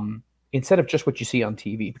instead of just what you see on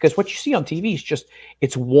TV. Because what you see on TV is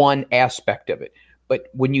it's one aspect of it. But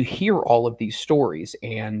when you hear all of these stories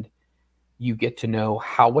and you get to know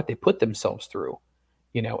what they put themselves through,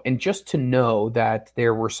 and just to know that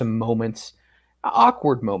there were some moments,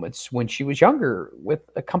 awkward moments when she was younger with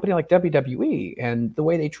a company like WWE and the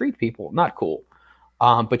way they treat people, not cool.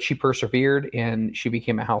 But she persevered and she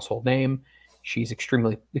became a household name. She's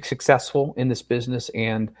extremely successful in this business.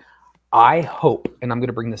 And I hope, and I'm going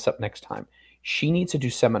to bring this up next time, she needs to do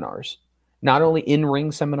seminars, not only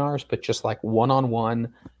in-ring seminars, but just like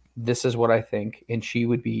one-on-one. This is what I think. And she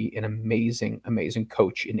would be an amazing, amazing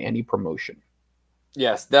coach in any promotion.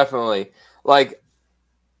 Yes, definitely. Like,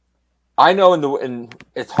 I know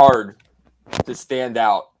it's hard to stand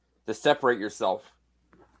out, to separate yourself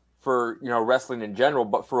for, wrestling in general.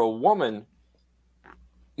 But for a woman,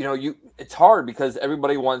 it's hard because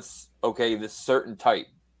everybody wants, this certain type.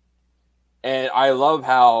 And I love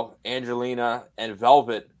how Angelina and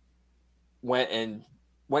Velvet went and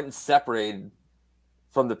separated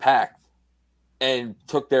from the pack and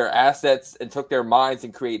took their assets and took their minds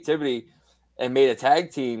and creativity and made a tag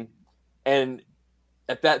team. And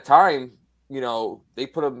at that time, they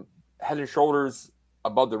put them head and shoulders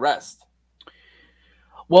above the rest.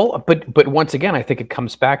 Well, but once again, I think it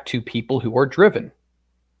comes back to people who are driven,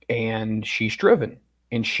 and she's driven,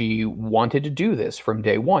 and she wanted to do this from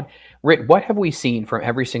day one. Rit, what have we seen from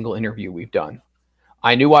every single interview we've done?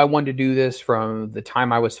 I knew I wanted to do this from the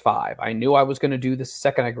time I was 5. I knew I was going to do this the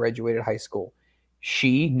second I graduated high school.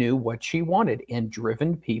 She knew what she wanted, and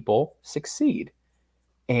driven people succeed.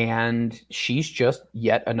 And she's just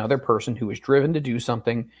yet another person who was driven to do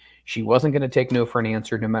something. She wasn't going to take no for an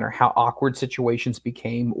answer, no matter how awkward situations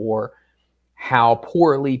became or how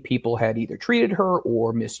poorly people had either treated her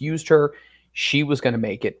or misused her. She was going to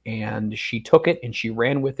make it, and she took it and she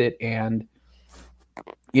ran with it. And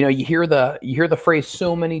you hear the phrase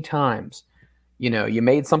so many times. You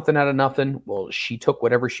made something out of nothing. Well, she took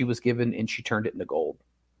whatever she was given and she turned it into gold.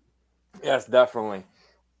 Yes, definitely.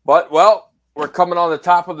 But we're coming on the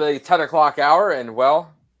top of the 10 o'clock hour, and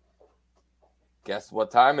guess what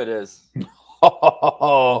time it is?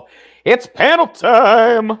 Oh, it's panel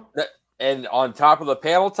time. And on top of the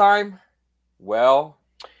panel time,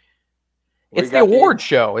 it's the award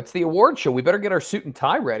show. It's the award show. We better get our suit and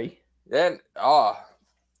tie ready. Then, so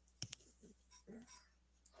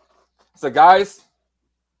guys,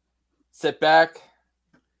 sit back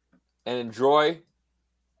and enjoy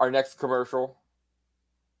our next commercial.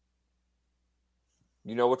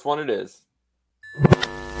 You know which one it is.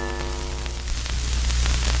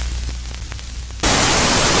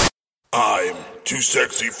 I'm too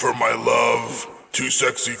sexy for my love. Too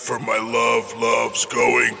sexy for my love. Love's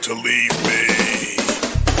going to leave me.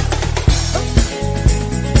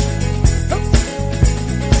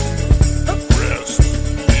 Rest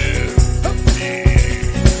in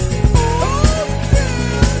peace.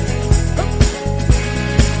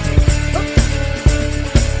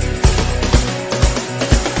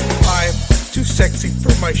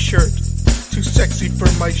 shirt. Too sexy for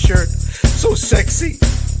my shirt. So sexy,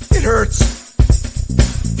 it hurts.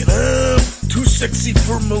 And I'm too sexy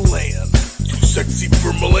for Milan. Too sexy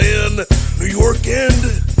for Milan, New York, and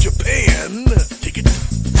Japan. Take it.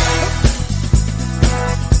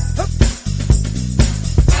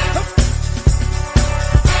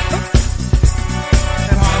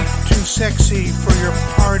 And I'm too sexy for your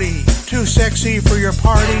party. Too sexy for your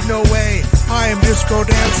party, no way. I am disco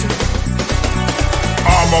dancing.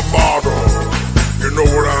 I'm a model, you know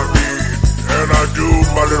what I mean? And I do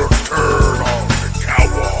my little turn on the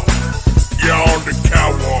catwalk. Yeah, on the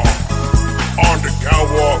catwalk. On the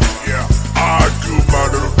catwalk, yeah. I do my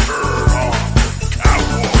little turn on the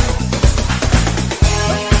catwalk.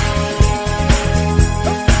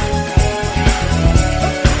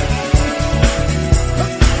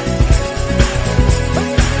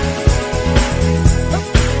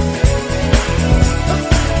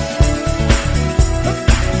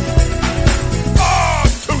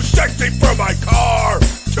 Too sexy for my car.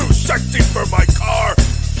 Too sexy for my car.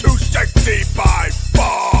 Too sexy by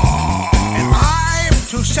far. And I'm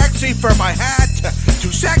too sexy for my hat.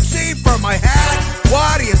 Too sexy for my hat.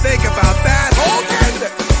 What do you think about that, Hogan?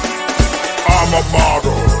 I'm a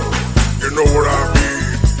model, you know what I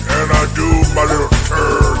mean? And I do my little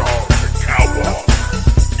turn on the catwalk.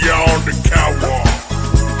 Yeah, on the catwalk.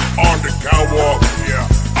 On the catwalk, yeah.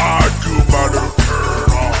 I do my little turn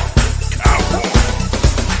on the catwalk.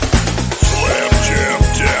 Slam, jam,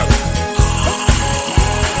 jam.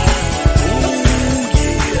 Ooh,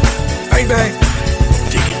 yeah. Bang, bang.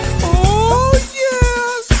 Dig it. Oh,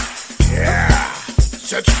 yes. Yeah.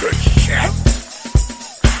 Such good shit.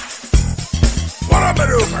 What a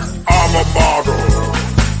maneuver. I'm a model,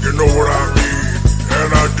 you know what I mean?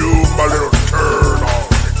 And I do my little turn on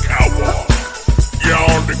the catwalk.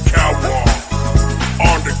 Yeah, on the catwalk.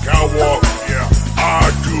 On the catwalk, yeah.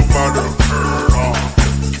 I do my little turn on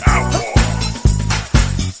the catwalk.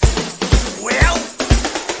 Well,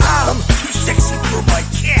 I'm too sexy for my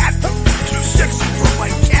cat. Too sexy for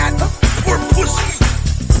my cat. Poor pussy.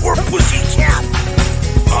 Poor pussy cat.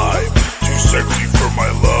 I'm too sexy for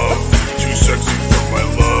my love. Too sexy for my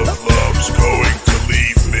love. Love's going to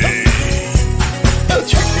leave me.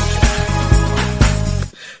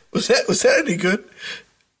 Was that any good?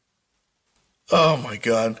 Oh my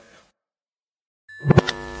god.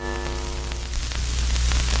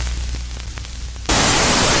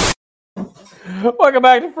 Welcome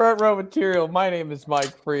back to Front Row Material. My name is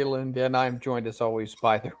Mike Freeland, and I'm joined as always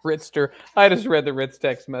by the Ritster. I just read the Ritz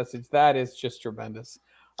text message. That is just tremendous.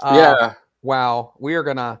 Yeah. Wow. We're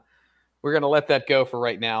gonna let that go for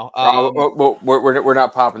right now. We're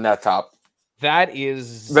not popping that top. That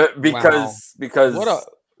is because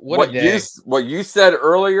what a day. What you said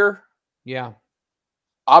earlier, Yeah.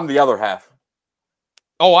 I'm the other half.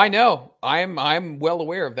 Oh, I know. I'm well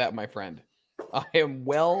aware of that, my friend. I am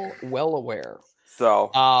well aware.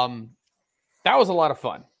 So that was a lot of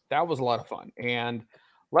fun. And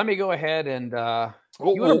let me go ahead and you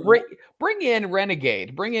want to bring in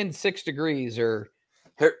Renegade, bring in 6 Degrees or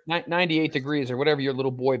 98 Degrees or whatever your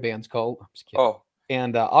little boy band's called. I'm just kidding. Oh,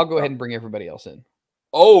 And I'll go ahead and bring everybody else in.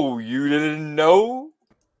 oh, you didn't know?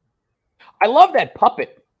 I love that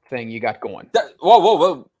puppet thing you got going.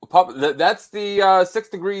 Whoa. That's the 6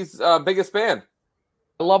 Degrees biggest band.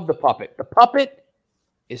 I love the puppet. The puppet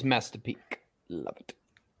is Master Peak. Love it.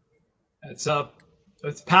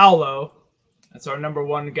 It's Paolo. That's our number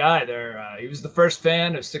one guy there. He was the first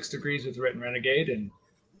fan of 6 Degrees with Written Renegade, and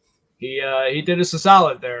he did us a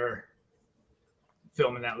solid there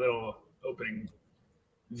filming that little opening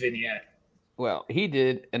vignette. Well, he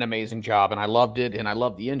did an amazing job, and I loved it, and I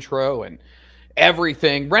loved the intro and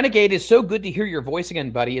everything. Renegade, is so good to hear your voice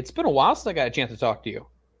again, buddy. It's been a while since I got a chance to talk to you.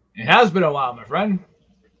 It has been a while, my friend.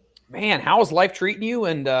 Man, how is life treating you,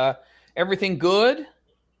 and everything good?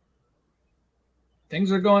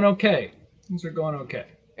 Things are going okay.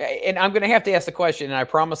 And I'm going to have to ask the question, and I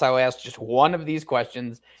promise I will ask just one of these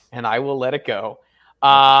questions, and I will let it go.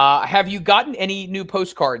 Have you gotten any new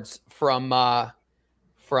postcards from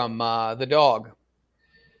the dog?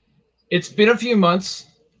 It's been a few months,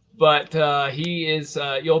 but he is.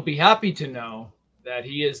 You'll be happy to know that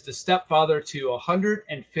he is the stepfather to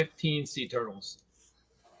 115 sea turtles.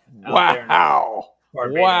 Wow!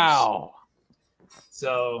 Wow!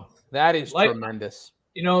 So that is tremendous.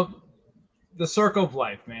 You know, the circle of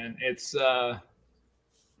life, man. It's good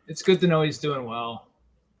to know he's doing well,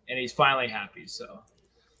 and he's finally happy. So,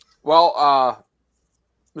 well,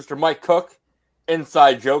 Mr. Mike Cook,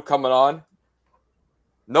 inside joke coming on.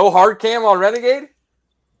 No hard cam on Renegade?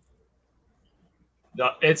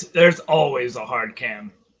 There's always a hard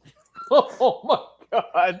cam. Oh my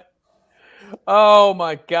God. Oh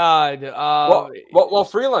my God. Well,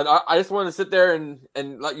 Freeland, I just wanted to sit there and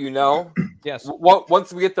let you know. Yes.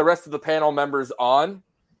 Once we get the rest of the panel members on,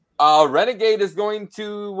 Renegade is going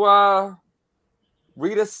to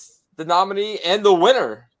read us the nominee and the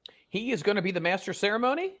winner. He is going to be the master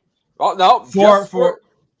ceremony? Oh no,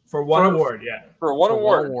 for one award, yeah. For one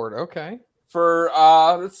award. One award, okay. For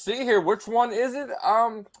let's see here, which one is it?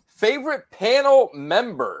 Favorite panel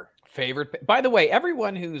member. Favorite. By the way,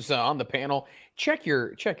 everyone who's on the panel, check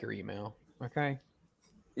your email. Okay.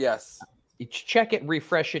 Yes. Check it,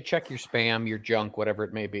 refresh it, check your spam, your junk, whatever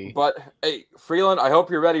it may be. But hey, Freeland, I hope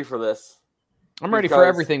you're ready for this. I'm ready for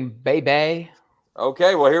everything, baby.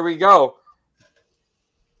 Okay, well here we go.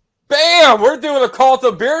 Bam! We're doing a Cult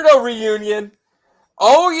of Beardo reunion.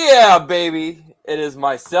 Oh yeah, baby! It is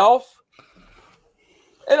myself,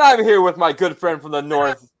 and I'm here with my good friend from the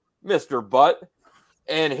north, Mr. Butt.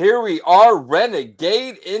 And here we are,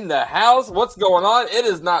 Renegade in the house. What's going on? It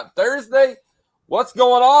is not Thursday. What's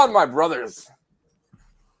going on, my brothers?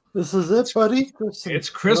 This is it, buddy. It's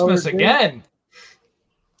Christmas again.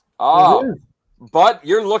 Oh, Butt,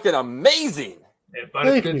 you're looking amazing. Yeah, Butt,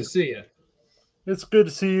 it's good to see you. It's good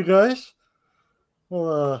to see you guys.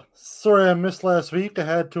 Well, sorry I missed last week. I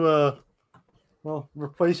had to,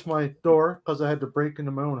 replace my door because I had to break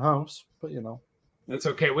into my own house. But, That's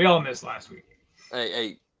okay. We all missed last week.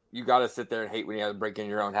 Hey, you got to sit there and hate when you have to break in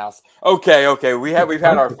your own house. Okay. We've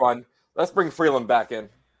had our fun. Let's bring Freeland back in.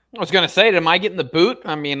 I was going to say, am I getting the boot?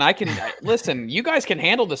 I mean, I can listen. You guys can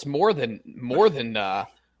handle this more than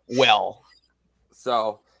well.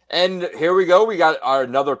 So, and here we go. We got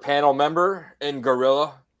another panel member in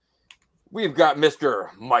Gorilla. We've got Mr.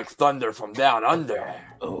 Mike Thunder from Down Under.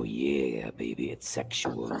 Oh yeah, baby, it's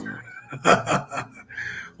sexual.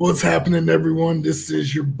 What's happening, everyone? This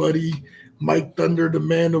is your buddy Mike Thunder, the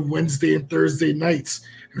man of Wednesday and Thursday nights.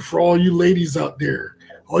 And for all you ladies out there,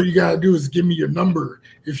 all you gotta do is give me your number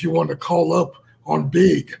if you want to call up on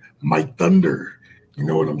Big Mike Thunder. You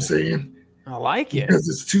know what I'm saying? I like it. Because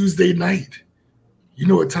it's Tuesday night. You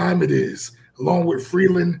know what time it is. Along with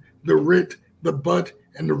Freeland, the Rit, the Butt,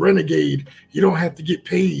 and the Renegade, you don't have to get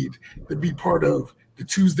paid to be part of the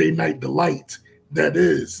Tuesday night delight that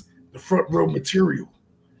is the front row material.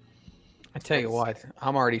 I tell you what,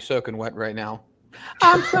 I'm already soaking wet right now.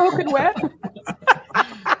 I'm soaking wet.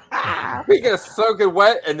 Speaking of soaking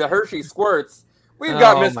wet and the Hershey squirts, we've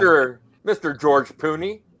got Mr. George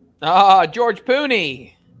Pooney. George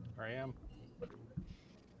Pooney. I am.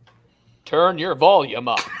 Turn your volume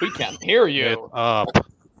up. We can't hear you. It's up.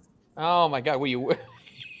 Oh my God! Do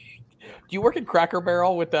you work in Cracker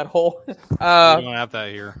Barrel with that whole? We don't have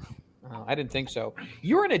that here. Oh, I didn't think so.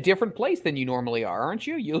 You're in a different place than you normally are, aren't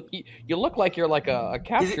you? You look like you're like a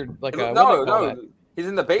captured No. He's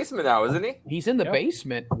in the basement now, isn't he? He's in the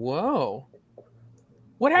basement. Whoa.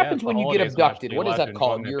 What happens when you get abducted? What is that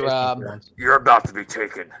called? You're about to be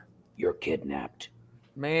taken. You're kidnapped.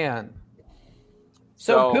 Man.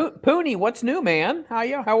 So Pooney, what's new, man?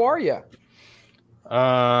 How are you?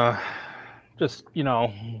 Just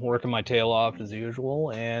working my tail off as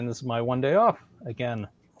usual, and this is my one day off again.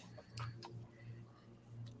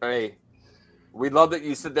 Hey, we love that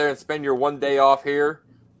you sit there and spend your one day off here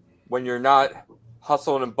when you're not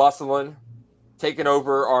hustling and bustling, taking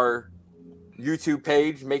over our YouTube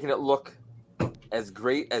page, making it look as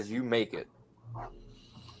great as you make it.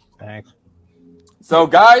 Thanks. So,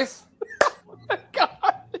 guys,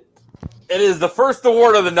 God. It is the first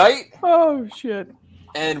award of the night. Oh shit!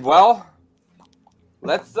 And well,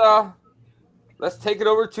 let's take it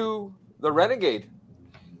over to the Renegade.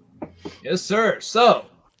 Yes, sir. So,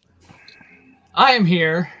 I am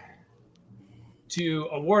here to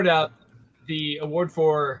award out the award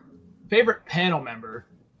for favorite panel member.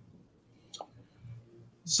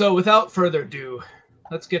 So, without further ado,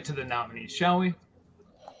 let's get to the nominees, shall we?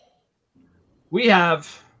 We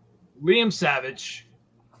have Liam Savage.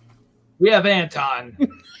 We have Anton.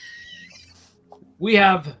 We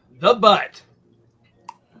have The Butt.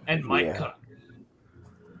 And Mike Cook.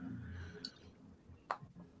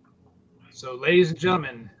 So, ladies and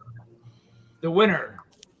gentlemen, the winner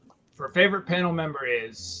for favorite panel member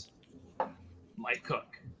is Mike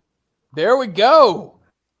Cook. There we go.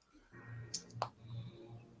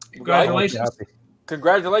 Congratulations.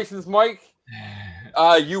 Congratulations, Mike.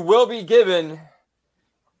 You will be given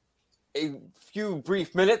a few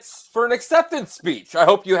brief minutes for an acceptance speech. I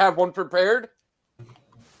hope you have one prepared.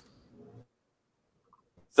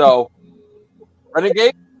 So,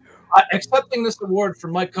 Renegade? Accepting this award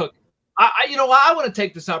from Mike Cook, I want to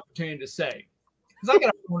take this opportunity to say, because I got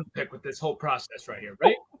a bone to pick with this whole process right here,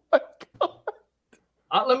 right?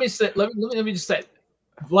 Let me just say,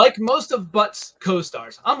 like most of Butt's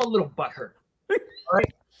co-stars, I'm a little butthurt. All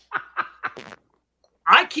right.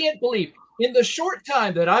 I can't believe in the short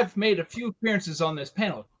time that I've made a few appearances on this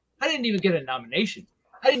panel, I didn't even get a nomination.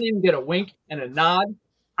 I didn't even get a wink and a nod.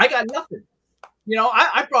 I got nothing. You know,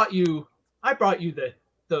 I brought you the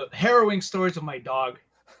harrowing stories of my dog.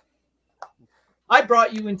 I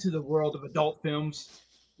brought you into the world of adult films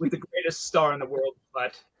with the greatest star in the world,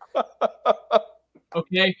 but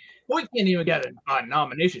okay, we can't even get a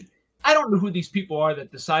nomination. I don't know who these people are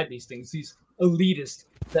that decide these things. These elitists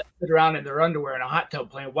that sit around in their underwear in a hot tub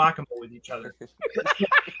playing whack-a-mole with each other.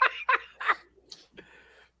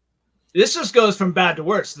 This just goes from bad to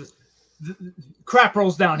worse. The crap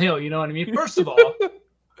rolls downhill. You know what I mean? First of all,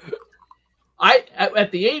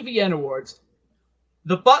 at the AVN Awards,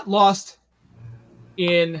 the Butt lost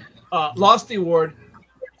the award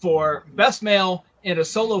for Best Male in a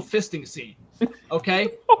Solo Fisting Scene. Okay,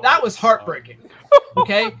 that was heartbreaking.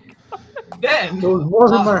 Okay, then It was more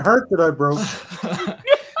than my heart that I broke.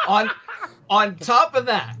 on top of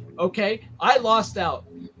that, okay, I lost out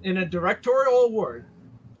in a directorial award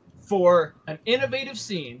for an innovative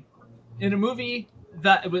scene in a movie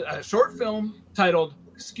that was a short film titled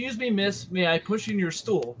 "Excuse Me, Miss, May I Push in Your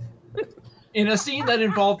Stool?" in a scene that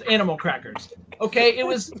involved animal crackers. Okay, it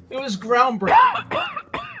was groundbreaking.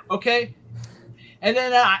 Okay, and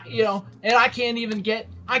then I can't even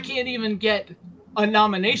get a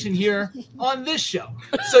nomination here on this show.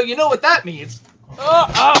 So you know what that means?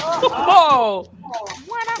 Oh!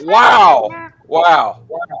 Wow.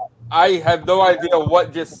 I have no idea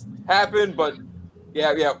what just happened, but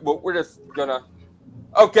yeah, we're just gonna.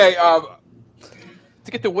 Okay,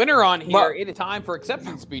 to get the winner on here, it is time for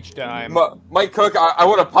acceptance speech time. Mike Cook, I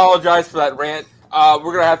want to apologize for that rant.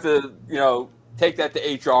 We're gonna have to, take that to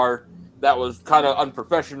HR. That was kind of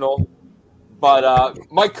unprofessional. But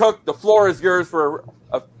Mike Cook, the floor is yours for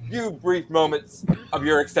a few brief moments of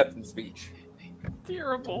your acceptance speech.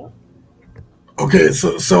 Terrible. Okay,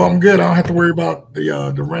 so I'm good. I don't have to worry about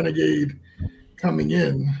the Renegade coming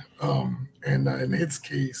in, and in his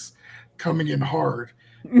case, coming in hard.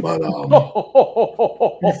 But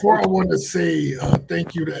before I want to say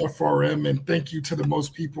thank you to FRM and thank you to the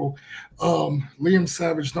most people, Liam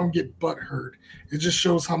Savage, don't get butthurt. It just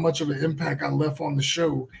shows how much of an impact I left on the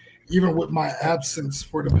show, even with my absence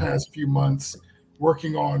for the past few months,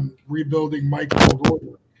 working on rebuilding Mike World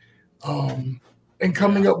Order, and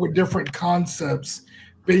coming up with different concepts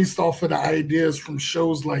based off of the ideas from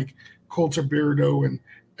shows like Coulter Beardo and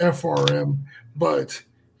FRM. But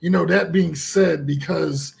that being said,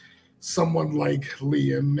 because someone like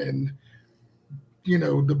Liam and,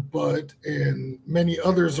 the Butt and many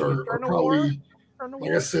others are probably,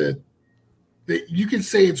 like I said, you can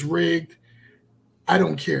say it's rigged. I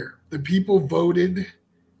don't care. The people voted.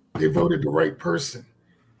 They voted the right person.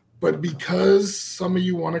 But because some of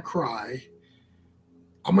you want to cry,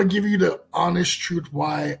 I'm going to give you the honest truth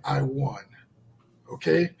why I won.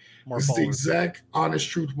 Okay? This is the exact honest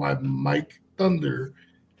truth why Mike Thunder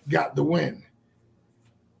got the win.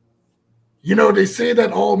 They say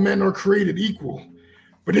that all men are created equal,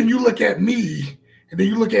 but then you look at me, and then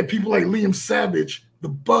you look at people like Liam Savage, the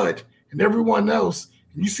Butt, and everyone else,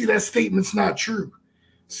 and you see that statement's not true.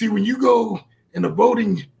 See, when you go in a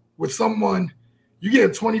voting with someone, you get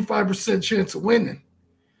a 25% chance of winning.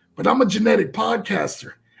 But I'm a genetic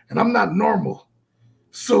podcaster, and I'm not normal.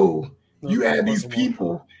 So you add these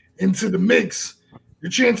people into the mix,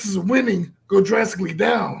 your chances of winning go drastically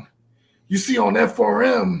down. You see, on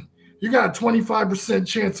FRM, you got a 25%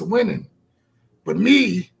 chance of winning. But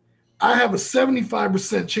me, I have a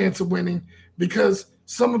 75% chance of winning because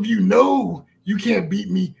some of you know you can't beat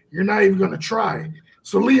me. You're not even going to try.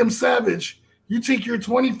 So Liam Savage, you take your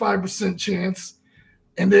 25% chance,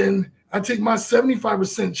 and then I take my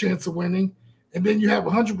 75% chance of winning, and then you have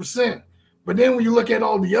 100%. But then when you look at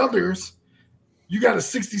all the others, you got a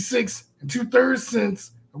 66 2/3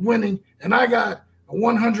 chance of winning, and I got a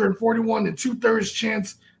 141 2/3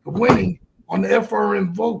 chance of winning on the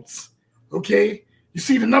FRM votes. Okay? You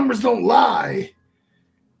see, the numbers don't lie,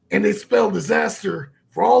 and they spell disaster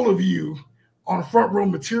for all of you on Front Row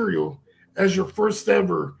Material as your first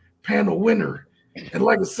ever panel winner. And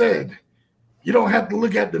like I said, you don't have to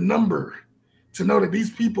look at the number to know that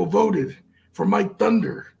these people voted for Mike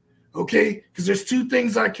Thunder, okay? Because there's two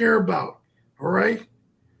things I care about, all right?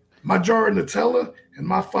 My jar of Nutella and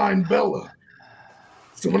my fine Bella.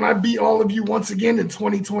 So when I beat all of you once again in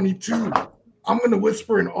 2022, I'm going to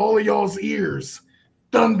whisper in all of y'all's ears,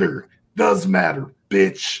 Thunder does matter,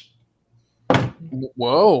 bitch.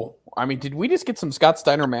 Whoa. I mean, did we just get some Scott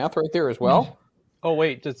Steiner math right there as well? Oh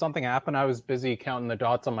wait, did something happen? I was busy counting the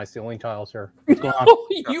dots on my ceiling tiles here. What's going on?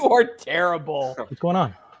 You are terrible. What's going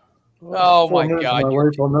on? Oh 4 my minutes of God! my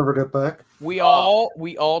life I'll never get back. We all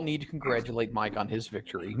need to congratulate Mike on his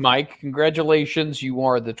victory. Mike, congratulations! You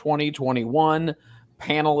are the 2021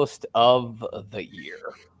 panelist of the year.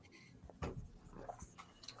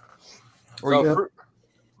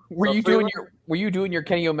 Were you doing your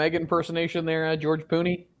Kenny Omega impersonation there, George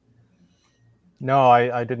Pooney? No,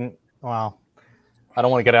 I didn't. Well, I don't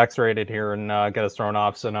want to get X-rated here and get us thrown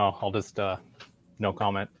off, so no, I'll just no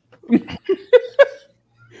comment.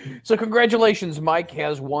 So congratulations, Mike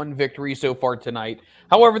has one victory so far tonight.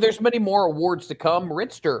 However, there's many more awards to come.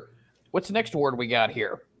 Ritster, what's the next award we got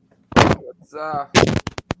here? Let's go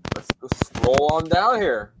scroll on down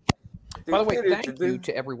here. By the way, thank you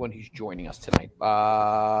to everyone who's joining us tonight.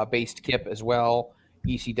 Based Kip as well,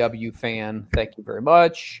 ECW fan, thank you very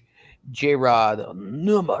much. J-Rod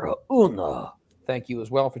numero uno, thank you as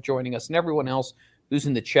well for joining us. And everyone else who's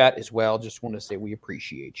in the chat as well, just want to say we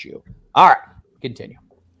appreciate you. All right, continue.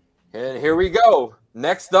 And here we go.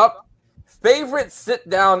 Next up, favorite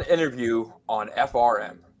sit-down interview on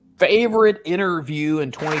FRM. Favorite interview in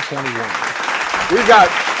 2021. We've got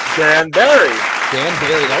Dan Barry. Dan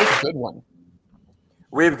Barry, that was a good one.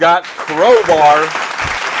 We've got Crowbar.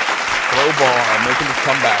 Crowbar making his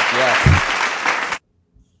comeback, yes.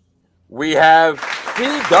 We have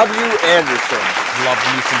P.W. Anderson. Love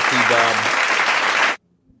you some P-Dub.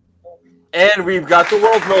 And we've got the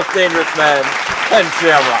world's most dangerous man, Ken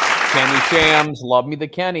Shamrock. Kenny Shams, love me the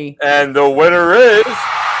Kenny. And the winner is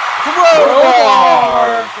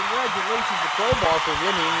Crowbar. Congratulations to Crowbar for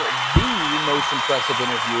winning the most impressive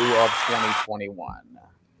interview of 2021.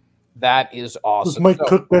 That is awesome. Does Mike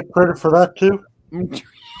Cook get credit for that too?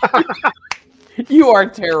 You are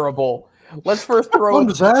terrible. Let's first throw I'm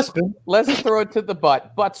just asking. Let's throw it to the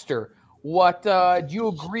butt. Butster, what do you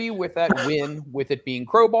agree with that win with it being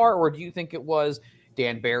Crowbar, or do you think it was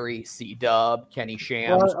Dan Barry, C-Dub, Kenny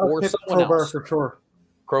Shams, or someone Crowbar else? for sure.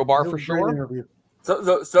 Crowbar for sure. Interview.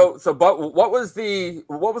 So, but what was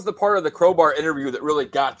the part of the Crowbar interview that really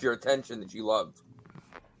got your attention that you loved?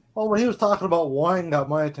 Oh, when he was talking about wine, got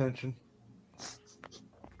my attention.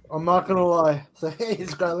 I'm not gonna lie. Say, hey,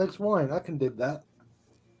 this guy likes wine. I can dig that.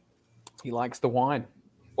 He likes the wine.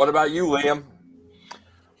 What about you, Liam?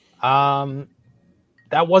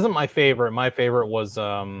 That wasn't my favorite. My favorite was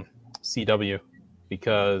CW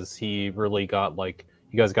because he really got you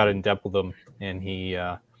guys got in depth with him, and he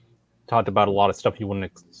talked about a lot of stuff you wouldn't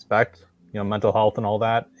expect, mental health and all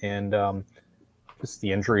that, and just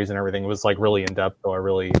the injuries and everything. It was really in depth, so I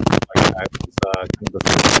really liked that. It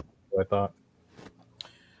was, I thought.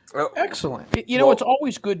 Excellent. It's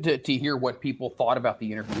always good to hear what people thought about the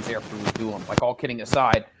interviews after we do them. All kidding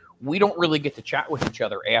aside, we don't really get to chat with each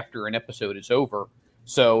other after an episode is over,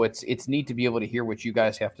 so it's neat to be able to hear what you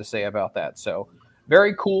guys have to say about that. So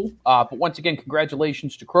very cool. But once again,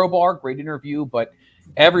 congratulations to Crowbar. Great interview, but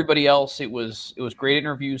everybody else, it was great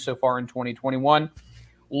interviews so far in 2021.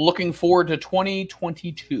 Looking forward to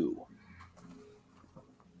 2022.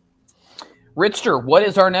 Ritster, what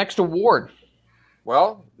is our next award?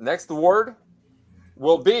 Well, next award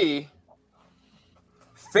will be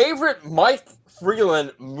favorite Mike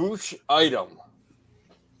Freeland mooch item.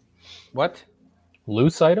 What?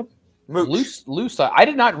 Loose item? Mooch. Loose. I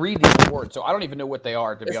did not read these awards, so I don't even know what they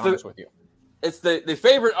are, to be honest with you. It's the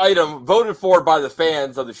favorite item voted for by the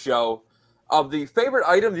fans of the show of the favorite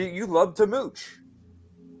item that you love to mooch.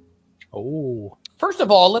 Oh. First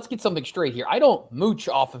of all, let's get something straight here. I don't mooch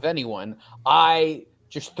off of anyone. I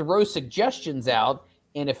just throw suggestions out,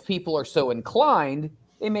 and if people are so inclined,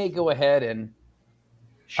 they may go ahead and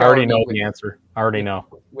I already know the answer. I already know.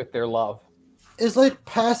 With their love. It's like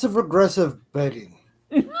passive-aggressive begging.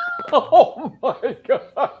 Oh, my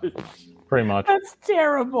God. Pretty much. That's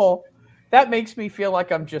terrible. That makes me feel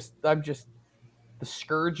like I'm just the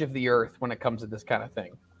scourge of the earth when it comes to this kind of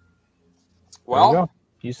thing. Well,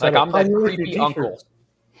 you said I'm that creepy uncle.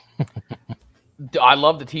 I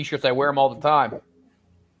love the t-shirts. I wear them all the time.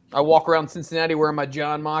 I walk around Cincinnati wearing my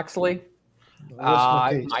John Moxley,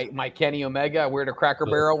 my Kenny Omega. I wear the Cracker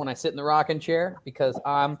Barrel when I sit in the rocking chair because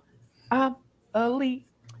I'm elite.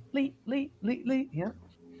 Yeah.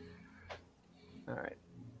 All right.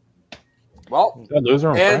 Well,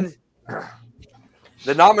 and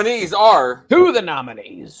the nominees are... Who are the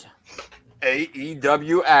nominees?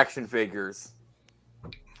 AEW action figures.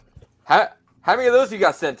 How many of those you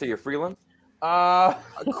got sent to you, Freeland?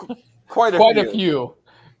 Quite a few.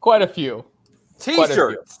 Quite a few.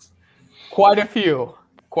 T-shirts. Quite a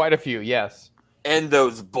few, yes. And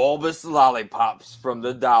those bulbous lollipops from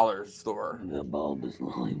the dollar store. The bulbous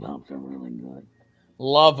lollipops are really good.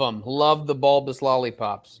 Love them. Love the bulbous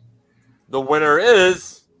lollipops. The winner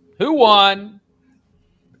is... Who won?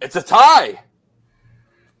 It's a tie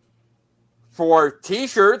for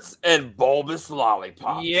T-shirts and bulbous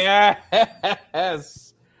lollipops.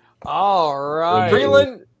 Yes. All right.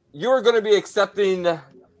 Freeland, you are going to be accepting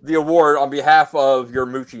the award on behalf of your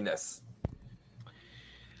moochiness.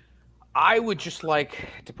 I would just like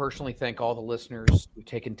to personally thank all the listeners who've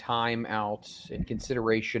taken time out in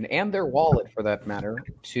consideration, and their wallet for that matter,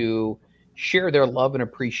 to share their love and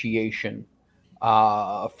appreciation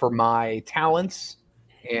for my talents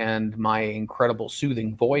and my incredible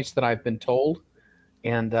soothing voice that I've been told,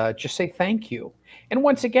 and just say thank you. And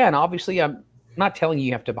once again, obviously, I'm not telling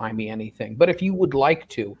you have to buy me anything, but if you would like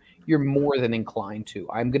to, you're more than inclined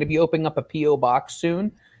to. I'm going to be opening up a P.O. box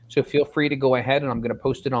soon. So feel free to go ahead, and I'm going to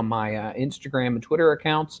post it on my Instagram and Twitter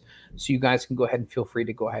accounts, so you guys can go ahead and feel free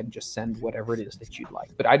to go ahead and just send whatever it is that you'd like.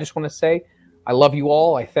 But I just want to say I love you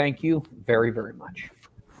all. I thank you very, very much.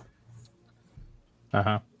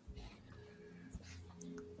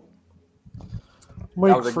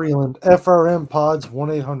 Mike Freeland, FRM Pods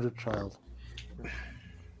 1-800 child.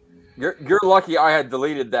 You're lucky I had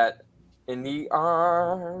deleted that. In the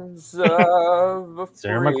arms of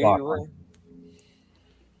Sarah McLachlan.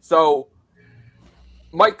 So,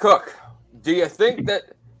 Mike Cook, do you think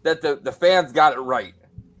that the fans got it right?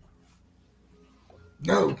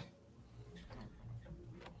 No.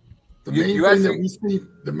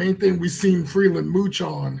 The main thing we seen Freeland mooch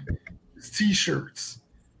on is T-shirts.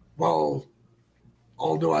 Well,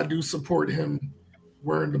 although I do support him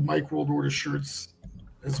wearing the Mike World Order shirts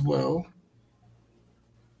as well,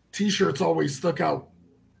 T-shirts always stuck out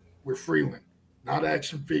with Freeland. Not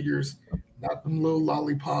action figures, not them little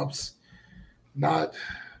lollipops, not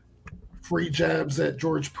free jabs at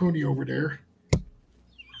George Pooney over there.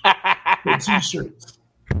 T-shirts.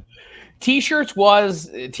 T-shirts was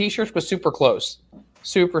super close.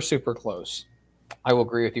 Super close. I will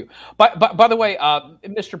agree with you. But by the way,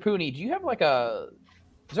 Mr. Pooney, do you have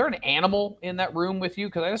is there an animal in that room with you?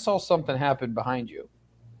 Because I just saw something happen behind you.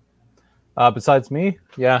 Besides me,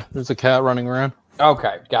 yeah, there's a cat running around.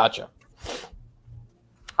 Okay, gotcha.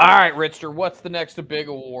 All right, Richter, what's the next big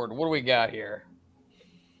award? What do we got here?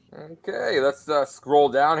 Okay, let's scroll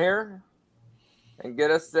down here and get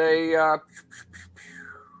us a...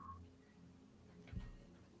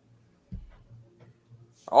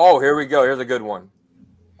 Oh, here we go. Here's a good one.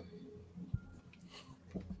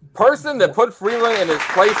 Person that put Freeland in his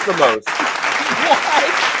place the most.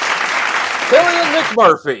 What? Killian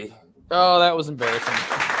McMurphy. Oh, that was embarrassing.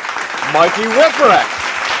 Mikey Whipwreck.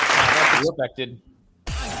 That's expected.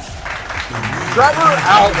 Trevor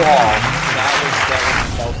Outlaw.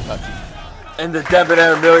 That was touchy. And the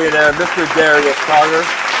debonair millionaire, Mr. Darius Carter.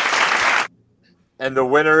 And the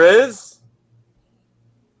winner is...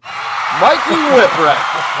 Mikey Whipwreck.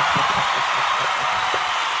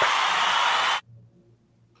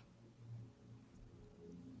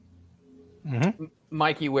 Mm-hmm.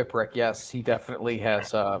 Mikey Whipwreck, yes, he definitely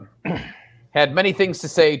has had many things to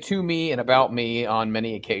say to me and about me on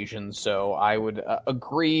many occasions. So I would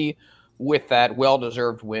agree with that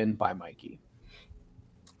well-deserved win by Mikey.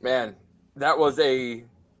 Man, that was a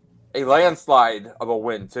landslide of a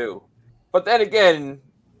win too. But then again,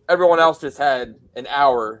 everyone else just had an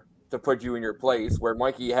hour to put you in your place, where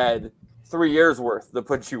Mikey had 3 years worth to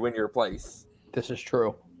put you in your place. This is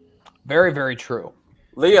true. Very, very true.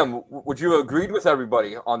 Liam, would you have agreed with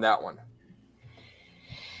everybody on that one?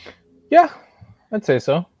 Yeah, I'd say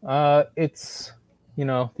so. It's,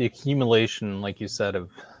 the accumulation, like you said, of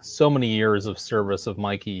so many years of service of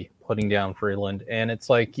Mikey putting down Freeland. And it's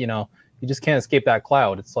like, you just can't escape that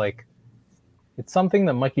cloud. It's like, it's something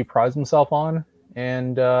that Mikey prides himself on.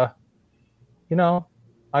 And,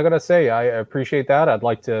 I got to say, I appreciate that. I'd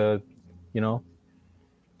like to,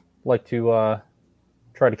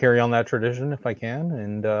 try to carry on that tradition if I can.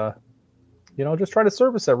 And, just try to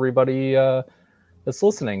service everybody that's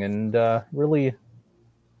listening and really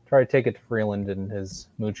try to take it to Freeland in his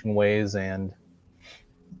mooching ways and,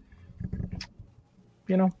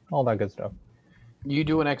 all that good stuff. You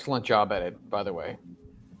do an excellent job at it, by the way.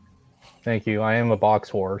 Thank you. I am a box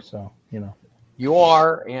whore, so, You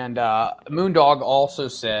are, and Moondog also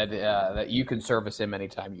said that you can service him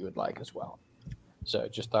anytime you would like as well. So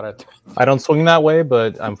just thought I don't swing that way,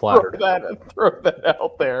 but I'm flattered. Throw that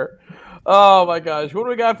out there. Oh my gosh. What do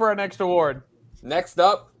we got for our next award? Next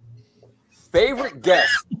up, favorite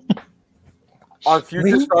guest on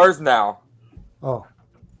Future Stars Now. Oh.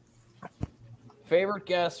 Favorite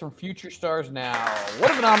guest from Future Stars Now.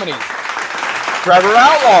 What are the nominees? Trevor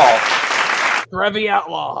Outlaw. Trevi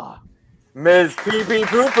Outlaw. Ms. Pee Pee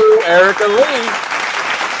Poo Poo, Erica Lee.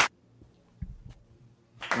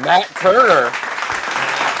 Matt Turner,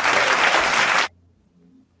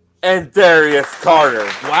 and Darius Carter.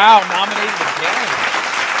 Wow, nominated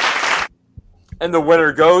again. And the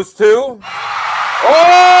winner goes to...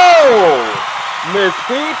 Oh! Miss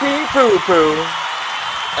Pee Poo Poo,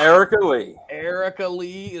 Erica Lee. Erica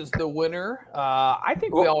Lee is the winner. I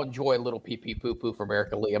think we all enjoy a little pee poo poo from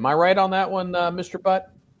Erica Lee. Am I right on that one, Mr.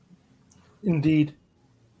 Butt? Indeed.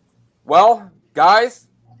 Well, guys,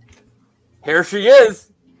 here she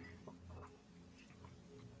is.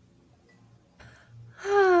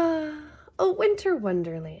 A winter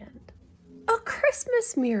wonderland. A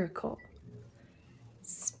Christmas miracle.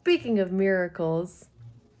 Speaking of miracles,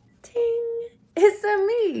 ting, it's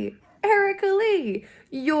me, Erica Lee,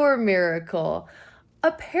 your miracle.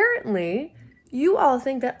 Apparently, you all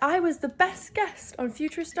think that I was the best guest on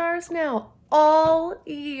Future Stars Now all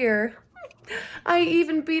year. I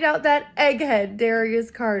even beat out that egghead Darius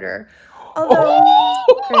Carter. Although,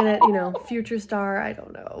 granted, future star, I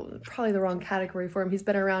don't know, probably the wrong category for him. He's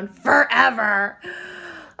been around forever.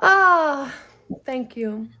 Thank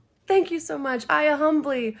you. Thank you so much. I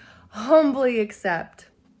humbly accept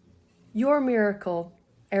your miracle,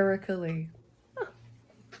 Erica Lee.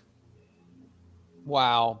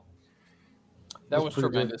 Wow. That was pretty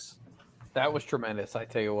tremendous. That was tremendous, I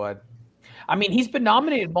tell you what. I mean, he's been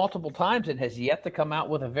nominated multiple times and has yet to come out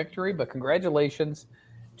with a victory, but congratulations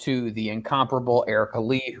to the incomparable Erica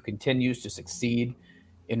Lee, who continues to succeed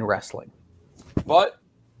in wrestling. But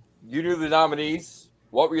you knew the nominees.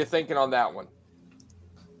 What were you thinking on that one?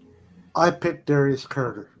 I picked Darius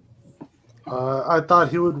Carter. I thought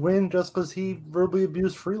he would win just because he verbally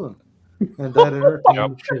abused Freeland. And that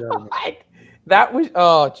entertained the shit out of me.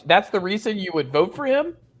 That's the reason you would vote for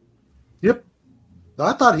him? Yep.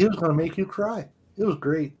 I thought he was going to make you cry. It was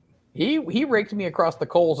great. He raked me across the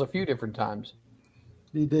coals a few different times.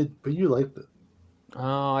 He did, but you liked it.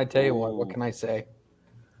 Oh, I tell you what can I say?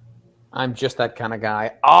 I'm just that kind of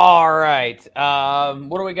guy. All right.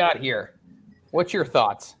 What do we got here? What's your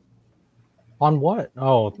thoughts? On what?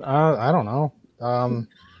 Oh, I don't know.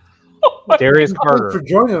 Darius Carter. Thanks for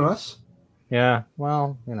joining us. Yeah,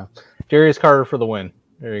 well, Darius Carter for the win.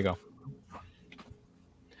 There you go.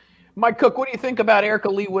 Mike Cook, what do you think about Erica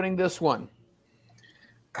Lee winning this one?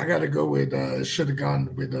 I got to go with should have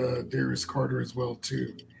gone with Darius Carter as well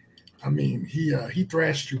too. I mean, he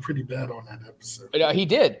thrashed you pretty bad on that episode. He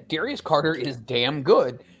did. Darius Carter is damn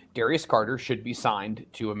good. Darius Carter should be signed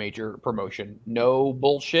to a major promotion. No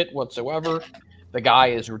bullshit whatsoever. The guy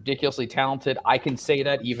is ridiculously talented. I can say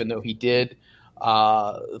that even though he did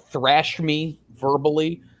thrash me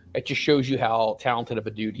verbally. It just shows you how talented of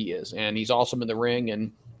a dude he is. And he's awesome in the ring,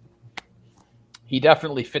 and he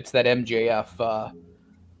definitely fits that MJF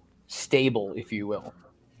stable, if you will.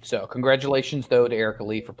 So congratulations, though, to Erica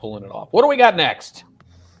Lee for pulling it off. What do we got next?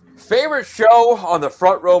 Favorite show on the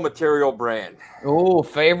Front Row Material brand. Oh,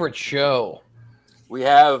 favorite show. We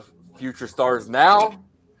have Future Stars Now.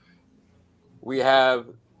 We have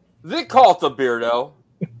The Cult of Beardo.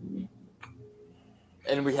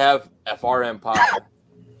 And we have FRM Pod.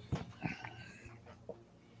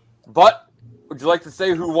 But would you like to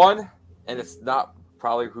say who won? And it's not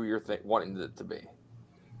probably who you're wanting it to be.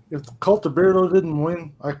 If the Cult of Beardo didn't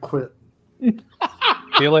win, I quit. See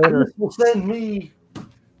you later. This will send me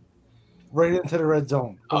right into the red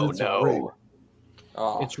zone. Oh, It's no. rigged.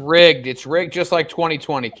 Oh. It's rigged. It's rigged just like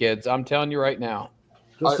 2020, kids. I'm telling you right now.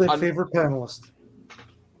 Just like favorite panelist.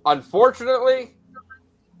 Unfortunately,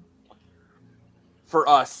 for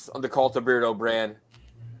us on the Cult of Beardo brand,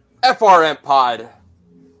 FRM Pod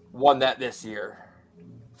won that this year.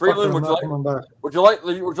 Freeland, would you like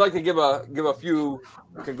to give a few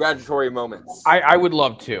congratulatory moments? I would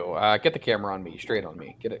love to. Get the camera on me, straight on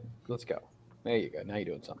me. Get it. Let's go. There you go. Now you're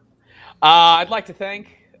doing something. I'd like to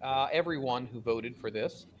thank everyone who voted for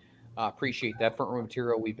this. Appreciate that. Front Row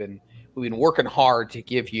Material. We've been working hard to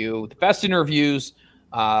give you the best interviews,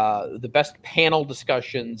 the best panel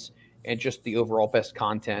discussions, and just the overall best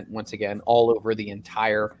content. Once again, all over the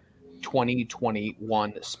entire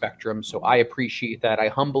 2021 spectrum. So I appreciate that. I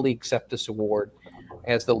humbly accept this award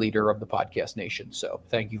as the leader of the Podcast Nation. So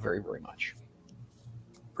thank you very, very much.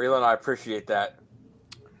 Freeland, I appreciate that.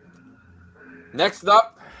 Next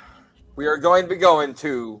up, we are going to be going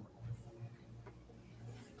to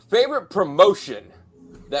favorite promotion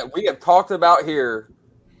that we have talked about here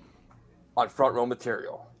on Front Row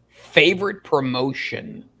Material. Favorite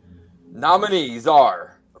promotion. Nominees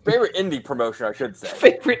are favorite indie promotion, I should say.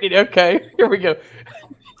 Favorite. Okay, here we go.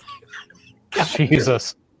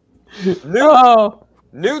 Jesus.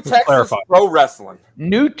 New Texas Pro Wrestling.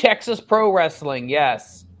 New Texas Pro Wrestling,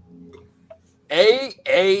 yes.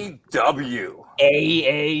 AAW.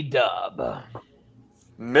 AA Dub.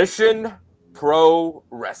 Mission Pro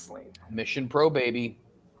Wrestling. Mission Pro, baby.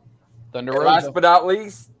 Thunder And Rosa. last but not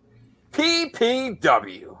least,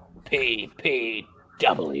 PPW.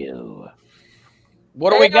 PPW.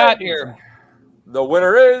 What do we got here? The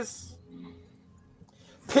winner is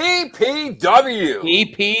PPW.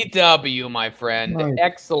 PPW, my friend. Nice.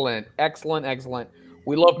 Excellent, excellent, excellent.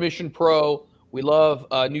 We love Mission Pro. We love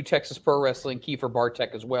New Texas Pro Wrestling, Kiefer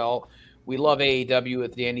Bartek as well. We love AEW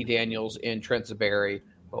with Danny Daniels and Trent Zberry.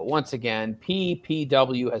 But once again,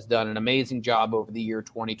 PPW has done an amazing job over the year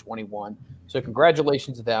 2021. So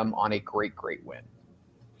congratulations to them on a great, great win.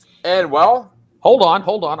 And well, hold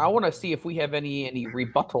on. I want to see if we have any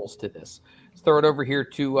rebuttals to this. Let's throw it over here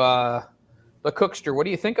to the Cookster. What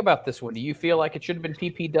do you think about this one? Do you feel like it should have been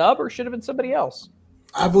PP Dub or should have been somebody else?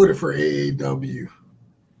 I voted for AAW.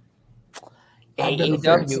 I've been a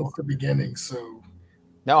fan AEW. since the beginning, so.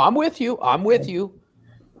 No, I'm with you.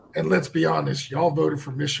 And let's be honest, y'all voted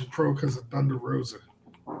for Mission Pro because of Thunder Rosa.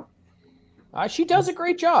 She does a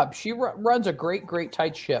great job. She runs a great, great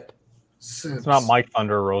tight ship. It's not Mike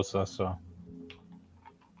Thunder Rosa, so.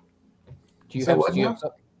 Do you have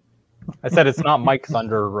something? I said it's not Mike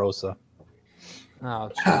Thunder Rosa.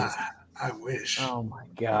 Oh, jeez. I wish. Oh, my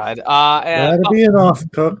God. That'll be enough,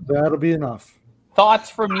 Cook. That'll be enough. Thoughts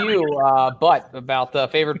from you, Butt, about the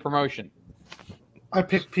favorite promotion? I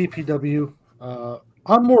picked PPW.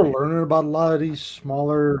 I'm more learning about a lot of these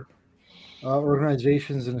smaller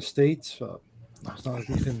organizations in the States. It's not like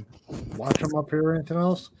you can watch them up here or anything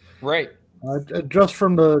else. Right. Just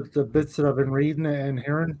from the bits that I've been reading and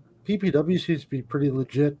hearing, PPW seems to be pretty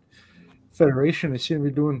legit federation. They seem to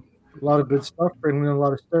be doing a lot of good stuff, bringing in a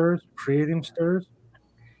lot of stirs, creating stirs.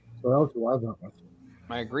 So that was what I went with.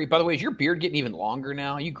 I agree. By the way, is your beard getting even longer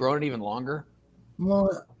now? You growing it even longer? Well,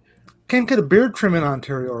 can't get a beard trim in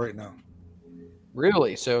Ontario right now.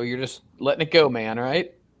 Really? So you're just letting it go, man,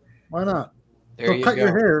 right? Why not? There They'll you cut go.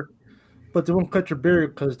 your hair, but they won't cut your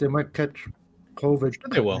beard because they might catch COVID. Sure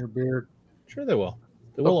they will. Your beard. Sure they will.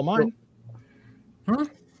 They will of mine. Huh?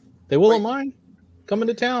 They will of mine. Come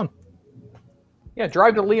into town. Yeah,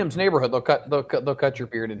 drive to Liam's neighborhood. They'll cut your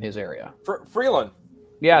beard in his area. Freeland.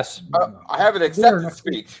 Yes. I have an acceptance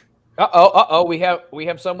speech. We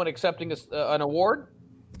have someone accepting an award.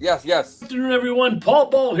 Yes. Good afternoon, everyone. Paul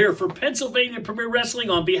Ball here for Pennsylvania Premier Wrestling.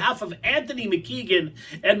 On behalf of Anthony McKeegan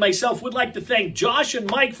and myself, would like to thank Josh and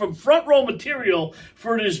Mike from Front Row Material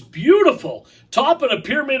for this beautiful Top of the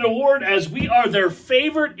Pyramid Award, as we are their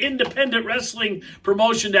favorite independent wrestling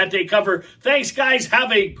promotion that they cover. Thanks, guys.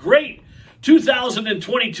 Have a great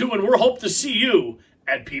 2022, and we'll hope to see you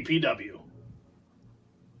at PPW.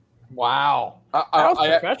 Wow. That was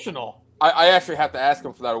professional. I actually have to ask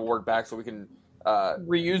him for that award back so we can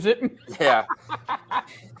reuse it. Yeah.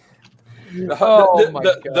 The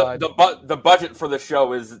budget for the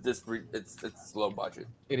show is this. It's low budget.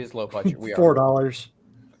 It is low budget. We are $4.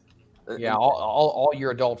 Yeah, all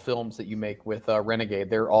your adult films that you make with Renegade,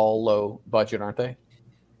 they're all low budget, aren't they?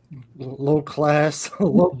 Low class,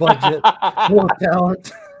 low budget, low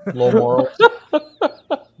talent, low moral.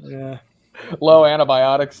 Yeah. Low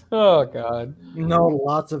antibiotics. Oh God. No,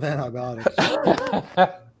 lots of antibiotics.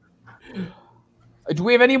 Do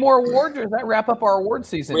we have any more awards, or does that wrap up our award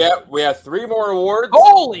season? We have 3 more awards.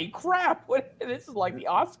 Holy crap! This is like the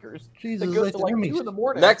Oscars. Jesus, that goes to like 2 in the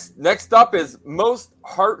morning. Next up is most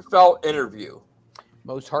heartfelt interview.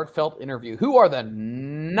 Most heartfelt interview. Who are the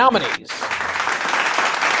nominees?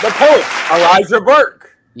 The Pope, Elijah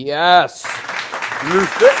Burke. Yes.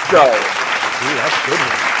 Lufisto. Ooh, that's good one.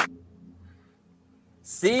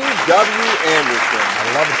 C.W. Anderson.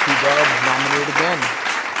 I love it. C.W. is nominated again.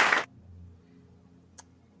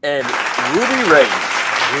 And Ruby Ray.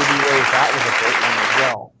 Ruby Ray, that was a great one as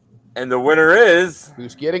well. And the winner is...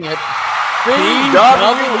 Who's getting it?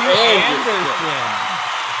 C.W. Anderson.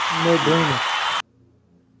 No brainer.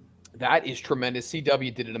 That is tremendous.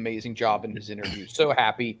 CW did an amazing job in his interview. So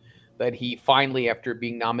happy that he finally, after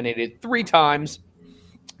being nominated 3 times,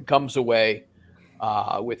 comes away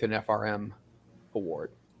with an FRM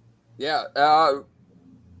award. Yeah.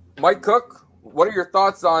 Mike Cook, what are your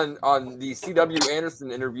thoughts on the C.W.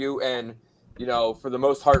 Anderson interview and, for the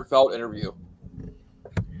most heartfelt interview?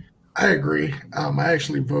 I agree. I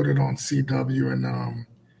actually voted on CW, and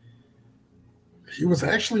he was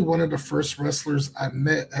actually one of the first wrestlers I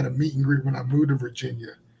met at a meet and greet when I moved to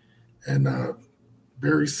Virginia. And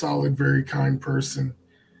very solid, very kind person.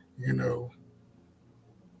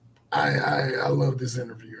 I loved this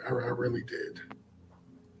interview. I really did.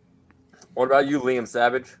 What about you, Liam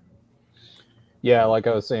Savage? Yeah, like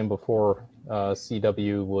I was saying before,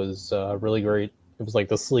 CW was really great. It was like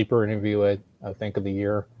the sleeper interview, I think, of the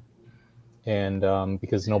year, and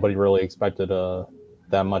because nobody really expected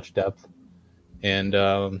that much depth, and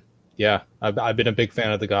yeah, I've been a big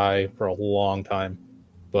fan of the guy for a long time,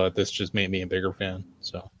 but this just made me a bigger fan.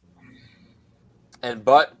 So,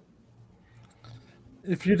 but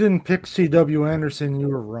if you didn't pick C.W. Anderson, you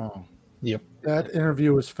were wrong. Yep, that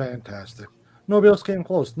interview was fantastic. Nobody else came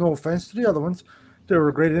close. No offense to the other ones, they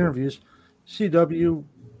were great interviews. C.W.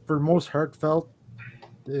 for most heartfelt.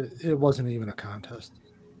 It wasn't even a contest.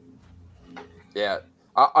 Yeah,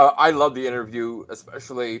 I love the interview,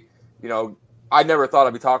 especially, I never thought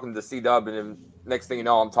I'd be talking to C-Dub, and then next thing you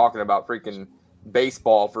know, I'm talking about freaking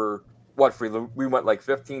baseball for what? We went like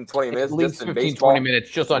 15, 20 minutes At least just in 15, baseball. 20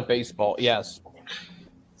 minutes just on baseball, yes.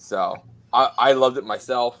 So, I loved it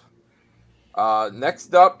myself.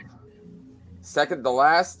 Next up, second to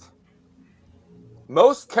last,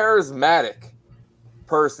 most charismatic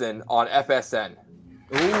person on FSN.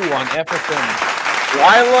 Ooh, on FSN.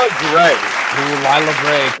 Lila Gray. Ooh, Lila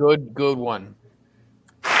Gray. Good one.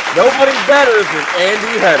 Nobody better than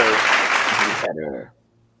Andy Header.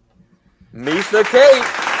 Misa Kate.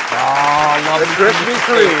 Oh, love the Krispy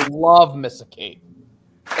Kreme. Love Misa Kate.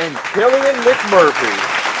 And Killian McMurphy.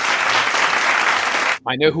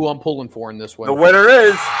 I know who I'm pulling for in this one. The winner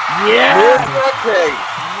is Misa Kate.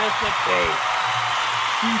 Misa Kate.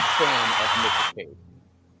 Huge fan of Misa Kate.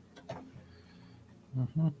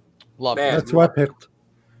 Mm-hmm. Love Man, that's what I picked.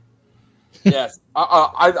 Yes,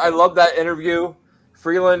 I love that interview.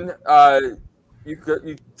 Freeland,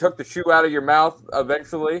 you took the shoe out of your mouth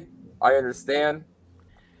eventually. I understand.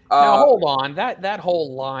 Now hold on. That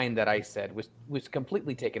whole line that I said was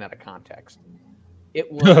completely taken out of context. It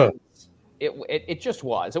was. it just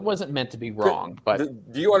was. It wasn't meant to be wrong.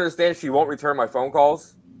 But do you understand? She won't return my phone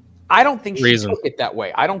calls. I don't think she took it that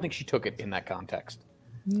way. I don't think she took it in that context.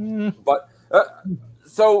 But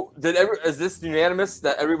so is this unanimous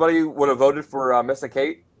that everybody would have voted for Misa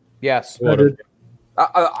Kate? Yes.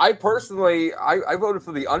 I personally, I voted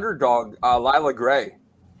for the underdog, Lila Gray,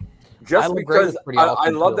 just Lila because Gray awesome I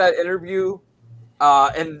love that interview.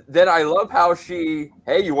 And then I love how hey,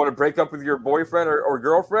 you want to break up with your boyfriend or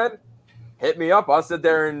girlfriend? Hit me up. I'll sit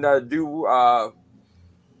there and do a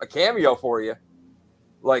cameo for you.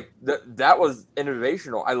 Like, that was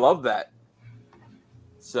innovational. I love that.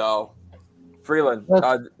 So, Freeland,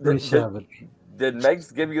 did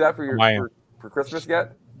Megs give you that for Christmas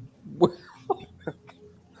yet?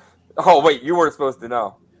 Oh, wait, you weren't supposed to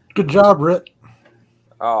know. Good job, Rit.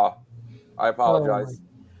 Oh, I apologize.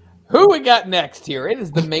 Who we got next here? It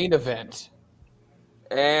is the main event.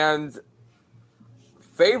 And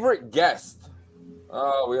favorite guest.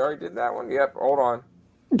 Oh, we already did that one. Yep, hold on.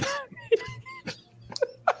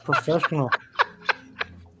 Professional.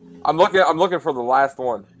 I'm looking for the last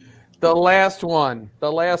one. The last one.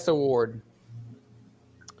 The last award.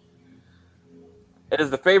 It is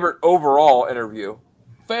the favorite overall interview.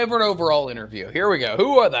 Favorite overall interview. Here we go.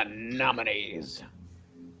 Who are the nominees?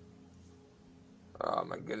 Oh,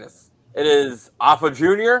 my goodness. It is Alpha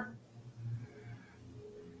Jr.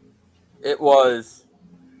 It was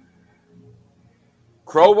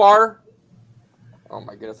Crowbar. Oh,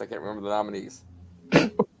 my goodness. I can't remember the nominees.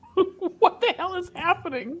 What the hell is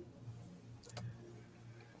happening?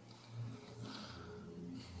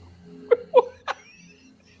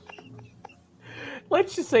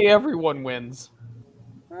 Let's just say everyone wins.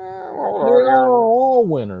 They're all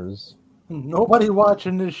winners. Nobody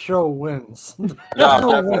watching this show wins.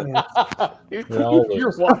 No, If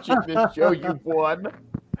you're watching this show, you've won.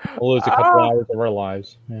 We'll lose a couple hours of our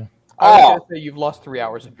lives. Yeah. I was going to say you've lost 3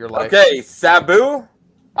 hours of your life. Okay, Sabu,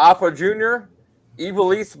 Alpha Jr.,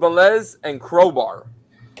 Ivelisse Velez, and Crowbar.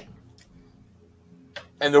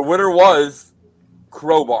 And the winner was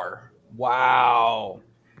Crowbar. Wow.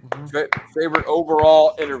 Favorite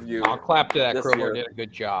overall interview. I'll clap to that. this Crowbar year. did a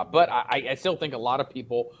good job. But I still think a lot of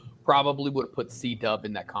people probably would have put C-Dub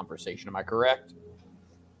in that conversation. Am I correct?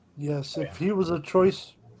 Yes, if he was a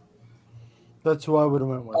choice, that's who I would have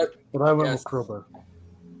went with. But I went with Crowbar.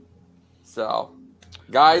 So,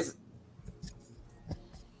 guys,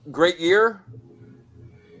 great year.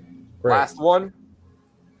 Great. Last one.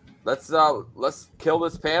 Let's kill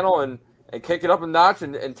this panel and kick it up a notch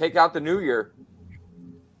and take out the new year.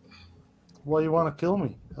 Why you want to kill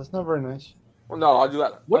me? That's not very nice. Well, no, I'll do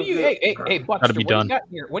that. What do you? Hey, Buster, Gotta be done.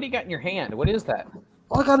 what do you got in your hand? What is that?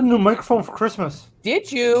 Oh, I got a new microphone for Christmas.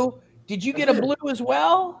 Did you? Did you get a blue as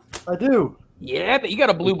well? I do. Yeah, but you got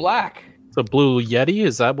a blue black. It's a blue Yeti.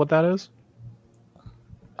 Is that what that is?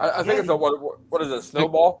 I think it's a what is it?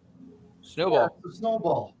 Snowball. Snowball. Yeah, it's a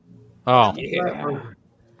snowball. Oh, Yeah.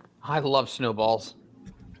 I love snowballs.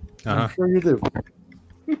 uh-huh. I'm sure you do.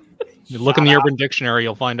 You look in the Urban Dictionary,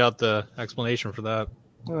 you'll find out the explanation for that.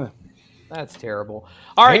 That's terrible.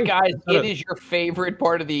 All right, Hey, guys, that's it is your favorite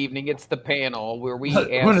part of the evening. It's the panel where we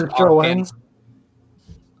When ask the show our ends.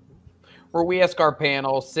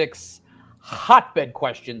 panel 6 hotbed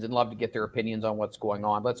questions and love to get their opinions on what's going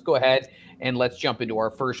on. Let's go ahead and let's jump into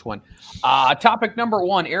our first one. Topic number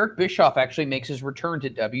 1, Eric Bischoff actually makes his return to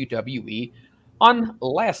WWE on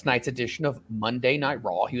last night's edition of Monday Night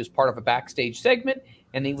Raw. He was part of a backstage segment,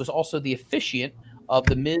 and he was also the officiant of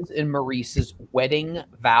the Miz and Maurice's wedding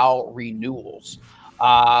vow renewals.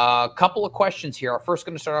 A couple of questions here. I'm first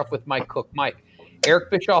going to start off with Mike Cook. Mike, Eric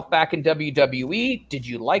Bischoff back in WWE. Did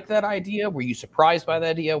you like that idea? Were you surprised by that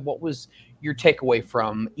idea? What was your takeaway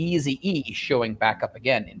from Eazy-E showing back up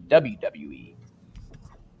again in WWE?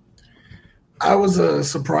 I was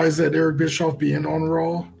surprised at Eric Bischoff being on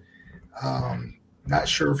Raw. Not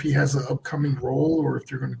sure if he has an upcoming role or if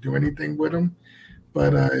they're going to do anything with him.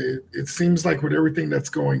 But it seems like with everything that's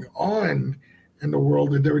going on in the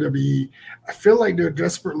world of WWE, I feel like they're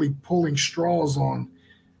desperately pulling straws on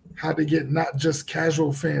how to get not just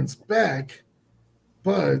casual fans back,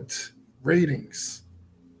 but ratings.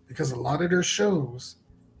 Because a lot of their shows,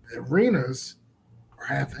 the arenas, are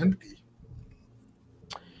half empty.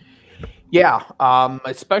 Yeah,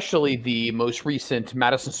 especially the most recent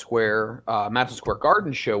Madison Square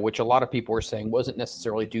Garden show, which a lot of people were saying wasn't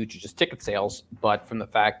necessarily due to just ticket sales, but from the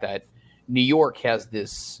fact that New York has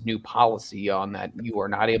this new policy on that you are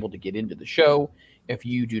not able to get into the show if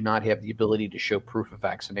you do not have the ability to show proof of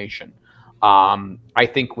vaccination. I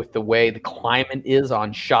think with the way the climate is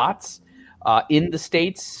on shots in the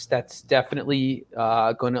States, that's definitely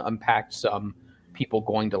going to impact some people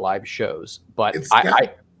going to live shows. But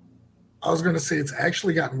I was going to say it's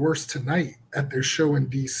actually gotten worse tonight at their show in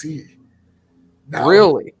D.C. Now,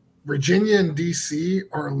 really? Virginia and D.C.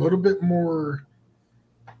 are a little bit more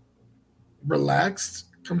relaxed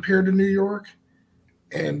compared to New York,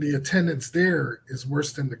 and the attendance there is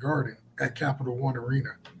worse than the Garden at Capital One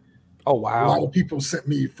Arena. Oh, wow. A lot of people sent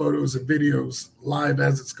me photos and videos live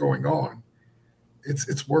as it's going on.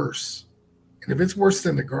 It's worse. And if it's worse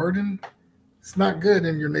than the Garden, it's not good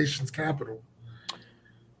in your nation's capital.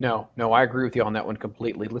 No, I agree with you on that one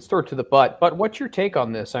completely. Let's throw it to the butt. But what's your take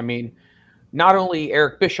on this? I mean, not only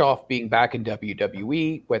Eric Bischoff being back in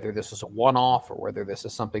WWE, whether this is a one-off or whether this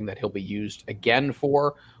is something that he'll be used again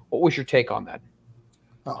for, what was your take on that?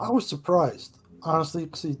 I was surprised, honestly,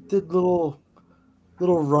 because he did little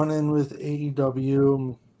run-in with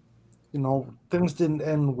AEW. You know, things didn't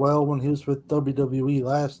end well when he was with WWE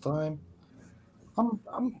last time.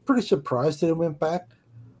 I'm pretty surprised that he went back.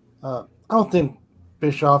 I don't think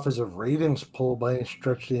Bischoff is a ratings pull by any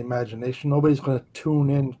stretch of the imagination. Nobody's going to tune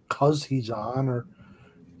in because he's on, or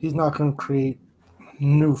he's not going to create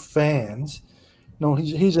new fans. No,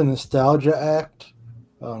 he's a nostalgia act.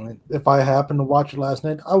 If I happened to watch it last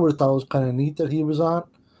night, I would have thought it was kind of neat that he was on,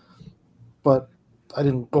 but I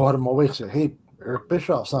didn't go out of my way to say, "Hey, Eric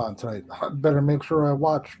Bischoff's on tonight. I better make sure I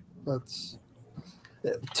watch."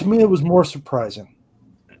 To me, it was more surprising.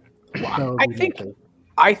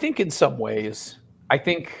 I think in some ways, I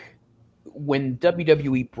think when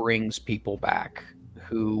WWE brings people back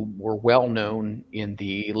who were well known in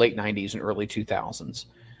the late 90s and early 2000s,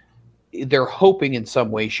 they're hoping in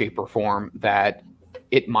some way, shape, or form that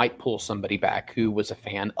it might pull somebody back who was a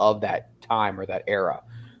fan of that time or that era.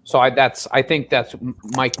 So I think that's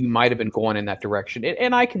Mike. You might have been going in that direction,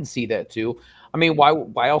 and I can see that too. I mean,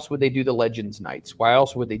 why else would they do the Legends Nights? Why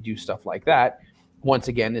else would they do stuff like that? Once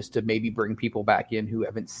again, is to maybe bring people back in who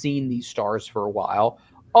haven't seen these stars for a while.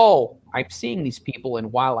 Oh, I'm seeing these people,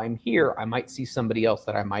 and while I'm here, I might see somebody else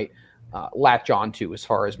that I might latch on to as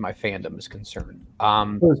far as my fandom is concerned.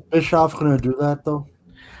 Is Bischoff going to do that, though?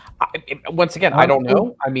 Once again, I don't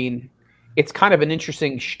know. I mean, it's kind of an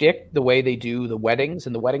interesting shtick, the way they do the weddings,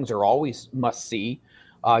 and the weddings are always must-see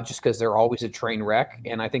just because they're always a train wreck,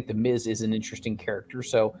 and I think The Miz is an interesting character,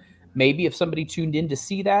 so maybe if somebody tuned in to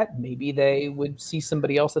see that, maybe they would see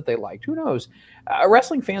somebody else that they liked. Who knows?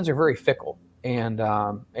 Wrestling fans are very fickle, and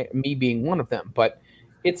me being one of them. But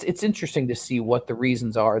it's interesting to see what the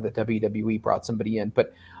reasons are that WWE brought somebody in.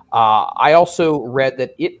 But I also read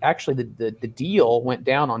that it actually the deal went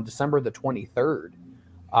down on December the 23rd,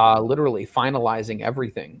 literally finalizing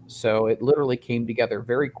everything. So it literally came together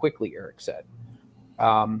very quickly, Eric said.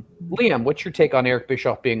 Liam, what's your take on Eric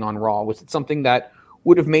Bischoff being on Raw? Was it something that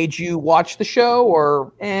would have made you watch the show,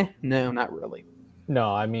 or no, not really?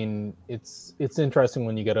 No, I mean, it's interesting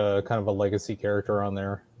when you get a kind of a legacy character on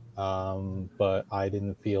there, but I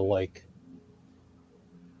didn't feel like,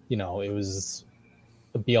 it was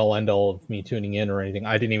a be-all, end-all of me tuning in or anything.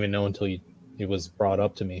 I didn't even know until it was brought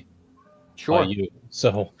up to me. Sure. by you.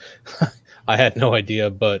 So I had no idea,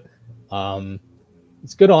 but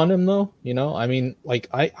it's good on him though. You know, I mean, like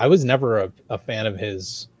I was never a fan of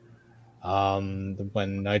his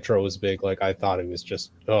when Nitro was big. Like I thought it was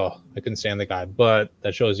just, I couldn't stand the guy, but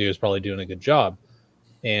that shows he was probably doing a good job.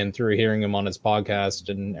 And through hearing him on his podcast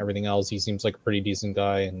and everything else, he seems like a pretty decent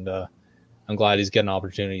guy, and I'm glad he's getting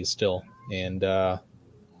opportunities still. And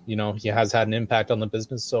you know, he has had an impact on the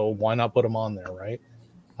business, so why not put him on there, right?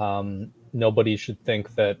 Nobody should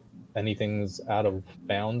think that anything's out of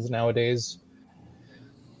bounds nowadays,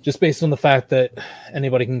 just based on the fact that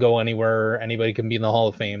anybody can go anywhere, anybody can be in the Hall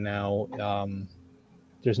of Fame now.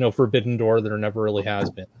 There's no forbidden door. There never really has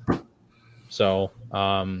been. So,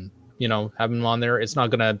 you know, having him on there, it's not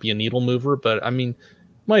going to be a needle mover, but I mean,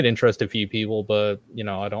 might interest a few people, but you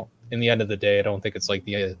know, in the end of the day, I don't think it's like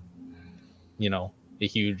a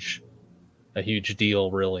huge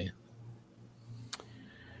deal really.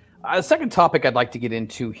 The second topic I'd like to get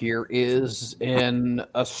into here is in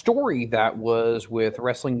a story that was with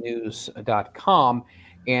WrestlingNews.com,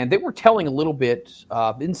 and they were telling a little bit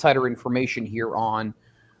of insider information here on,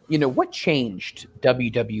 you know, what changed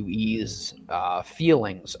WWE's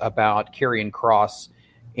feelings about Karrion Kross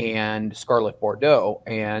and Scarlett Bordeaux.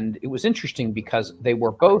 And it was interesting because they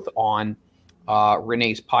were both on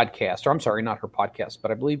Renee's podcast, or I'm sorry, not her podcast,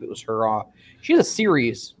 but I believe it was her. She has a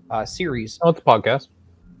series. Oh, it's a podcast.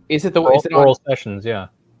 Is it the Oral Sessions? Yeah.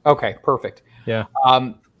 Okay, perfect. Yeah.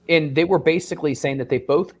 And they were basically saying that they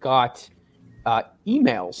both got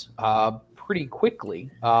emails pretty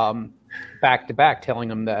quickly, back to back, telling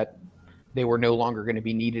them that they were no longer going to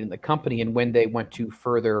be needed in the company. And when they went to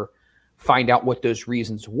further find out what those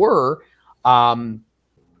reasons were, I'll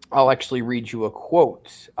actually read you a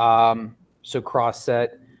quote. So Kross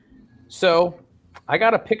said, "So I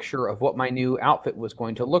got a picture of what my new outfit was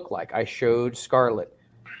going to look like. I showed Scarlett.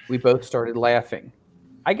 We both started laughing.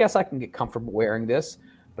 I guess I can get comfortable wearing this,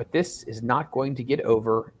 but this is not going to get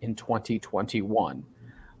over in 2021.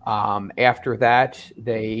 After that,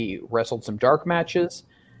 they wrestled some dark matches.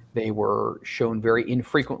 They were shown very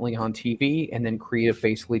infrequently on TV, and then Creative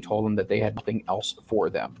basically told them that they had nothing else for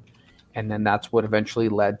them. And then that's what eventually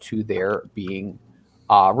led to their being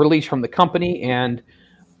released from the company, and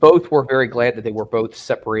both were very glad that they were both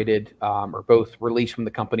separated or both released from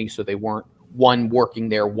the company, so they weren't one working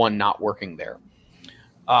there, one not working there.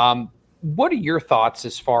 What are your thoughts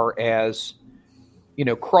as far as, you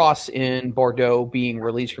know, Kross and Bordeaux being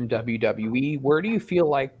released from WWE? Where do you feel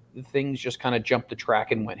like things just kind of jumped the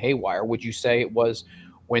track and went haywire? Would you say it was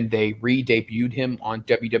when they re-debuted him on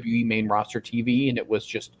WWE main roster TV and it was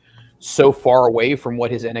just so far away from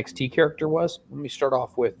what his NXT character was? Let me start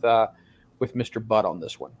off with Mr. Butt on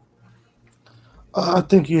this one. I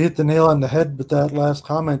think you hit the nail on the head with that last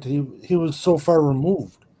comment. He was so far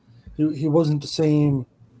removed. He wasn't the same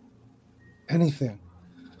anything.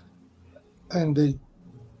 And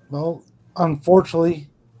unfortunately,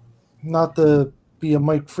 not to be a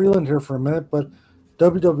Mike Freeland here for a minute, but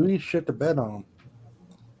WWE shit the bed on him.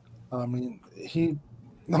 I mean, he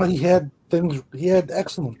had things. He had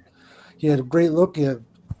excellent. He had a great look. He had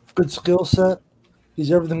a good skill set.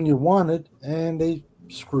 He's everything you wanted, and they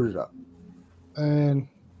screwed it up. And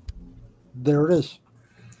there it is.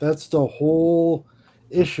 That's the whole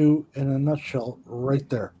issue in a nutshell right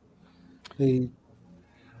there. They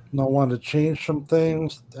don't want to change some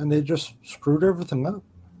things, and they just screwed everything up.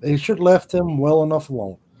 They should have left him well enough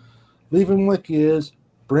alone. Leave him like he is,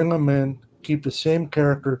 bring him in, keep the same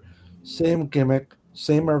character, same gimmick,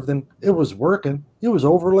 same everything. It was working. He was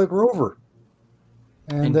over like Rover.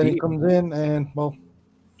 And Indeed. Then he comes in, and, well,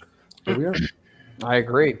 here we are. I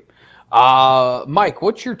agree. Mike,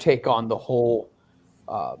 what's your take on the whole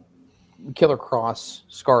Killer Kross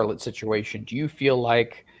Scarlett situation? Do you feel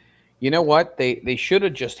like, you know what, they should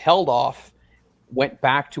have just held off, went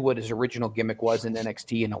back to what his original gimmick was in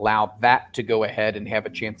NXT and allowed that to go ahead and have a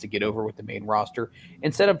chance to get over with the main roster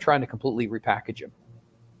instead of trying to completely repackage him?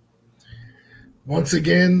 Once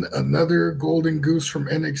again, another golden goose from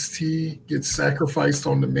NXT gets sacrificed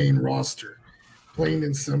on the main roster. Plain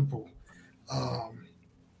and simple.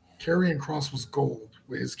 Karrion Kross was gold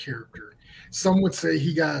with his character. Some would say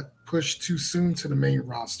he got pushed too soon to the main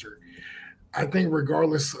roster. I think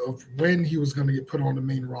regardless of when he was going to get put on the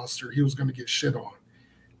main roster, he was going to get shit on.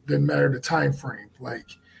 Didn't matter the time frame. Like,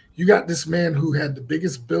 you got this man who had the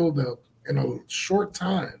biggest buildup in a short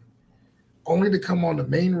time, only to come on the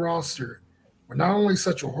main roster with not only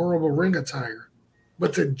such a horrible ring attire,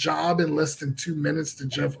 but to job in less than 2 minutes to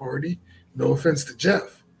Jeff Hardy. No offense to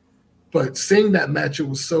Jeff. But seeing that match, it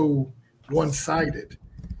was so one-sided.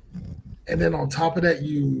 And then on top of that,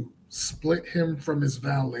 you split him from his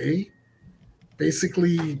valet.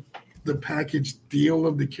 basically the package deal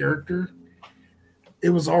of the character, it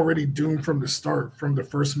was already doomed from the start, from the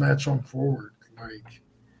first match on forward. Like,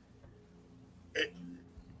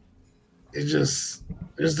 it just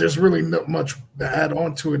there's really not much to add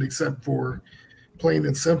on to it except for plain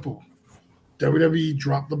and simple. WWE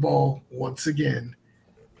dropped the ball once again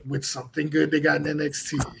with something good they got in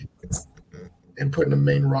NXT and put in the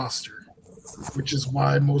main roster, which is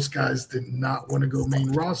why most guys did not want to go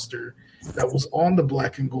main roster that was on the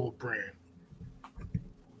black and gold brand.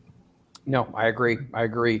 No, I agree.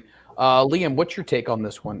 Liam, what's your take on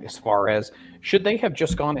this one as far as should they have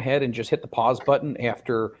just gone ahead and just hit the pause button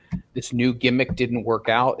after this new gimmick didn't work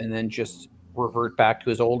out and then just revert back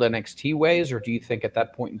to his old NXT ways? Or do you think at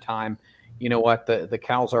that point in time, you know what, the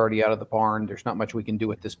cow's already out of the barn. There's not much we can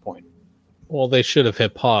do at this point. Well, they should have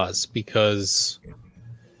hit pause because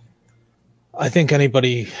I think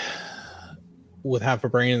anybody with half a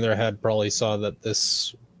brain in their head probably saw that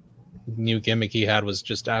this new gimmick he had was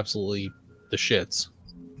just absolutely the shits.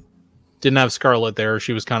 Didn't have Scarlett there.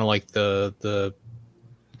 She was kind of like the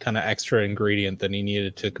kind of extra ingredient that he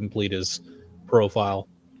needed to complete his profile.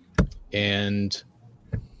 And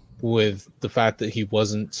with the fact that he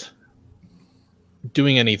wasn't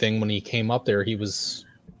doing anything when he came up there, it was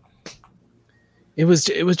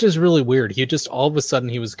just really weird. He just all of a sudden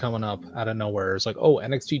he was coming up out of nowhere. It's like, oh,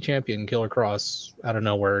 NXT champion Killer Cross out of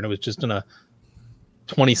nowhere, and it was just in a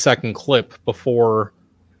 20-second clip before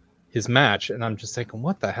his match, and I'm just thinking,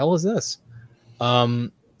 what the hell is this?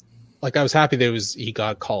 Like, I was happy that he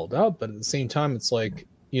got called up, but at the same time, it's like,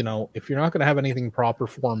 you know, if you're not going to have anything proper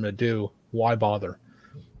for him to do, why bother?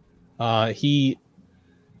 He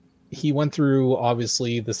went through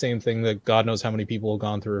obviously the same thing that God knows how many people have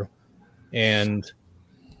gone through, and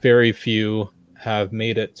very few have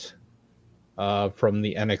made it from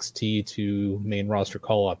the NXT to main roster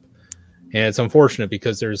call up. And it's unfortunate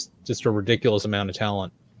because there's just a ridiculous amount of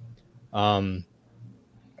talent. I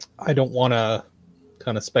don't want to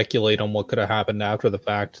kind of speculate on what could have happened after the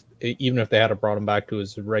fact, even if they had brought him back to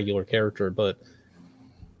his regular character, but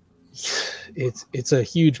it's a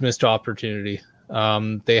huge missed opportunity.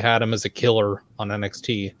 They had him as a killer on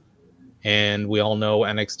NXT, and we all know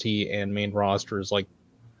NXT and main roster is like,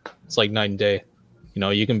 it's like night and day. You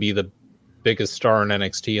know, you can be the biggest star in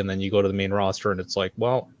NXT, and then you go to the main roster, and it's like,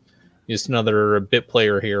 well, just another bit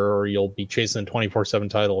player here, or you'll be chasing a 24/7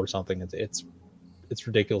 title or something. It's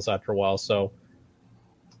ridiculous after a while. So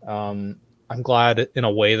I'm glad in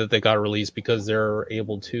a way that they got released because they're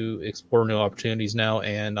able to explore new opportunities now,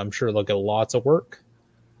 and I'm sure they'll get lots of work.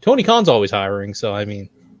 Tony Khan's always hiring, so I mean,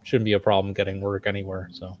 shouldn't be a problem getting work anywhere.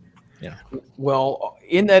 So, yeah. Well,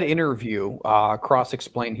 in that interview, Cross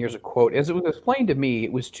explained, here's a quote, as it was explained to me,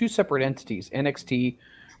 it was two separate entities. NXT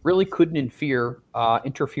really couldn't interfere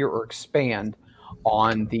or expand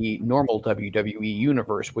on the normal WWE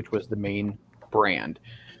universe, which was the main brand.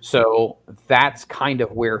 So that's kind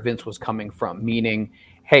of where Vince was coming from, meaning,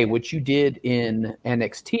 hey, what you did in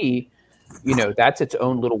NXT, you know, that's its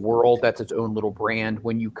own little world, that's its own little brand.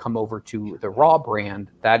 When you come over to the Raw brand,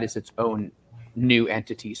 that is its own new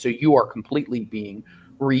entity. So you are completely being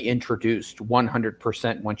reintroduced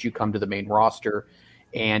 100% once you come to the main roster.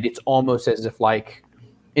 And it's almost as if, like,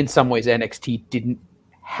 in some ways NXT didn't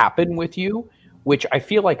happen with you, which I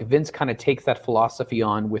feel like Vince kind of takes that philosophy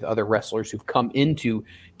on with other wrestlers who've come into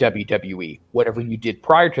WWE. Whatever you did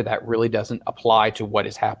prior to that really doesn't apply to what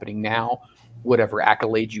is happening now. Whatever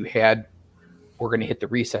accolades you had, we're going to hit the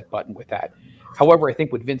reset button with that. However, I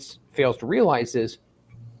think what Vince fails to realize is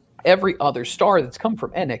every other star that's come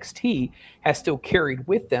from NXT has still carried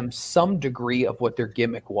with them some degree of what their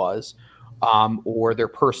gimmick was, or their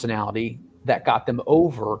personality that got them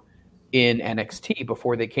over in NXT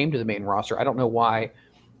before they came to the main roster. I don't know why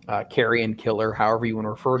Carrie and Killer, however you want to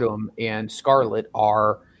refer to them, and Scarlett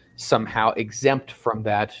are somehow exempt from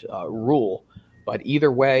that rule. But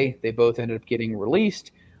either way, they both ended up getting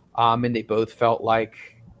released, and they both felt like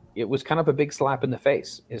it was kind of a big slap in the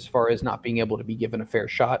face as far as not being able to be given a fair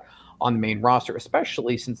shot on the main roster,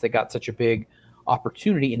 especially since they got such a big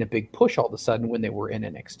opportunity and a big push all of a sudden when they were in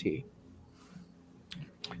NXT.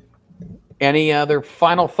 Any other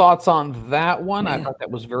final thoughts on that one? I thought that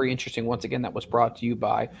was very interesting. Once again, that was brought to you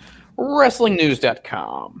by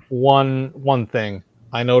WrestlingNews.com. One thing.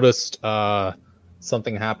 I noticed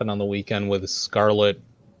something happened on the weekend with Scarlett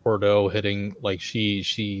Bordeaux hitting, like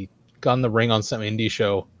she got in the ring on some indie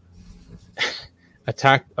show,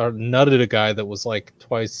 attacked or nutted a guy that was like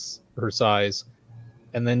twice her size,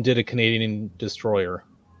 and then did a Canadian destroyer.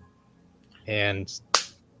 And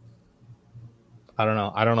I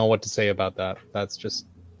don't know what to say about that. That's just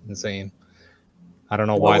insane. I don't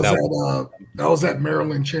know why that was. That was at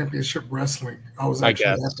Maryland Championship Wrestling. I was actually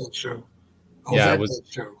at that show. That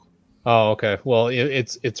show. Oh, okay. Well,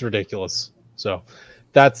 it's ridiculous. So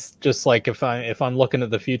that's just like if I'm looking at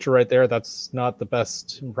the future right there, that's not the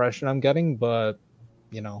best impression I'm getting, but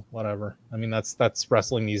whatever. I mean, that's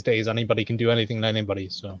wrestling these days. Anybody can do anything to anybody,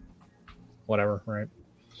 so whatever, right?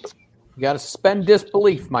 You got to suspend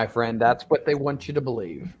disbelief, my friend. That's what they want you to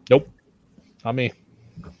believe. Nope, not me.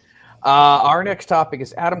 Our next topic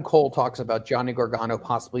is Adam Cole talks about Johnny Gargano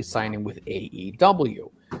possibly signing with AEW.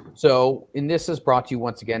 So, and this is brought to you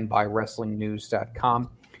once again by WrestlingNews.com.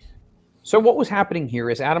 So what was happening here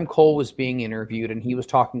is Adam Cole was being interviewed, and he was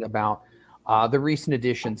talking about the recent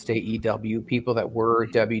additions to AEW, people that were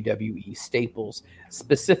WWE staples,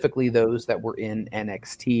 specifically those that were in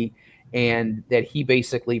NXT, and that he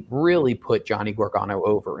basically really put Johnny Gargano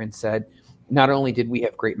over and said, not only did we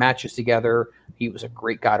have great matches together, he was a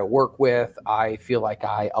great guy to work with. I feel like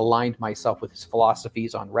I aligned myself with his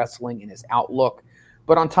philosophies on wrestling and his outlook.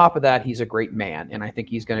 But on top of that, he's a great man, and I think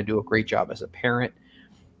he's going to do a great job as a parent.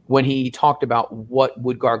 When he talked about what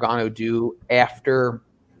would Gargano do after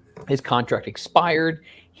his contract expired,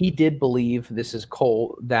 he did believe, this is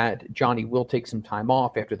Cole, that Johnny will take some time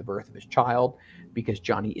off after the birth of his child, because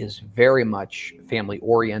Johnny is very much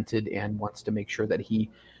family-oriented and wants to make sure that he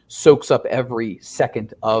soaks up every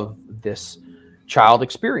second of this child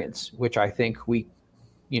experience, which I think we,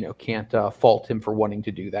 can't fault him for wanting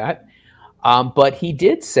to do that. But he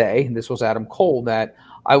did say, and this was Adam Cole, that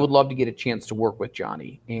I would love to get a chance to work with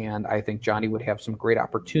Johnny, and I think Johnny would have some great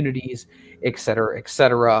opportunities, et cetera, et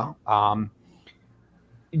cetera.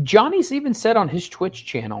 Johnny's even said on his Twitch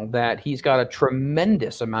channel that he's got a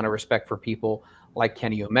tremendous amount of respect for people like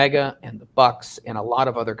Kenny Omega and the Bucks and a lot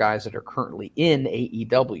of other guys that are currently in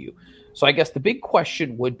AEW. So I guess the big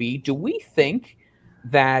question would be, do we think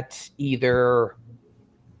that either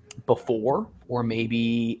before or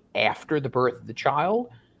maybe after the birth of the child,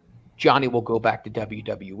 Johnny will go back to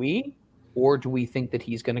WWE, or do we think that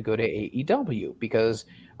he's going to go to AEW? Because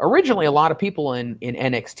originally a lot of people in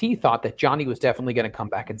NXT thought that Johnny was definitely going to come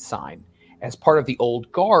back and sign. As part of the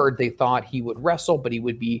old guard, they thought he would wrestle, but he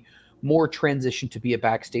would be more transitioned to be a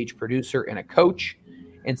backstage producer and a coach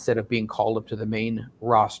instead of being called up to the main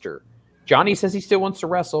roster. Johnny says he still wants to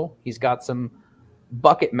wrestle. He's got some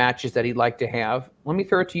bucket matches that he'd like to have. Let me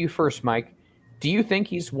throw it to you first, Mike. Do you think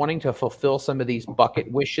he's wanting to fulfill some of these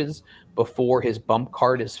bucket wishes before his bump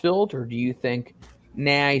card is filled? Or do you think,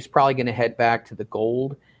 he's probably going to head back to the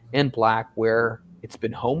gold and black where it's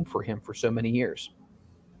been home for him for so many years?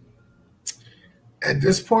 At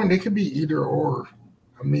this point, it could be either or.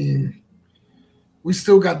 I mean, we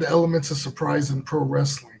still got the elements of surprise in pro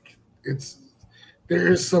wrestling.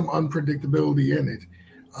 There is some unpredictability in it.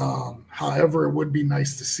 However, it would be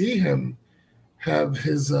nice to see him have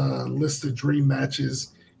his list of dream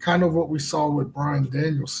matches, kind of what we saw with Bryan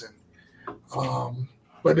Danielson.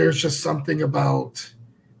 But there's just something about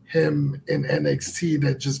him in NXT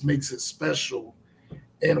that just makes it special.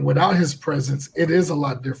 And without his presence, it is a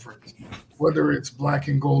lot different, whether it's Black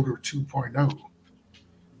and Gold or 2.0.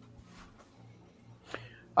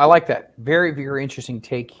 I like that. Very, very interesting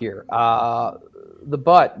take here. The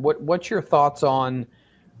Butt, what's your thoughts on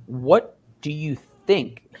what do you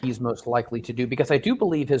think he's most likely to do? Because I do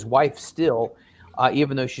believe his wife still,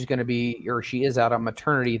 even though she's going to be, or she is out on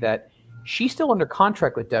maternity, that she's still under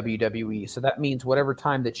contract with WWE. So that means whatever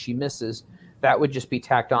time that she misses, that would just be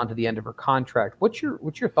tacked on to the end of her contract. What's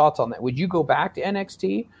your thoughts on that? Would you go back to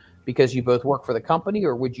NXT because you both work for the company,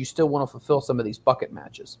 or would you still want to fulfill some of these bucket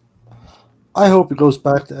matches? I hope he goes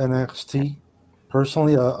back to NXT.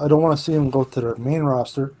 Personally, I don't want to see him go to the main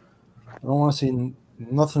roster. I don't want to see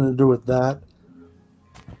nothing to do with that.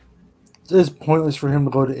 It is pointless for him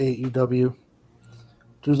to go to AEW.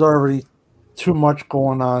 There's already too much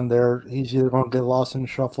going on there. He's either going to get lost in the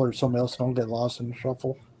shuffle or somebody else going to get lost in the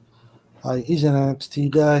shuffle. He's an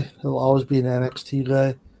NXT guy. He'll always be an NXT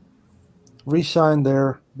guy. Resign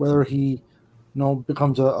there, whether he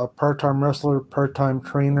becomes a part-time wrestler, part-time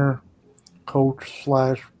trainer, coach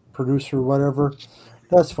 / producer, whatever,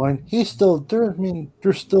 that's fine. He's still there. I mean,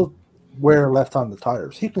 there's still wear left on the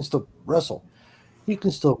tires. He can still wrestle. He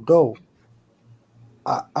can still go.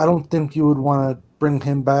 I don't think you would want to bring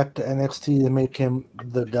him back to NXT to make him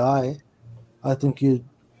the guy. I think you'd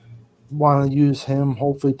want to use him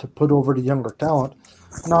hopefully to put over the younger talent,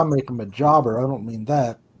 not make him a jobber. I don't mean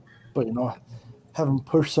that, but have him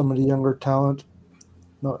push some of the younger talent.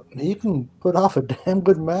 No, he can put off a damn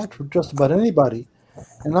good match with just about anybody.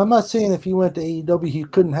 And I'm not saying if he went to AEW he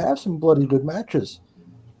couldn't have some bloody good matches.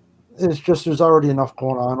 It's just there's already enough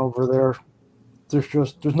going on over there.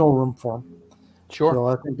 There's no room for him. Sure. So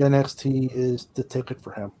I think NXT is the ticket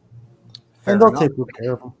for him. Fair and they'll enough. take good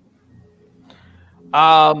care of him.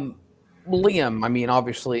 Liam, I mean,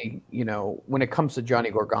 obviously, when it comes to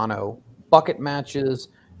Johnny Gargano, bucket matches,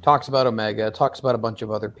 talks about Omega, talks about a bunch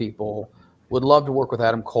of other people, would love to work with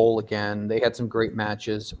Adam Cole again. They had some great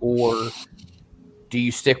matches. Or do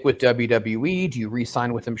you stick with WWE? Do you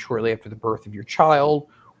re-sign with him shortly after the birth of your child?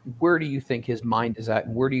 Where do you think his mind is at,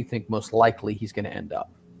 and where do you think most likely he's going to end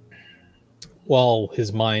up? Well,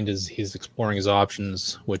 his mind is he's exploring his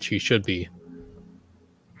options, which he should be.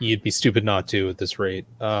 You'd be stupid not to at this rate.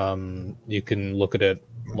 You can look at it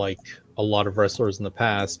like a lot of wrestlers in the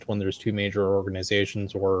past when there's two major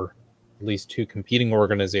organizations or at least two competing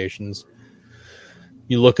organizations.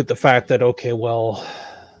 You look at the fact that, okay, well,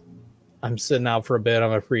 I'm sitting out for a bit.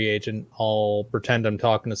 I'm a free agent. I'll pretend I'm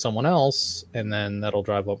talking to someone else, and then that'll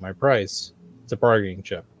drive up my price. It's a bargaining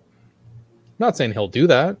chip. I'm not saying he'll do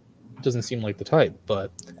that. It doesn't seem like the type,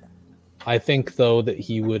 but I think, though, that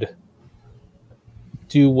he would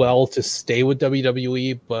do well to stay with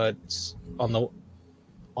WWE, but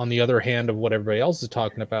on the other hand of what everybody else is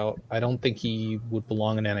talking about, I don't think he would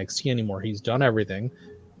belong in NXT anymore. He's done everything.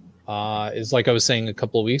 It's like I was saying a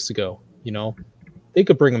couple of weeks ago, they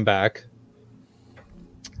could bring him back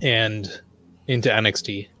and into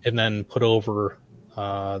NXT and then put over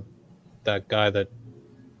that guy, that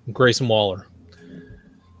Grayson Waller.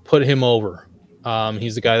 Put him over.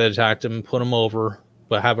 He's the guy that attacked him, put him over,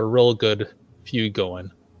 but have a real good feud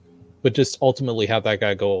going. But just ultimately have that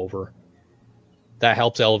guy go over. That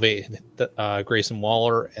helps elevate Grayson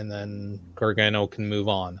Waller, and then Gargano can move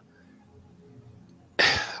on.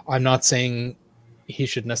 I'm not saying he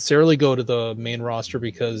should necessarily go to the main roster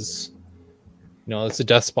because, it's a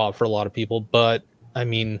death spot for a lot of people. But, I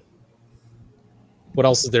mean, what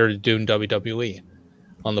else is there to do in WWE?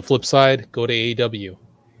 On the flip side, go to AEW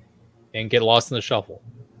and get lost in the shuffle.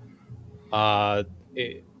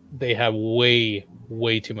 They have way,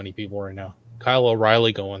 way too many people right now. Kyle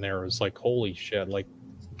O'Reilly going there is like, holy shit. Like,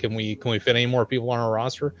 can we fit any more people on our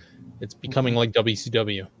roster? It's becoming like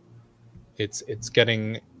WCW. It's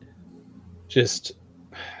getting just,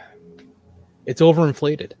 it's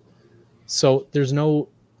overinflated. So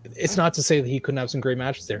it's not to say that he couldn't have some great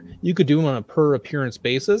matches there. You could do them on a per appearance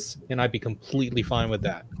basis, and I'd be completely fine with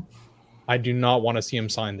that. I do not want to see him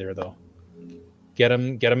signed there, though. Get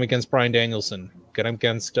him against Bryan Danielson. Get him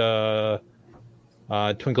against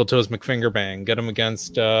Twinkle Toes McFingerbang. Get him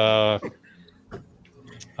against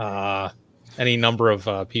any number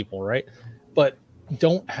of people, right? But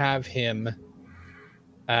don't have him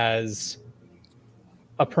as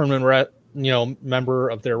a permanent member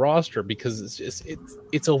of their roster, because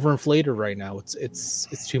it's overinflated right now.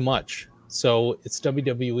 It's too much. So it's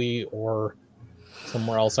WWE or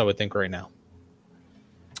somewhere else, I would think, right now.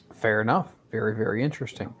 Fair enough. Very, very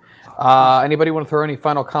interesting. Anybody want to throw any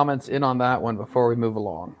final comments in on that one before we move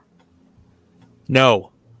along?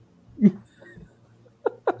 No.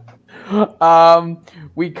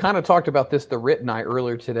 We kind of talked about this, the Rit and I,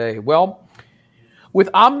 earlier today. Well, with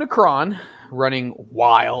Omicron running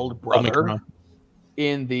wild, brother,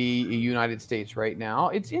 in the United States right now,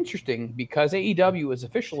 it's interesting because AEW has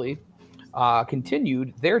officially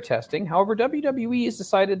continued their testing. However, WWE has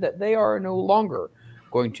decided that they are no longer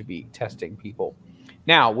going to be testing people.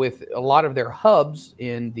 Now, with a lot of their hubs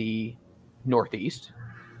in the Northeast,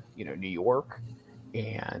 New York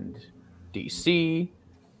and DC,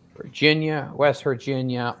 Virginia, West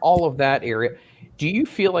Virginia, all of that area, do you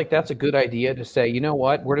feel like that's a good idea to say, you know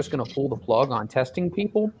what, we're just going to pull the plug on testing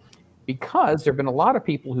people? Because there have been a lot of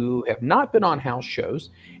people who have not been on house shows,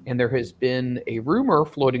 and there has been a rumor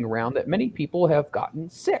floating around that many people have gotten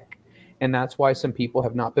sick. And that's why some people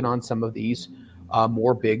have not been on some of these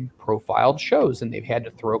more big profiled shows, and they've had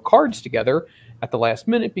to throw cards together at the last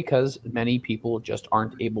minute because many people just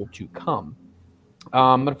aren't able to come.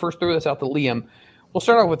 I'm going to first throw this out to Liam. We'll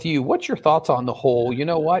start out with you. What's your thoughts on the whole, you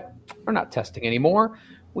know what, we're not testing anymore.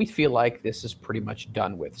 We feel like this is pretty much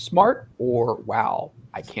done with. Smart, or wow,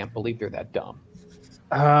 I can't believe they're that dumb?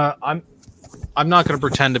 I'm not going to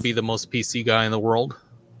pretend to be the most PC guy in the world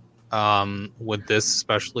with this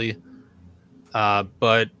especially.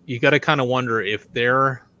 But you got to kind of wonder if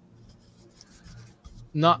they're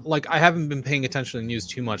not, like, I haven't been paying attention to the news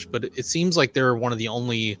too much, but it seems like they're one of the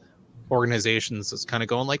only organizations that's kind of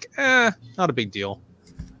going like, not a big deal.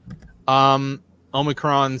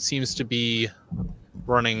 Omicron seems to be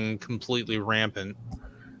running completely rampant,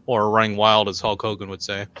 or running wild, as Hulk Hogan would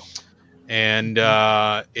say. And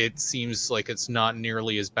it seems like it's not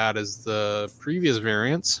nearly as bad as the previous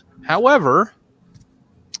variants. However,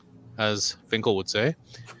 as Finkel would say,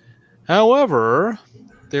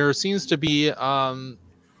 there seems to be,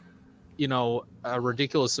 you know, a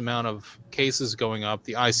ridiculous amount of cases going up.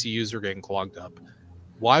 The ICUs are getting clogged up.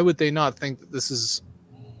 Why would they not think that this is,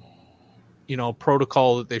 you know,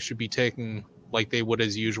 protocol that they should be taking like they would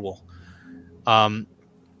as usual?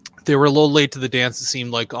 They were a little late to the dance, it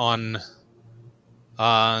seemed like, on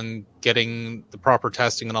getting the proper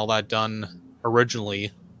testing and all that done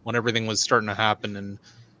originally when everything was starting to happen in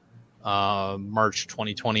March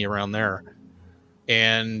 2020, around there.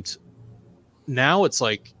 And now it's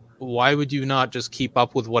like, why would you not just keep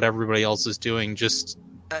up with what everybody else is doing? Just,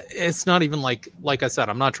 it's not even like I said,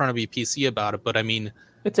 I'm not trying to be PC about it, but I mean,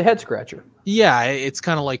 it's a head scratcher. Yeah, it's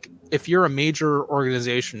kind of like, if you're a major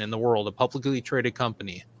organization in the world, a publicly traded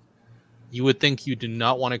company, you would think you do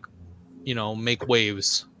not want to, you know, make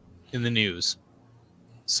waves in the news.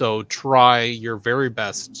 So try your very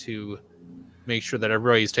best to make sure that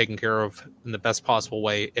everybody's taken care of in the best possible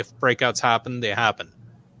way. If breakouts happen, they happen.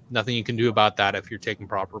 Nothing you can do about that if you're taking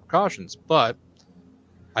proper precautions. But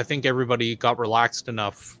I think everybody got relaxed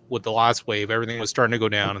enough with the last wave. Everything was starting to go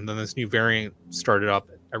down, and then this new variant started up.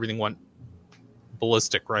 Everything went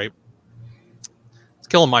ballistic, right? It's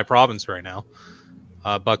killing my province right now.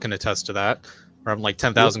 Buck can attest to that. We're having like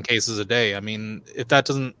 10,000 cases a day. I mean, if that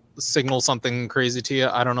doesn't signal something crazy to you,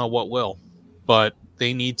 I don't know what will. But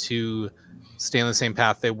they need to stay on the same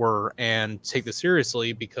path they were and take this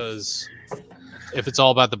seriously, because if it's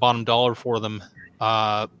all about the bottom dollar for them,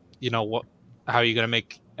 you know, what? How are you going to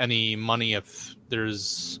make any money if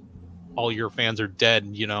there's all your fans are dead,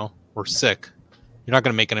 you know, or sick? You're not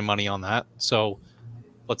going to make any money on that. So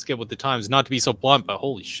let's get with the times. Not to be so blunt, but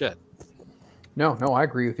holy shit. No, I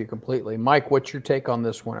agree with you completely. Mike, what's your take on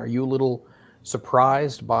this one? Are you a little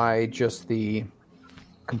surprised by just the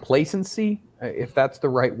complacency, if that's the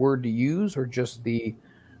right word to use, or just the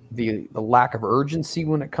lack of urgency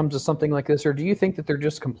when it comes to something like this? Or do you think that they're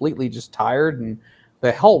just completely just tired and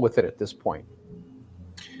the hell with it at this point?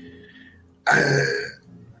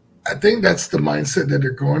 I think that's the mindset that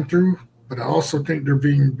they're going through, but I also think they're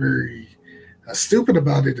being very stupid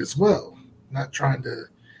about it as well. Not trying to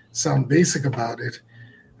sound basic about it.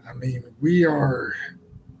 I mean, we are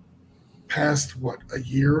past, a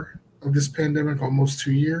year of this pandemic, almost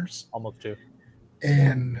 2 years. Almost 2.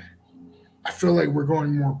 And I feel like we're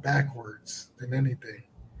going more backwards than anything.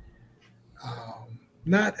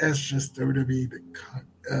 Not as just WWE,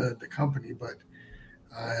 the company, but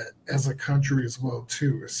as a country as well,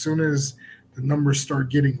 too. As soon as the numbers start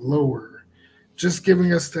getting lower, just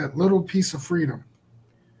giving us that little piece of freedom.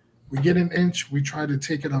 We get an inch, we try to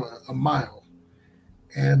take it a mile.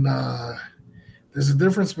 And there's a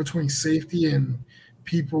difference between safety and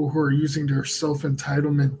people who are using their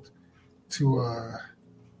self-entitlement to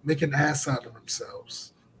make an ass out of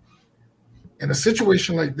themselves. In a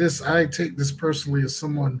situation like this, I take this personally as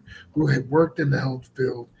someone who had worked in the health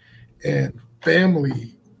field and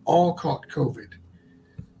family all caught COVID.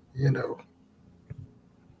 You know,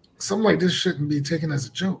 something like this shouldn't be taken as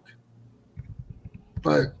a joke.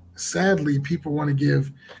 But sadly, people want to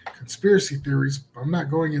give conspiracy theories. I'm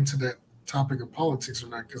not going into that topic of politics or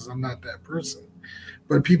not, because I'm not that person.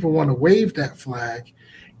 But people want to wave that flag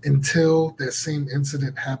until that same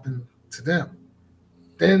incident happened to them.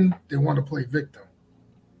 Then they want to play victim.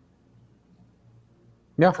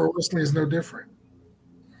 Yeah. Pro wrestling is no different.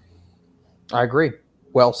 I agree.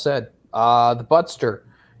 Well said. The Buttster,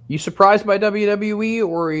 you surprised by WWE,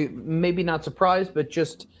 or maybe not surprised, but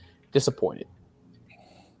just disappointed?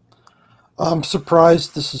 I'm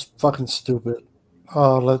surprised. This is fucking stupid.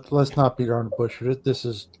 Let's not beat around the bush. This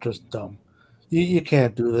is just dumb. You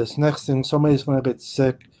can't do this. Next thing, somebody's going to get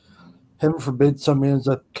sick. Heaven forbid somebody ends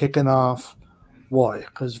up kicking off. Why?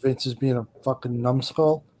 Because Vince is being a fucking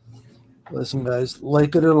numbskull? Listen, guys,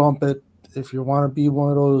 like it or lump it. If you want to be one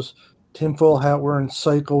of those tinfoil hat wearing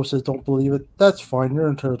psychos that don't believe it, that's fine. You're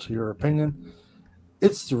entitled to your opinion.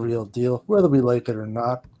 It's the real deal, whether we like it or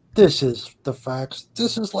not. This is the facts.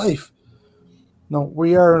 This is life. No,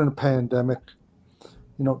 we are in a pandemic.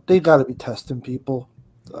 You know, they got to be testing people.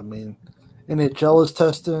 I mean, NHL is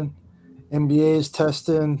testing. NBA is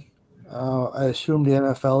testing. I assume the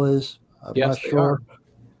NFL is. I'm not sure.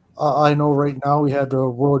 I know right now we had the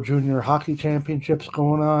World Junior Hockey Championships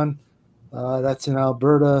going on. That's in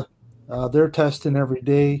Alberta. They're testing every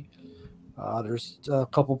day. There's a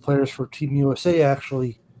couple players for Team USA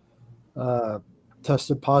actually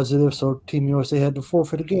tested positive, so Team USA had to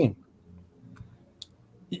forfeit a game.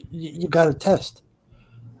 You got to test.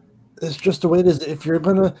 It's just the way it is. If you're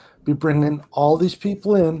going to be bringing all these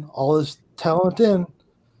people in, all this talent in,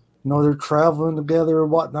 you know, they're traveling together or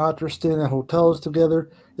whatnot, they're staying at hotels together.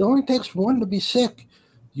 It only takes one to be sick.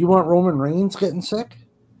 You want Roman Reigns getting sick?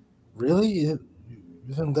 really? You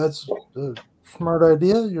think that's a smart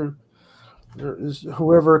idea? Is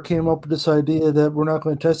whoever came up with this idea that we're not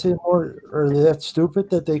going to test anymore, are they that stupid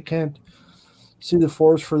that they can't see the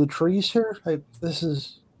forest for the trees here?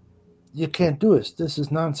 You can't do this. This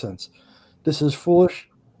is nonsense. This is foolish,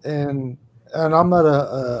 and I'm not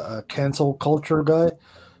a cancel culture guy,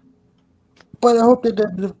 but I hope they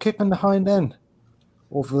get a kick in the hind end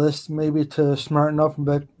over this, maybe to smarten up and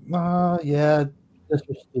be like, yeah, this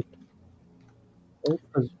was stupid.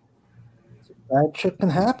 Because bad shit can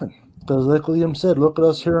happen. Because like Liam said, look at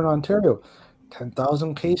us here in Ontario,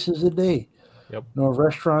 10,000 cases a day. Yep.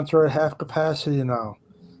 Restaurants are at half capacity now.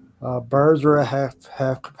 Bars are at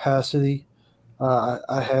half capacity.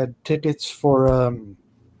 I had tickets for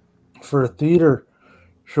a theater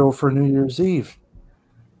show for New Year's Eve.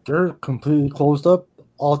 They're completely closed up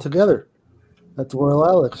altogether at the Royal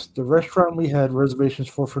Alex. The restaurant we had reservations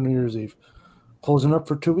for New Year's Eve, closing up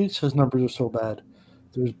for 2 weeks. His numbers are so bad.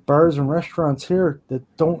 There's bars and restaurants here that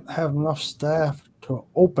don't have enough staff to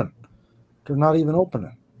open. They're not even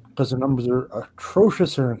opening because the numbers are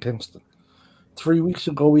atrocious here in Kingston. 3 weeks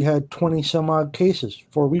ago, we had 20 some odd cases.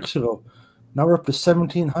 4 weeks ago, now we're up to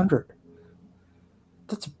 1,700.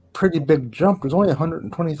 That's a pretty big jump. There's only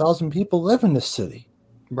 120,000 people live in this city.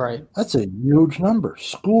 Right. That's a huge number.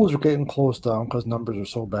 Schools are getting closed down because numbers are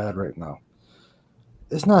so bad right now.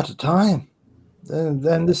 It's not the time. And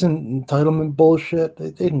then this entitlement bullshit,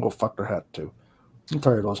 they can go fuck their hat too. I'm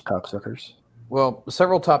tired of those cocksuckers. Well,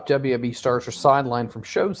 several top WWE stars are sidelined from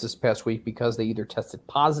shows this past week because they either tested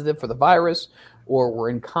positive for the virus or were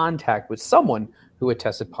in contact with someone who had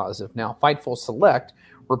tested positive. Now, Fightful Select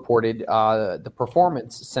reported the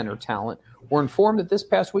Performance Center talent were informed that this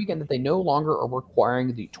past weekend that they no longer are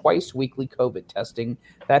requiring the twice-weekly COVID testing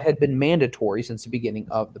that had been mandatory since the beginning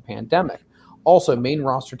of the pandemic. Also, main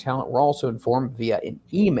roster talent were also informed via an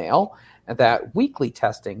email that weekly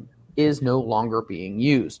testing is no longer being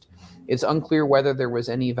used. It's unclear whether there was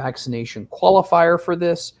any vaccination qualifier for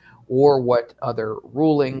this or what other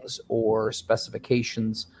rulings or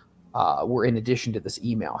specifications were in addition to this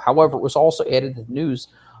email. However, it was also added to the news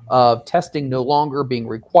of testing no longer being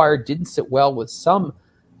required didn't sit well with some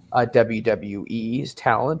WWE's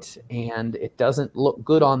talent, and it doesn't look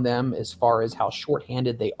good on them as far as how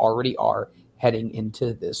shorthanded they already are heading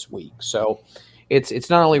into this week. So it's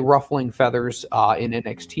not only ruffling feathers in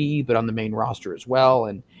NXT, but on the main roster as well.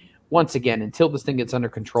 And once again, until this thing gets under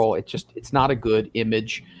control, it's not a good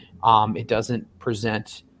image. It doesn't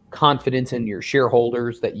present confidence in your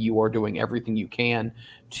shareholders that you are doing everything you can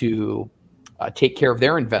to take care of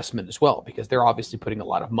their investment as well, because they're obviously putting a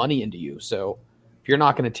lot of money into you. So if you're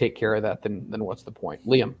not going to take care of that, then what's the point?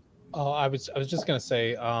 Liam? I was just going to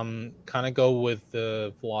say, kind of go with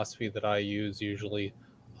the philosophy that I use usually.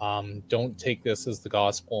 Don't take this as the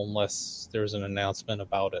gospel unless there's an announcement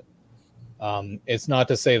about it. It's not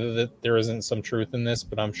to say that there isn't some truth in this,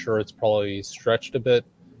 but I'm sure it's probably stretched a bit.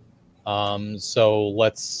 So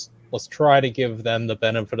let's try to give them the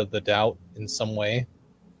benefit of the doubt in some way.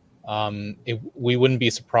 We wouldn't be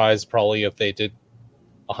surprised probably if they did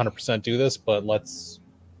 100% do this, but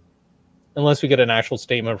unless we get an actual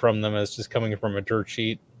statement from them as just coming from a dirt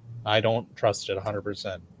sheet, I don't trust it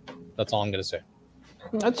 100%. That's all I'm going to say.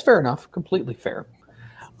 That's fair enough. Completely fair.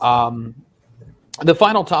 The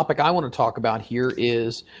final topic I want to talk about here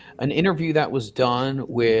is an interview that was done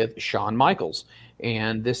with Shawn Michaels.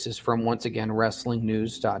 And this is from, once again,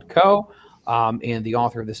 WrestlingNews.co. And the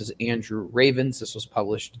author of this is Andrew Ravens. This was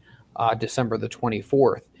published December the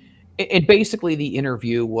 24th. And basically the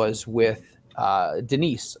interview was with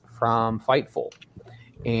Denise from Fightful.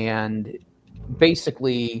 And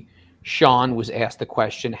basically Shawn was asked the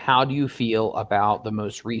question, how do you feel about the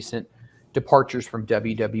most recent departures from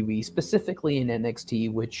WWE, specifically in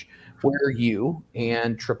NXT, where you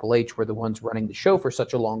and Triple H were the ones running the show for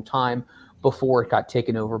such a long time before it got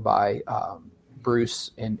taken over by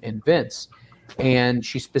Bruce and Vince. And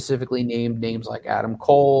she specifically named names like Adam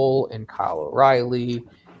Cole and Kyle O'Reilly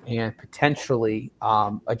and potentially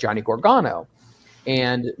a Johnny Gargano.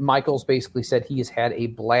 And Michaels basically said he has had a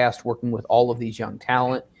blast working with all of these young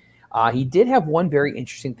talent. He did have one very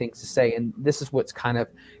interesting thing to say, and this is what's kind of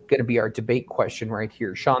going to be our debate question right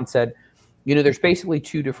here. Shawn said, there's basically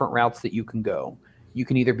two different routes that you can go. You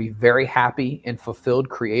can either be very happy and fulfilled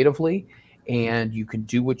creatively, and you can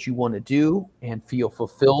do what you want to do and feel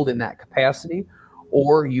fulfilled in that capacity,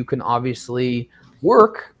 or you can obviously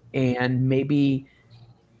work and maybe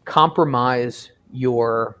compromise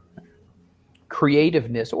your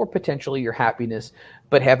creativeness or potentially your happiness,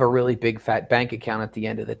 but have a really big fat bank account at the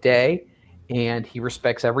end of the day. And he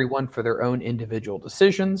respects everyone for their own individual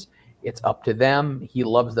decisions. It's up to them. He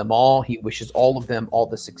loves them all. He wishes all of them all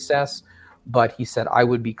the success. But he said, I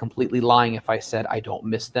would be completely lying if I said I don't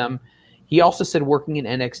miss them. He also said working in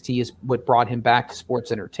NXT is what brought him back to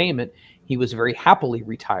sports entertainment. He was very happily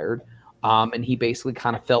retired, and he basically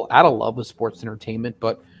kind of fell out of love with sports entertainment.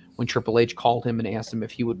 But when Triple H called him and asked him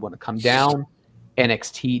if he would want to come down,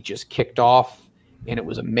 NXT just kicked off, and it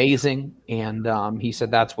was amazing. And he said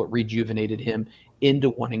that's what rejuvenated him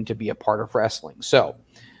into wanting to be a part of wrestling. So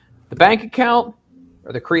the bank account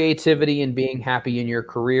or the creativity and being happy in your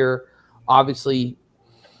career, obviously,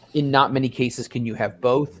 in not many cases can you have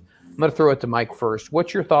both. I'm going to throw it to Mike first.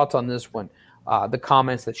 What's your thoughts on this one? The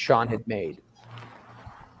comments that Sean had made.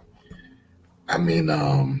 I mean,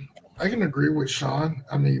 I can agree with Sean.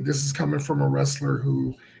 I mean, this is coming from a wrestler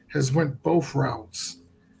who has went both routes,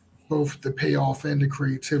 both the payoff and the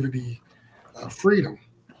creativity, freedom.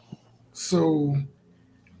 So,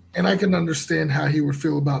 and I can understand how he would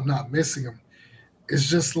feel about not missing him. It's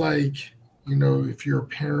just like, you know, if you're a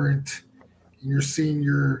parent and you're seeing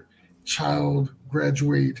your child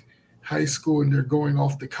graduate high school and they're going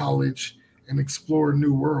off to college and explore a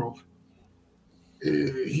new world.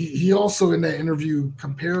 He also in that interview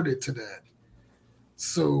compared it to that.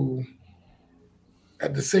 So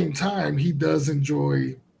at the same time, he does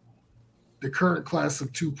enjoy the current class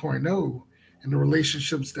of 2.0 and the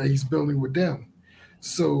relationships that he's building with them.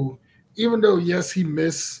 So even though, yes, he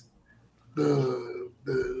missed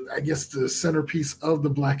I guess the centerpiece of the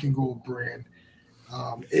Black and Gold brand,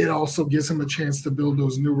 it also gives him a chance to build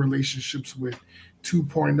those new relationships with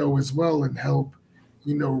 2.0 as well and help,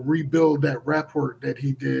 you know, rebuild that rapport that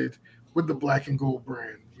he did with the Black and Gold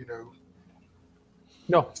brand, you know.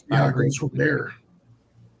 No, see how it goes from there.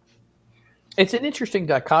 It's an interesting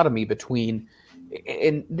dichotomy between,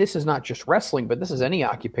 and this is not just wrestling, but this is any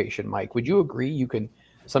occupation, Mike. Would you agree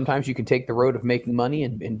sometimes you can take the road of making money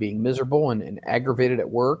and being miserable and aggravated at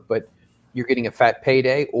work, but you're getting a fat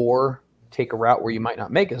payday, or take a route where you might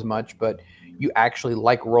not make as much, but you actually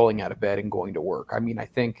like rolling out of bed and going to work? I mean, I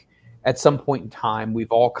think at some point in time,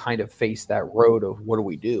 we've all kind of faced that road of what do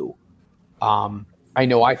we do? I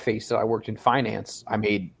know I faced it. I worked in finance. I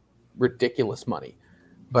made ridiculous money,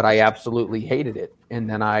 but I absolutely hated it. And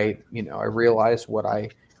then I realized what I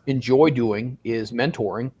enjoy doing is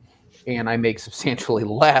mentoring, and I make substantially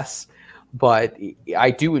less, but I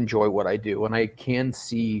do enjoy what I do, and I can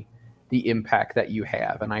see the impact that you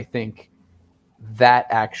have. And I think that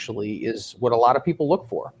actually is what a lot of people look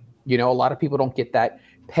for. You know, a lot of people don't get that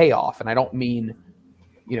payoff, and I don't mean,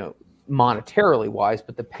 you know, monetarily wise,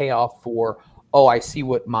 but the payoff for, oh, I see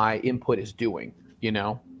what my input is doing, you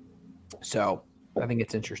know? So I think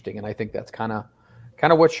it's interesting, and I think that's kind of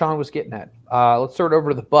what Sean was getting at. Let's throw it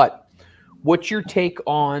over to the butt. What's your take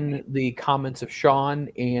on the comments of Sean,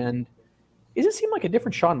 and does it seem like a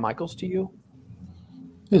different Shawn Michaels to you?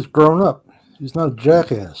 He's grown up. He's not a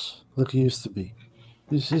jackass like he used to be.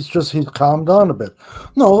 He's calmed down a bit.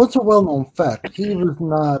 No, it's a well-known fact. He was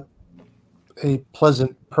not a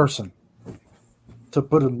pleasant person, to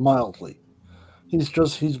put it mildly. He's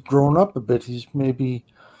grown up a bit. He's maybe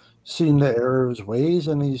seen the error of his ways,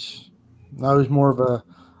 and he's more of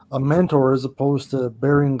a mentor as opposed to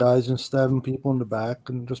burying guys and stabbing people in the back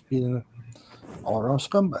and just being an all-around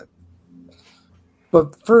scumbag.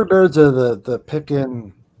 But for regards to the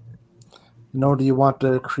picking, you know, do you want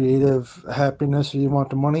the creative happiness or do you want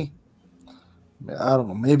the money? I don't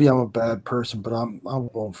know. Maybe I'm a bad person, but I'm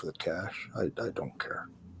going for the cash. I don't care.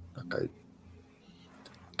 Okay,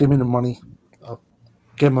 give me the money. I'll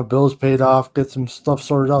get my bills paid off, get some stuff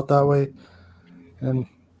sorted out that way, and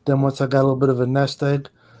then once I got a little bit of a nest egg,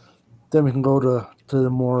 then we can go to the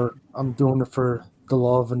more. I'm doing it for the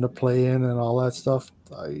love and the play-in and all that stuff.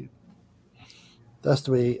 That's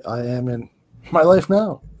the way I am in my life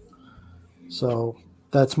now. So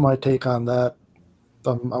that's my take on that.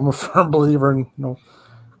 I'm a firm believer in, you know,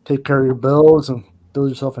 take care of your bills and build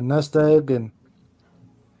yourself a nest egg, and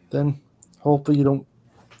then hopefully you don't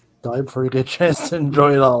die before you get a chance to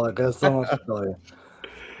enjoy it all. I guess that's what I tell you.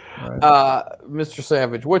 Right. Mr.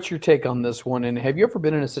 Savage, what's your take on this one? And have you ever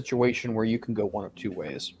been in a situation where you can go one of two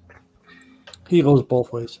ways? He goes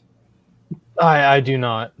both ways. I do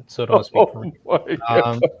not, so don't speak for me.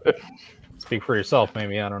 Speak for yourself,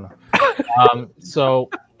 maybe. I don't know. So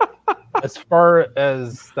as far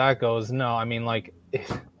as that goes, no. I mean, like,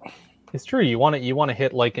 it's true. You want to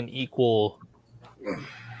hit like an equal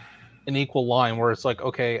line where it's like,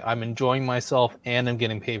 okay, I'm enjoying myself and I'm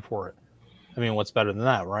getting paid for it. I mean, what's better than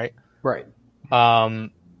that, right? Right.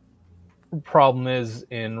 Problem is,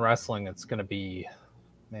 in wrestling, it's going to be,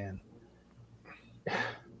 man,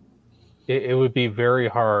 it would be very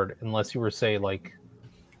hard unless you were, say, like,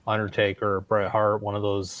 Undertaker, Bret Hart, one of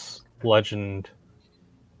those legend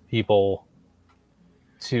people,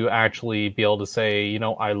 to actually be able to say, you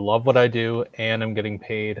know, I love what I do and I'm getting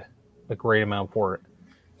paid a great amount for it.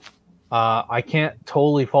 I can't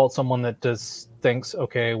totally fault someone that just thinks,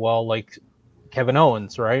 okay, well, like Kevin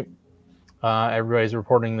Owens, right? Everybody's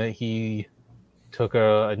reporting that he took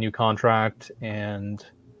a new contract and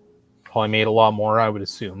probably made a lot more, I would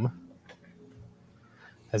assume,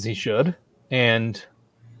 as he should. And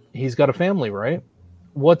he's got a family, right?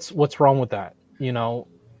 What's wrong with that? You know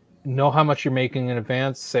how much you're making in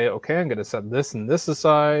advance. Say, okay, I'm going to set this and this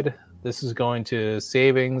aside. This is going to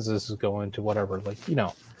savings. This is going to whatever, like, you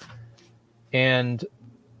know. And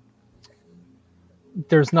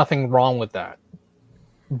there's nothing wrong with that.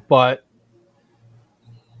 But,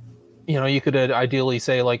 you know, you could ideally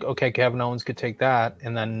say, like, okay, Kevin Owens could take that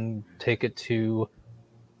and then take it to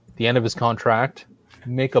the end of his contract,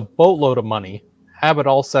 make a boatload of money, have it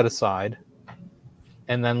all set aside,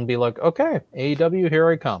 and then be like, okay, AEW, here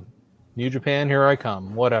I come. New Japan, here I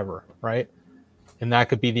come. Whatever, right? And that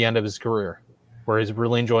could be the end of his career, where he's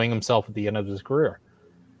really enjoying himself at the end of his career.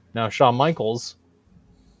 Now, Shawn Michaels,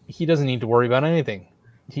 he doesn't need to worry about anything.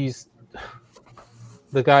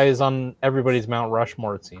 The guy is on everybody's Mount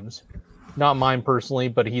Rushmore, it seems. Not mine personally,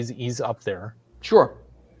 but he's up there. Sure.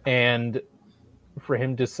 And for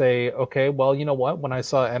him to say, okay, well, you know what? When I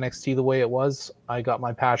saw NXT the way it was, I got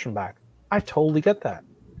my passion back. I totally get that.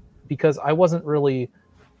 Because I wasn't really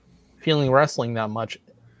feeling wrestling that much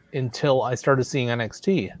until I started seeing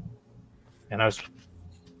NXT. And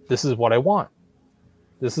this is what I want.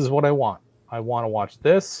 This is what I want. I want to watch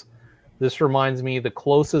this. This reminds me the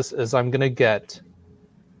closest as I'm going to get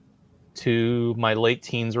to my late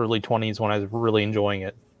teens, early 20s when I was really enjoying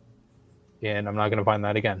it. And I'm not going to find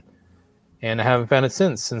that again. And I haven't found it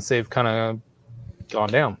since they've kind of gone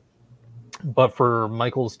down. But for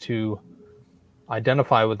Michaels to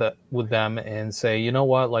identify with them and say, you know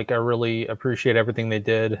what, like, I really appreciate everything they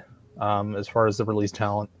did as far as the release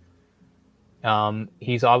talent.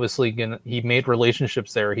 He's obviously he made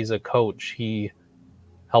relationships there. He's a coach. He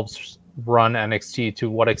helps run NXT. To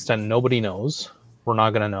what extent, nobody knows. We're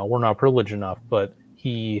not going to know. We're not privileged enough, but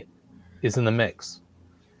he is in the mix.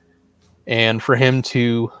 And for him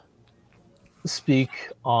to speak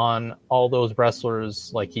on all those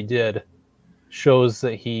wrestlers like he did shows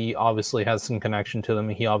that he obviously has some connection to them.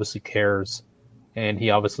 He obviously cares, and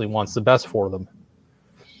he obviously wants the best for them.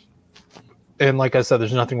 And like I said,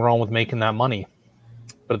 there's nothing wrong with making that money.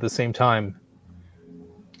 But at the same time,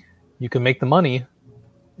 you can make the money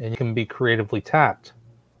and you can be creatively tapped.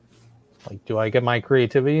 Like, do I get my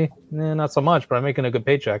creativity? Not so much, but I'm making a good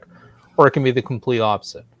paycheck. Or it can be the complete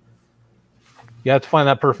opposite. You have to find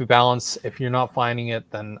that perfect balance. If you're not finding it,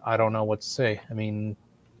 then I don't know what to say. I mean,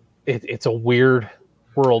 it's a weird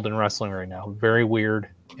world in wrestling right now. Very weird.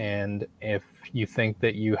 And if you think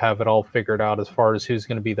that you have it all figured out as far as who's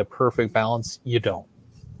going to be the perfect balance, you don't.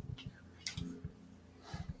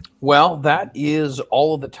 Well, that is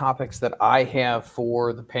all of the topics that I have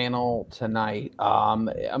for the panel tonight. I'm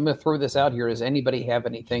going to throw this out here. Does anybody have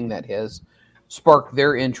anything that has sparked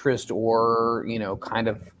their interest or, you know, kind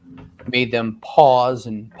of made them pause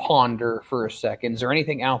and ponder for a second? Is there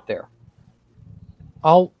anything out there?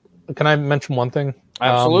 Can I mention one thing?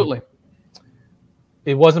 Absolutely.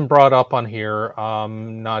 It wasn't brought up on here,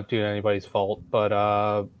 not due to anybody's fault,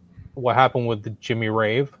 but what happened with the Jimmy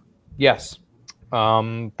Rave? Yes.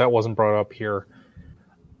 That wasn't brought up here.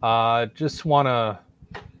 Just want to,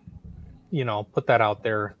 you know, put that out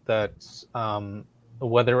there that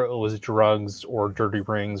whether it was drugs or dirty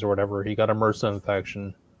rings or whatever, he got a MRSA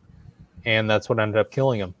infection, and that's what ended up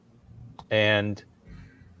killing him. And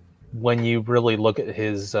when you really look at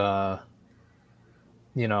his,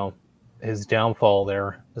 you know, his downfall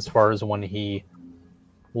there, as far as when he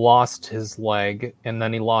lost his leg and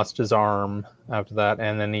then he lost his arm after that,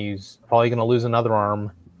 and then he's probably going to lose another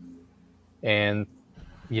arm. And,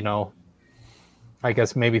 you know, I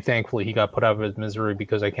guess maybe thankfully he got put out of his misery,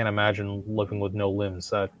 because I can't imagine living with no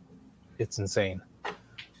limbs. It's insane.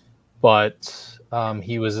 But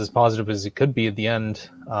he was as positive as he could be at the end,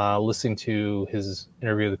 listening to his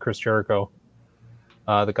interview with Chris Jericho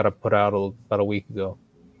that got put out about a week ago.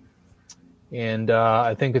 And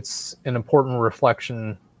I think it's an important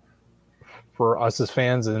reflection for us as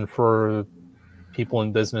fans and for people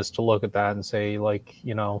in business to look at that and say, like,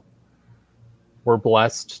 you know, we're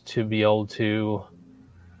blessed to be able to,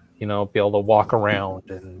 you know, be able to walk around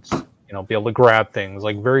and, you know, be able to grab things,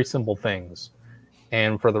 like very simple things.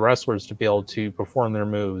 And for the wrestlers to be able to perform their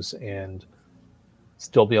moves and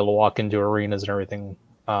still be able to walk into arenas and everything,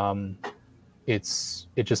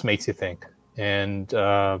 it just makes you think. and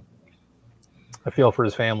I feel for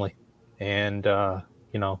his family, and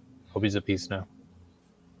hope he's at peace now.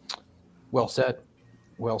 Well said.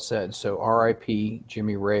 Well said. So R.I.P.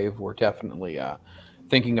 Jimmy Rave. We're definitely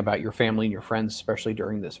thinking about your family and your friends, especially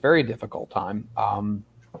during this very difficult time.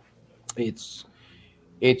 It's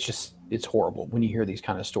horrible when you hear these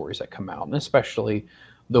kind of stories that come out, and especially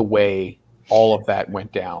the way all of that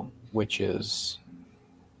went down, which is,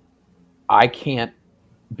 I can't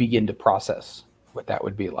begin to process what that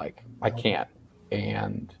would be like. I can't.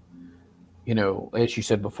 And, as you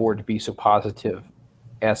said before, to be so positive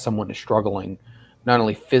as someone is struggling, not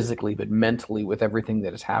only physically, but mentally with everything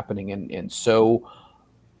that is happening, and so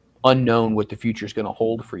unknown what the future is going to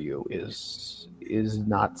hold for you is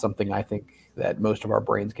not something I think that most of our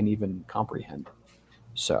brains can even comprehend.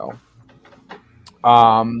 So,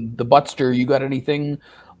 the Butster, you got anything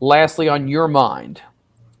lastly on your mind?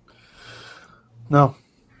 No.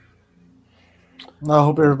 I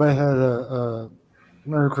hope everybody had a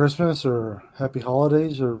Merry Christmas or Happy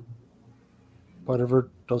Holidays or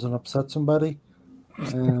whatever doesn't upset somebody.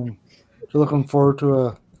 And looking forward to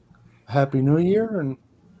a Happy New Year, and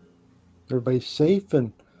everybody's safe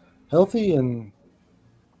and healthy and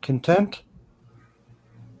content.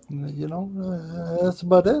 That's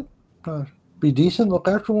about it. Be decent, look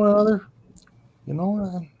after one another.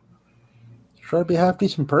 Try to be a half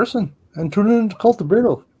decent person. And tune in to Cult of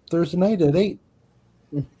Beardo Thursday night at 8.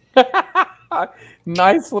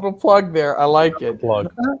 Nice little plug there. I like it.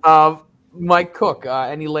 Plug. Mike Cook,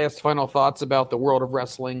 any last final thoughts about the world of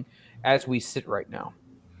wrestling as we sit right now?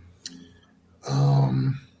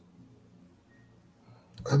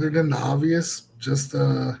 Other than the obvious, just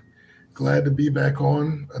glad to be back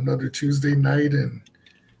on another Tuesday night and,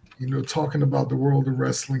 talking about the world of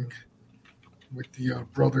wrestling with the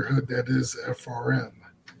brotherhood that is FRM.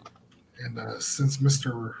 And since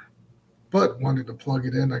Mr. Butt wanted to plug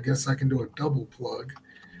it in, I guess I can do a double plug.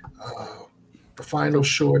 The final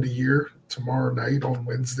show of the year tomorrow night on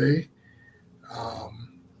Wednesday.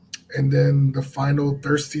 And then the final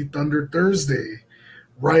Thirsty Thunder Thursday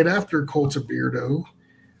right after Cult of Beardo.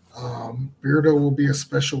 Beardo will be a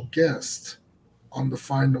special guest on the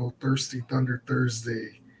final Thirsty Thunder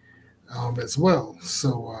Thursday as well.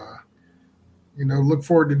 So, look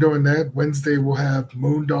forward to doing that. Wednesday we'll have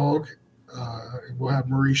Moondog. We'll have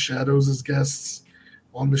Marie Shadows as guests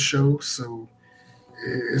on the show. So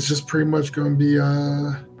it's just pretty much going to be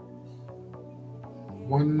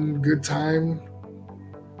one good time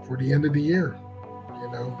for the end of the year,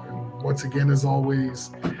 And once again, as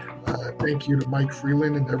always, thank you to Mike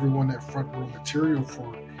Freeland and everyone at Front Row Material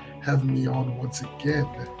for having me on once again.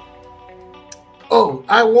 Oh,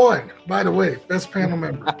 I won, by the way, best panel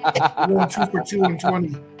member. I won 2 for 2 in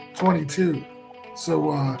 2022.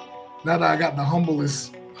 So now that I got the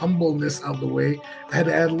humbleness out the way, I had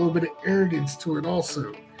to add a little bit of arrogance to it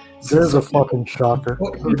also. There's a fucking shocker.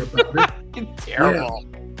 Heard about it. Terrible.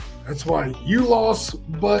 Yeah. That's why you lost,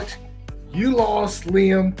 but you lost,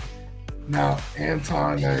 Liam. Now,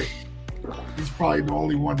 Anton, he's probably the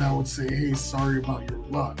only one that would say, hey, sorry about your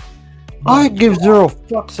luck. I give 0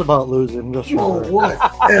 fucks about losing. Just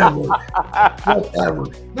whatever. Whatever.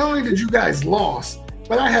 Not only did you guys lost,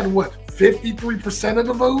 but I had, 53% of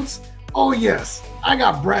the votes? Oh, yes. I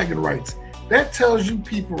got bragging rights. That tells you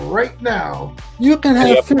people right now. You can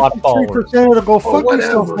have 53% to go fuck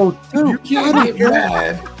yourself vote too. You can't get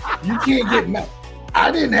mad. You can't get mad.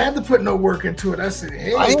 I didn't have to put no work into it. I said,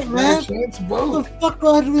 hey, chance vote. What the fuck do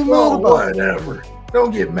I have to be mad about? Whatever.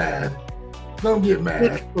 Don't get mad. Don't get mad.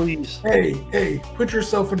 Bitch, please. Hey, put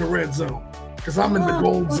yourself in the red zone. Because I'm in the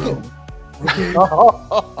gold zone. Okay?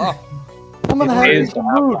 I'm going to have you some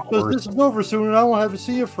mood because this is over soon and I won't have to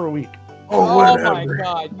see you for a week. Oh, whatever. Oh my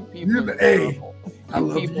God, you people are hey, terrible. I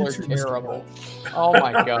love people you are too, terrible. Oh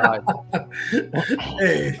my God.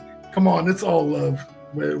 Hey, come on, it's all love.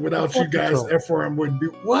 Without you guys, FRM wouldn't be.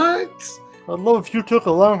 What? I'd love if you took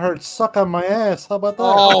a long hard suck on my ass. How about that?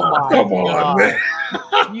 Oh my Come God. on, man.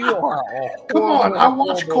 You are Come on, I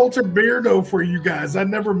watch Cult of Beardo for you guys. I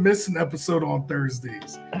never miss an episode on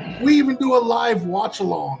Thursdays. We even do a live watch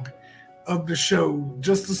along of the show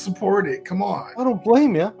just to support it. Come on. I don't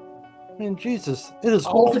blame you. I mean, Jesus, it is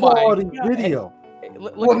Oh whole my quality God. video.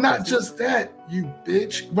 Well, not just that, you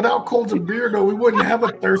bitch. Without Cult of Beardo, we wouldn't have a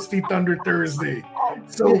Thirsty Thunder Thursday.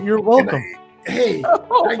 So Yeah, you're welcome.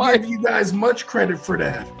 I give you guys much credit for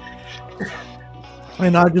that.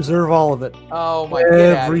 And I deserve all of it. Oh my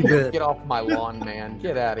Every God. bit. Get off my lawn, man.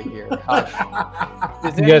 Get out of here. Hush.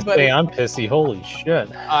 Does You guys anybody- say I'm pissy. Holy shit.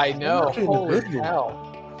 I know. Much Holy individual. hell.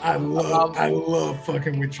 I love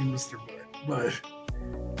fucking with you, Mr. Butt.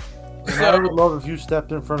 But And I would love if you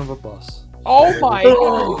stepped in front of a bus. Oh my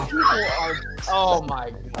god! Oh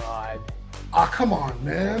my god! Ah, come on,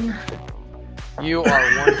 man. You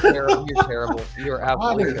are one terrible. You're terrible. You're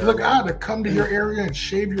absolutely terrible. Look, I had to come to your area and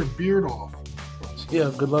shave your beard off.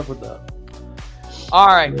 Yeah, good luck with that. All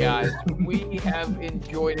right, guys, we have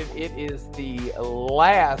enjoyed it. It is the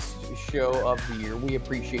last show of the year. We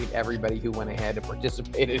appreciate everybody who went ahead and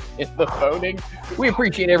participated in the voting. We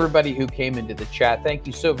appreciate everybody who came into the chat. Thank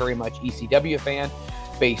you so very much, ECW fan,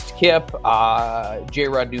 Based Kip,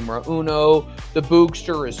 J-Rod Numero Uno, the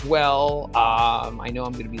Boogster as well. I know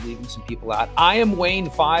I'm going to be leaving some people out. I am Wayne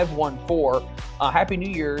 514. Happy New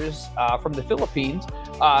Year's from the Philippines.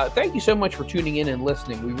 Thank you so much for tuning in and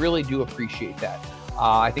listening. We really do appreciate that.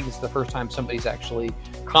 I think it's the first time somebody's actually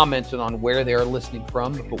commented on where they're listening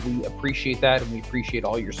from, but we appreciate that, and we appreciate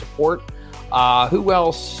all your support. Who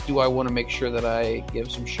else do I want to make sure that I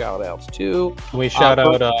give some shout outs to? Can we shout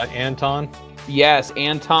out Anton? Yes,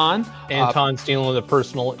 Anton. Anton's dealing with a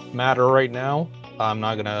personal matter right now. I'm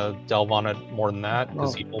not going to delve on it more than that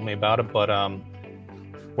because he told me about it, but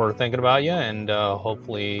we're thinking about you, and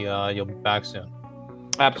hopefully you'll be back soon.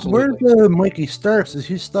 Absolutely. Where's Mikey Starks? Is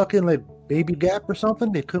he stuck in like Baby Gap or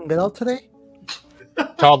something? They couldn't get out today?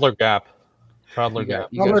 Toddler Gap. Toddler Gap.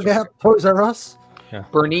 Toys R Us? Yeah.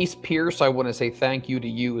 Bernice Pierce, I want to say thank you to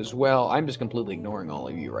you as well. I'm just completely ignoring all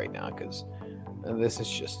of you right now because this is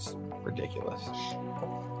just ridiculous.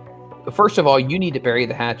 But first of all, you need to bury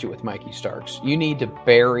the hatchet with Mikey Starks. You need to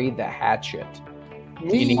bury the hatchet.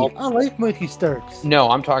 I like Mikey Starks. No,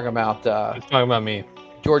 I'm talking about He's talking about me.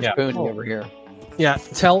 George Booney over here. Yeah,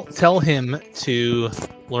 tell him to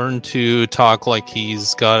learn to talk like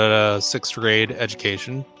he's got a 6th grade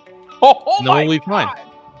education. Oh no, my we'll be fine.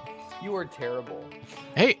 You are terrible.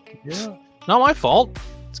 Hey, not my fault.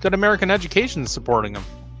 It's got American education supporting him.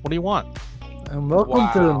 What do you want? And welcome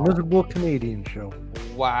to the Miserable Canadian Show.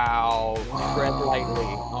 Wow. Tread lightly.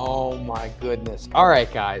 Oh my goodness. All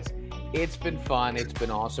right, guys. It's been fun. It's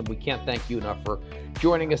been awesome. We can't thank you enough for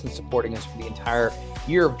joining us and supporting us for the entire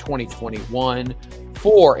year of 2021.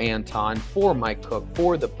 For Anton, for Mike Cook,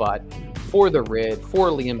 for The Butt, for The Rid, for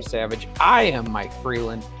Liam Savage. I am Mike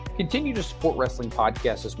Freeland. Continue to support wrestling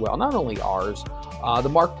podcasts as well, not only ours. The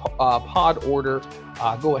Mark Pod Order,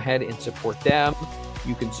 go ahead and support them.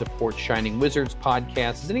 You can support Shining Wizards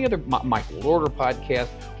podcasts, any other Michael Order podcast.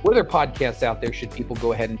 What other podcasts out there should people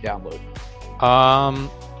go ahead and download?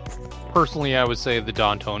 Personally, I would say the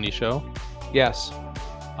Don Tony Show. Yes.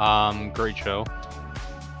 Great show.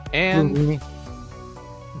 And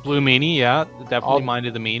Blue Meanie, yeah, definitely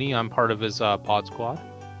minded the Meanie. I'm part of his pod squad.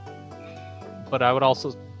 But I would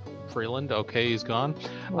also Freeland. Okay, he's gone.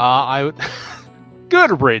 I would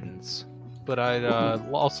good riddance. But I'd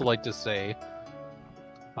also like to say,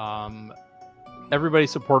 everybody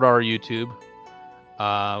support our YouTube.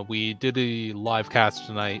 We did a live cast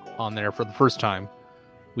tonight on there for the first time.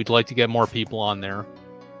 We'd like to get more people on there.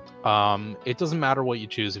 It doesn't matter what you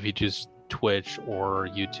choose, if you choose Twitch or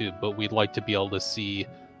YouTube, but we'd like to be able to see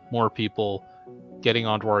more people getting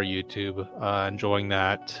onto our YouTube, enjoying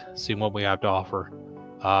that, seeing what we have to offer.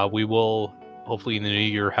 We will, hopefully in the new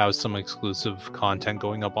year, have some exclusive content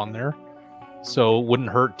going up on there. So it wouldn't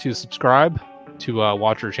hurt to subscribe, to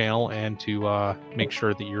watch our channel, and to make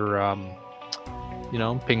sure that you're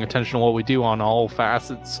paying attention to what we do on all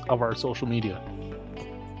facets of our social media.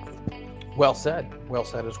 Well said. Well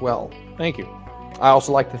said as well. Thank you. I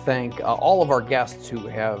also like to thank all of our guests who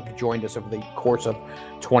have joined us over the course of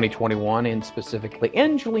 2021, and specifically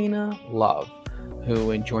Angelina Love,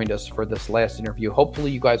 who joined us for this last interview.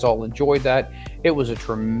 Hopefully you guys all enjoyed that. It was a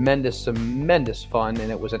tremendous fun, and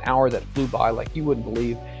it was an hour that flew by like you wouldn't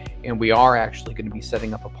believe. And we are actually going to be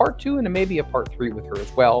setting up a part 2 and maybe a part 3 with her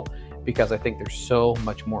as well, because I think there's so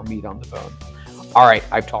much more meat on the bone. All right,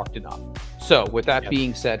 I've talked enough. So with that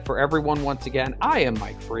being said, for everyone, once again, I am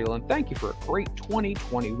Mike Freeland. Thank you for a great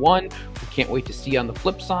 2021. We can't wait to see you on the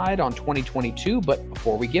flip side on 2022. But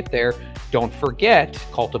before we get there, don't forget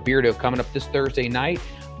Cult of Beardo coming up this Thursday night.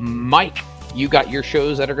 Mike, you got your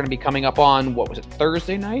shows that are going to be coming up on, what was it,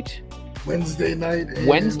 Thursday night? Wednesday night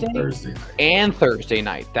and Thursday night. And Thursday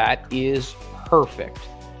night. That is perfect.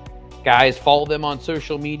 Guys, follow them on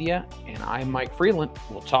social media. And I'm Mike Freeland.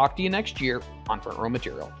 We'll talk to you next year on Front Row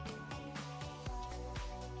Material.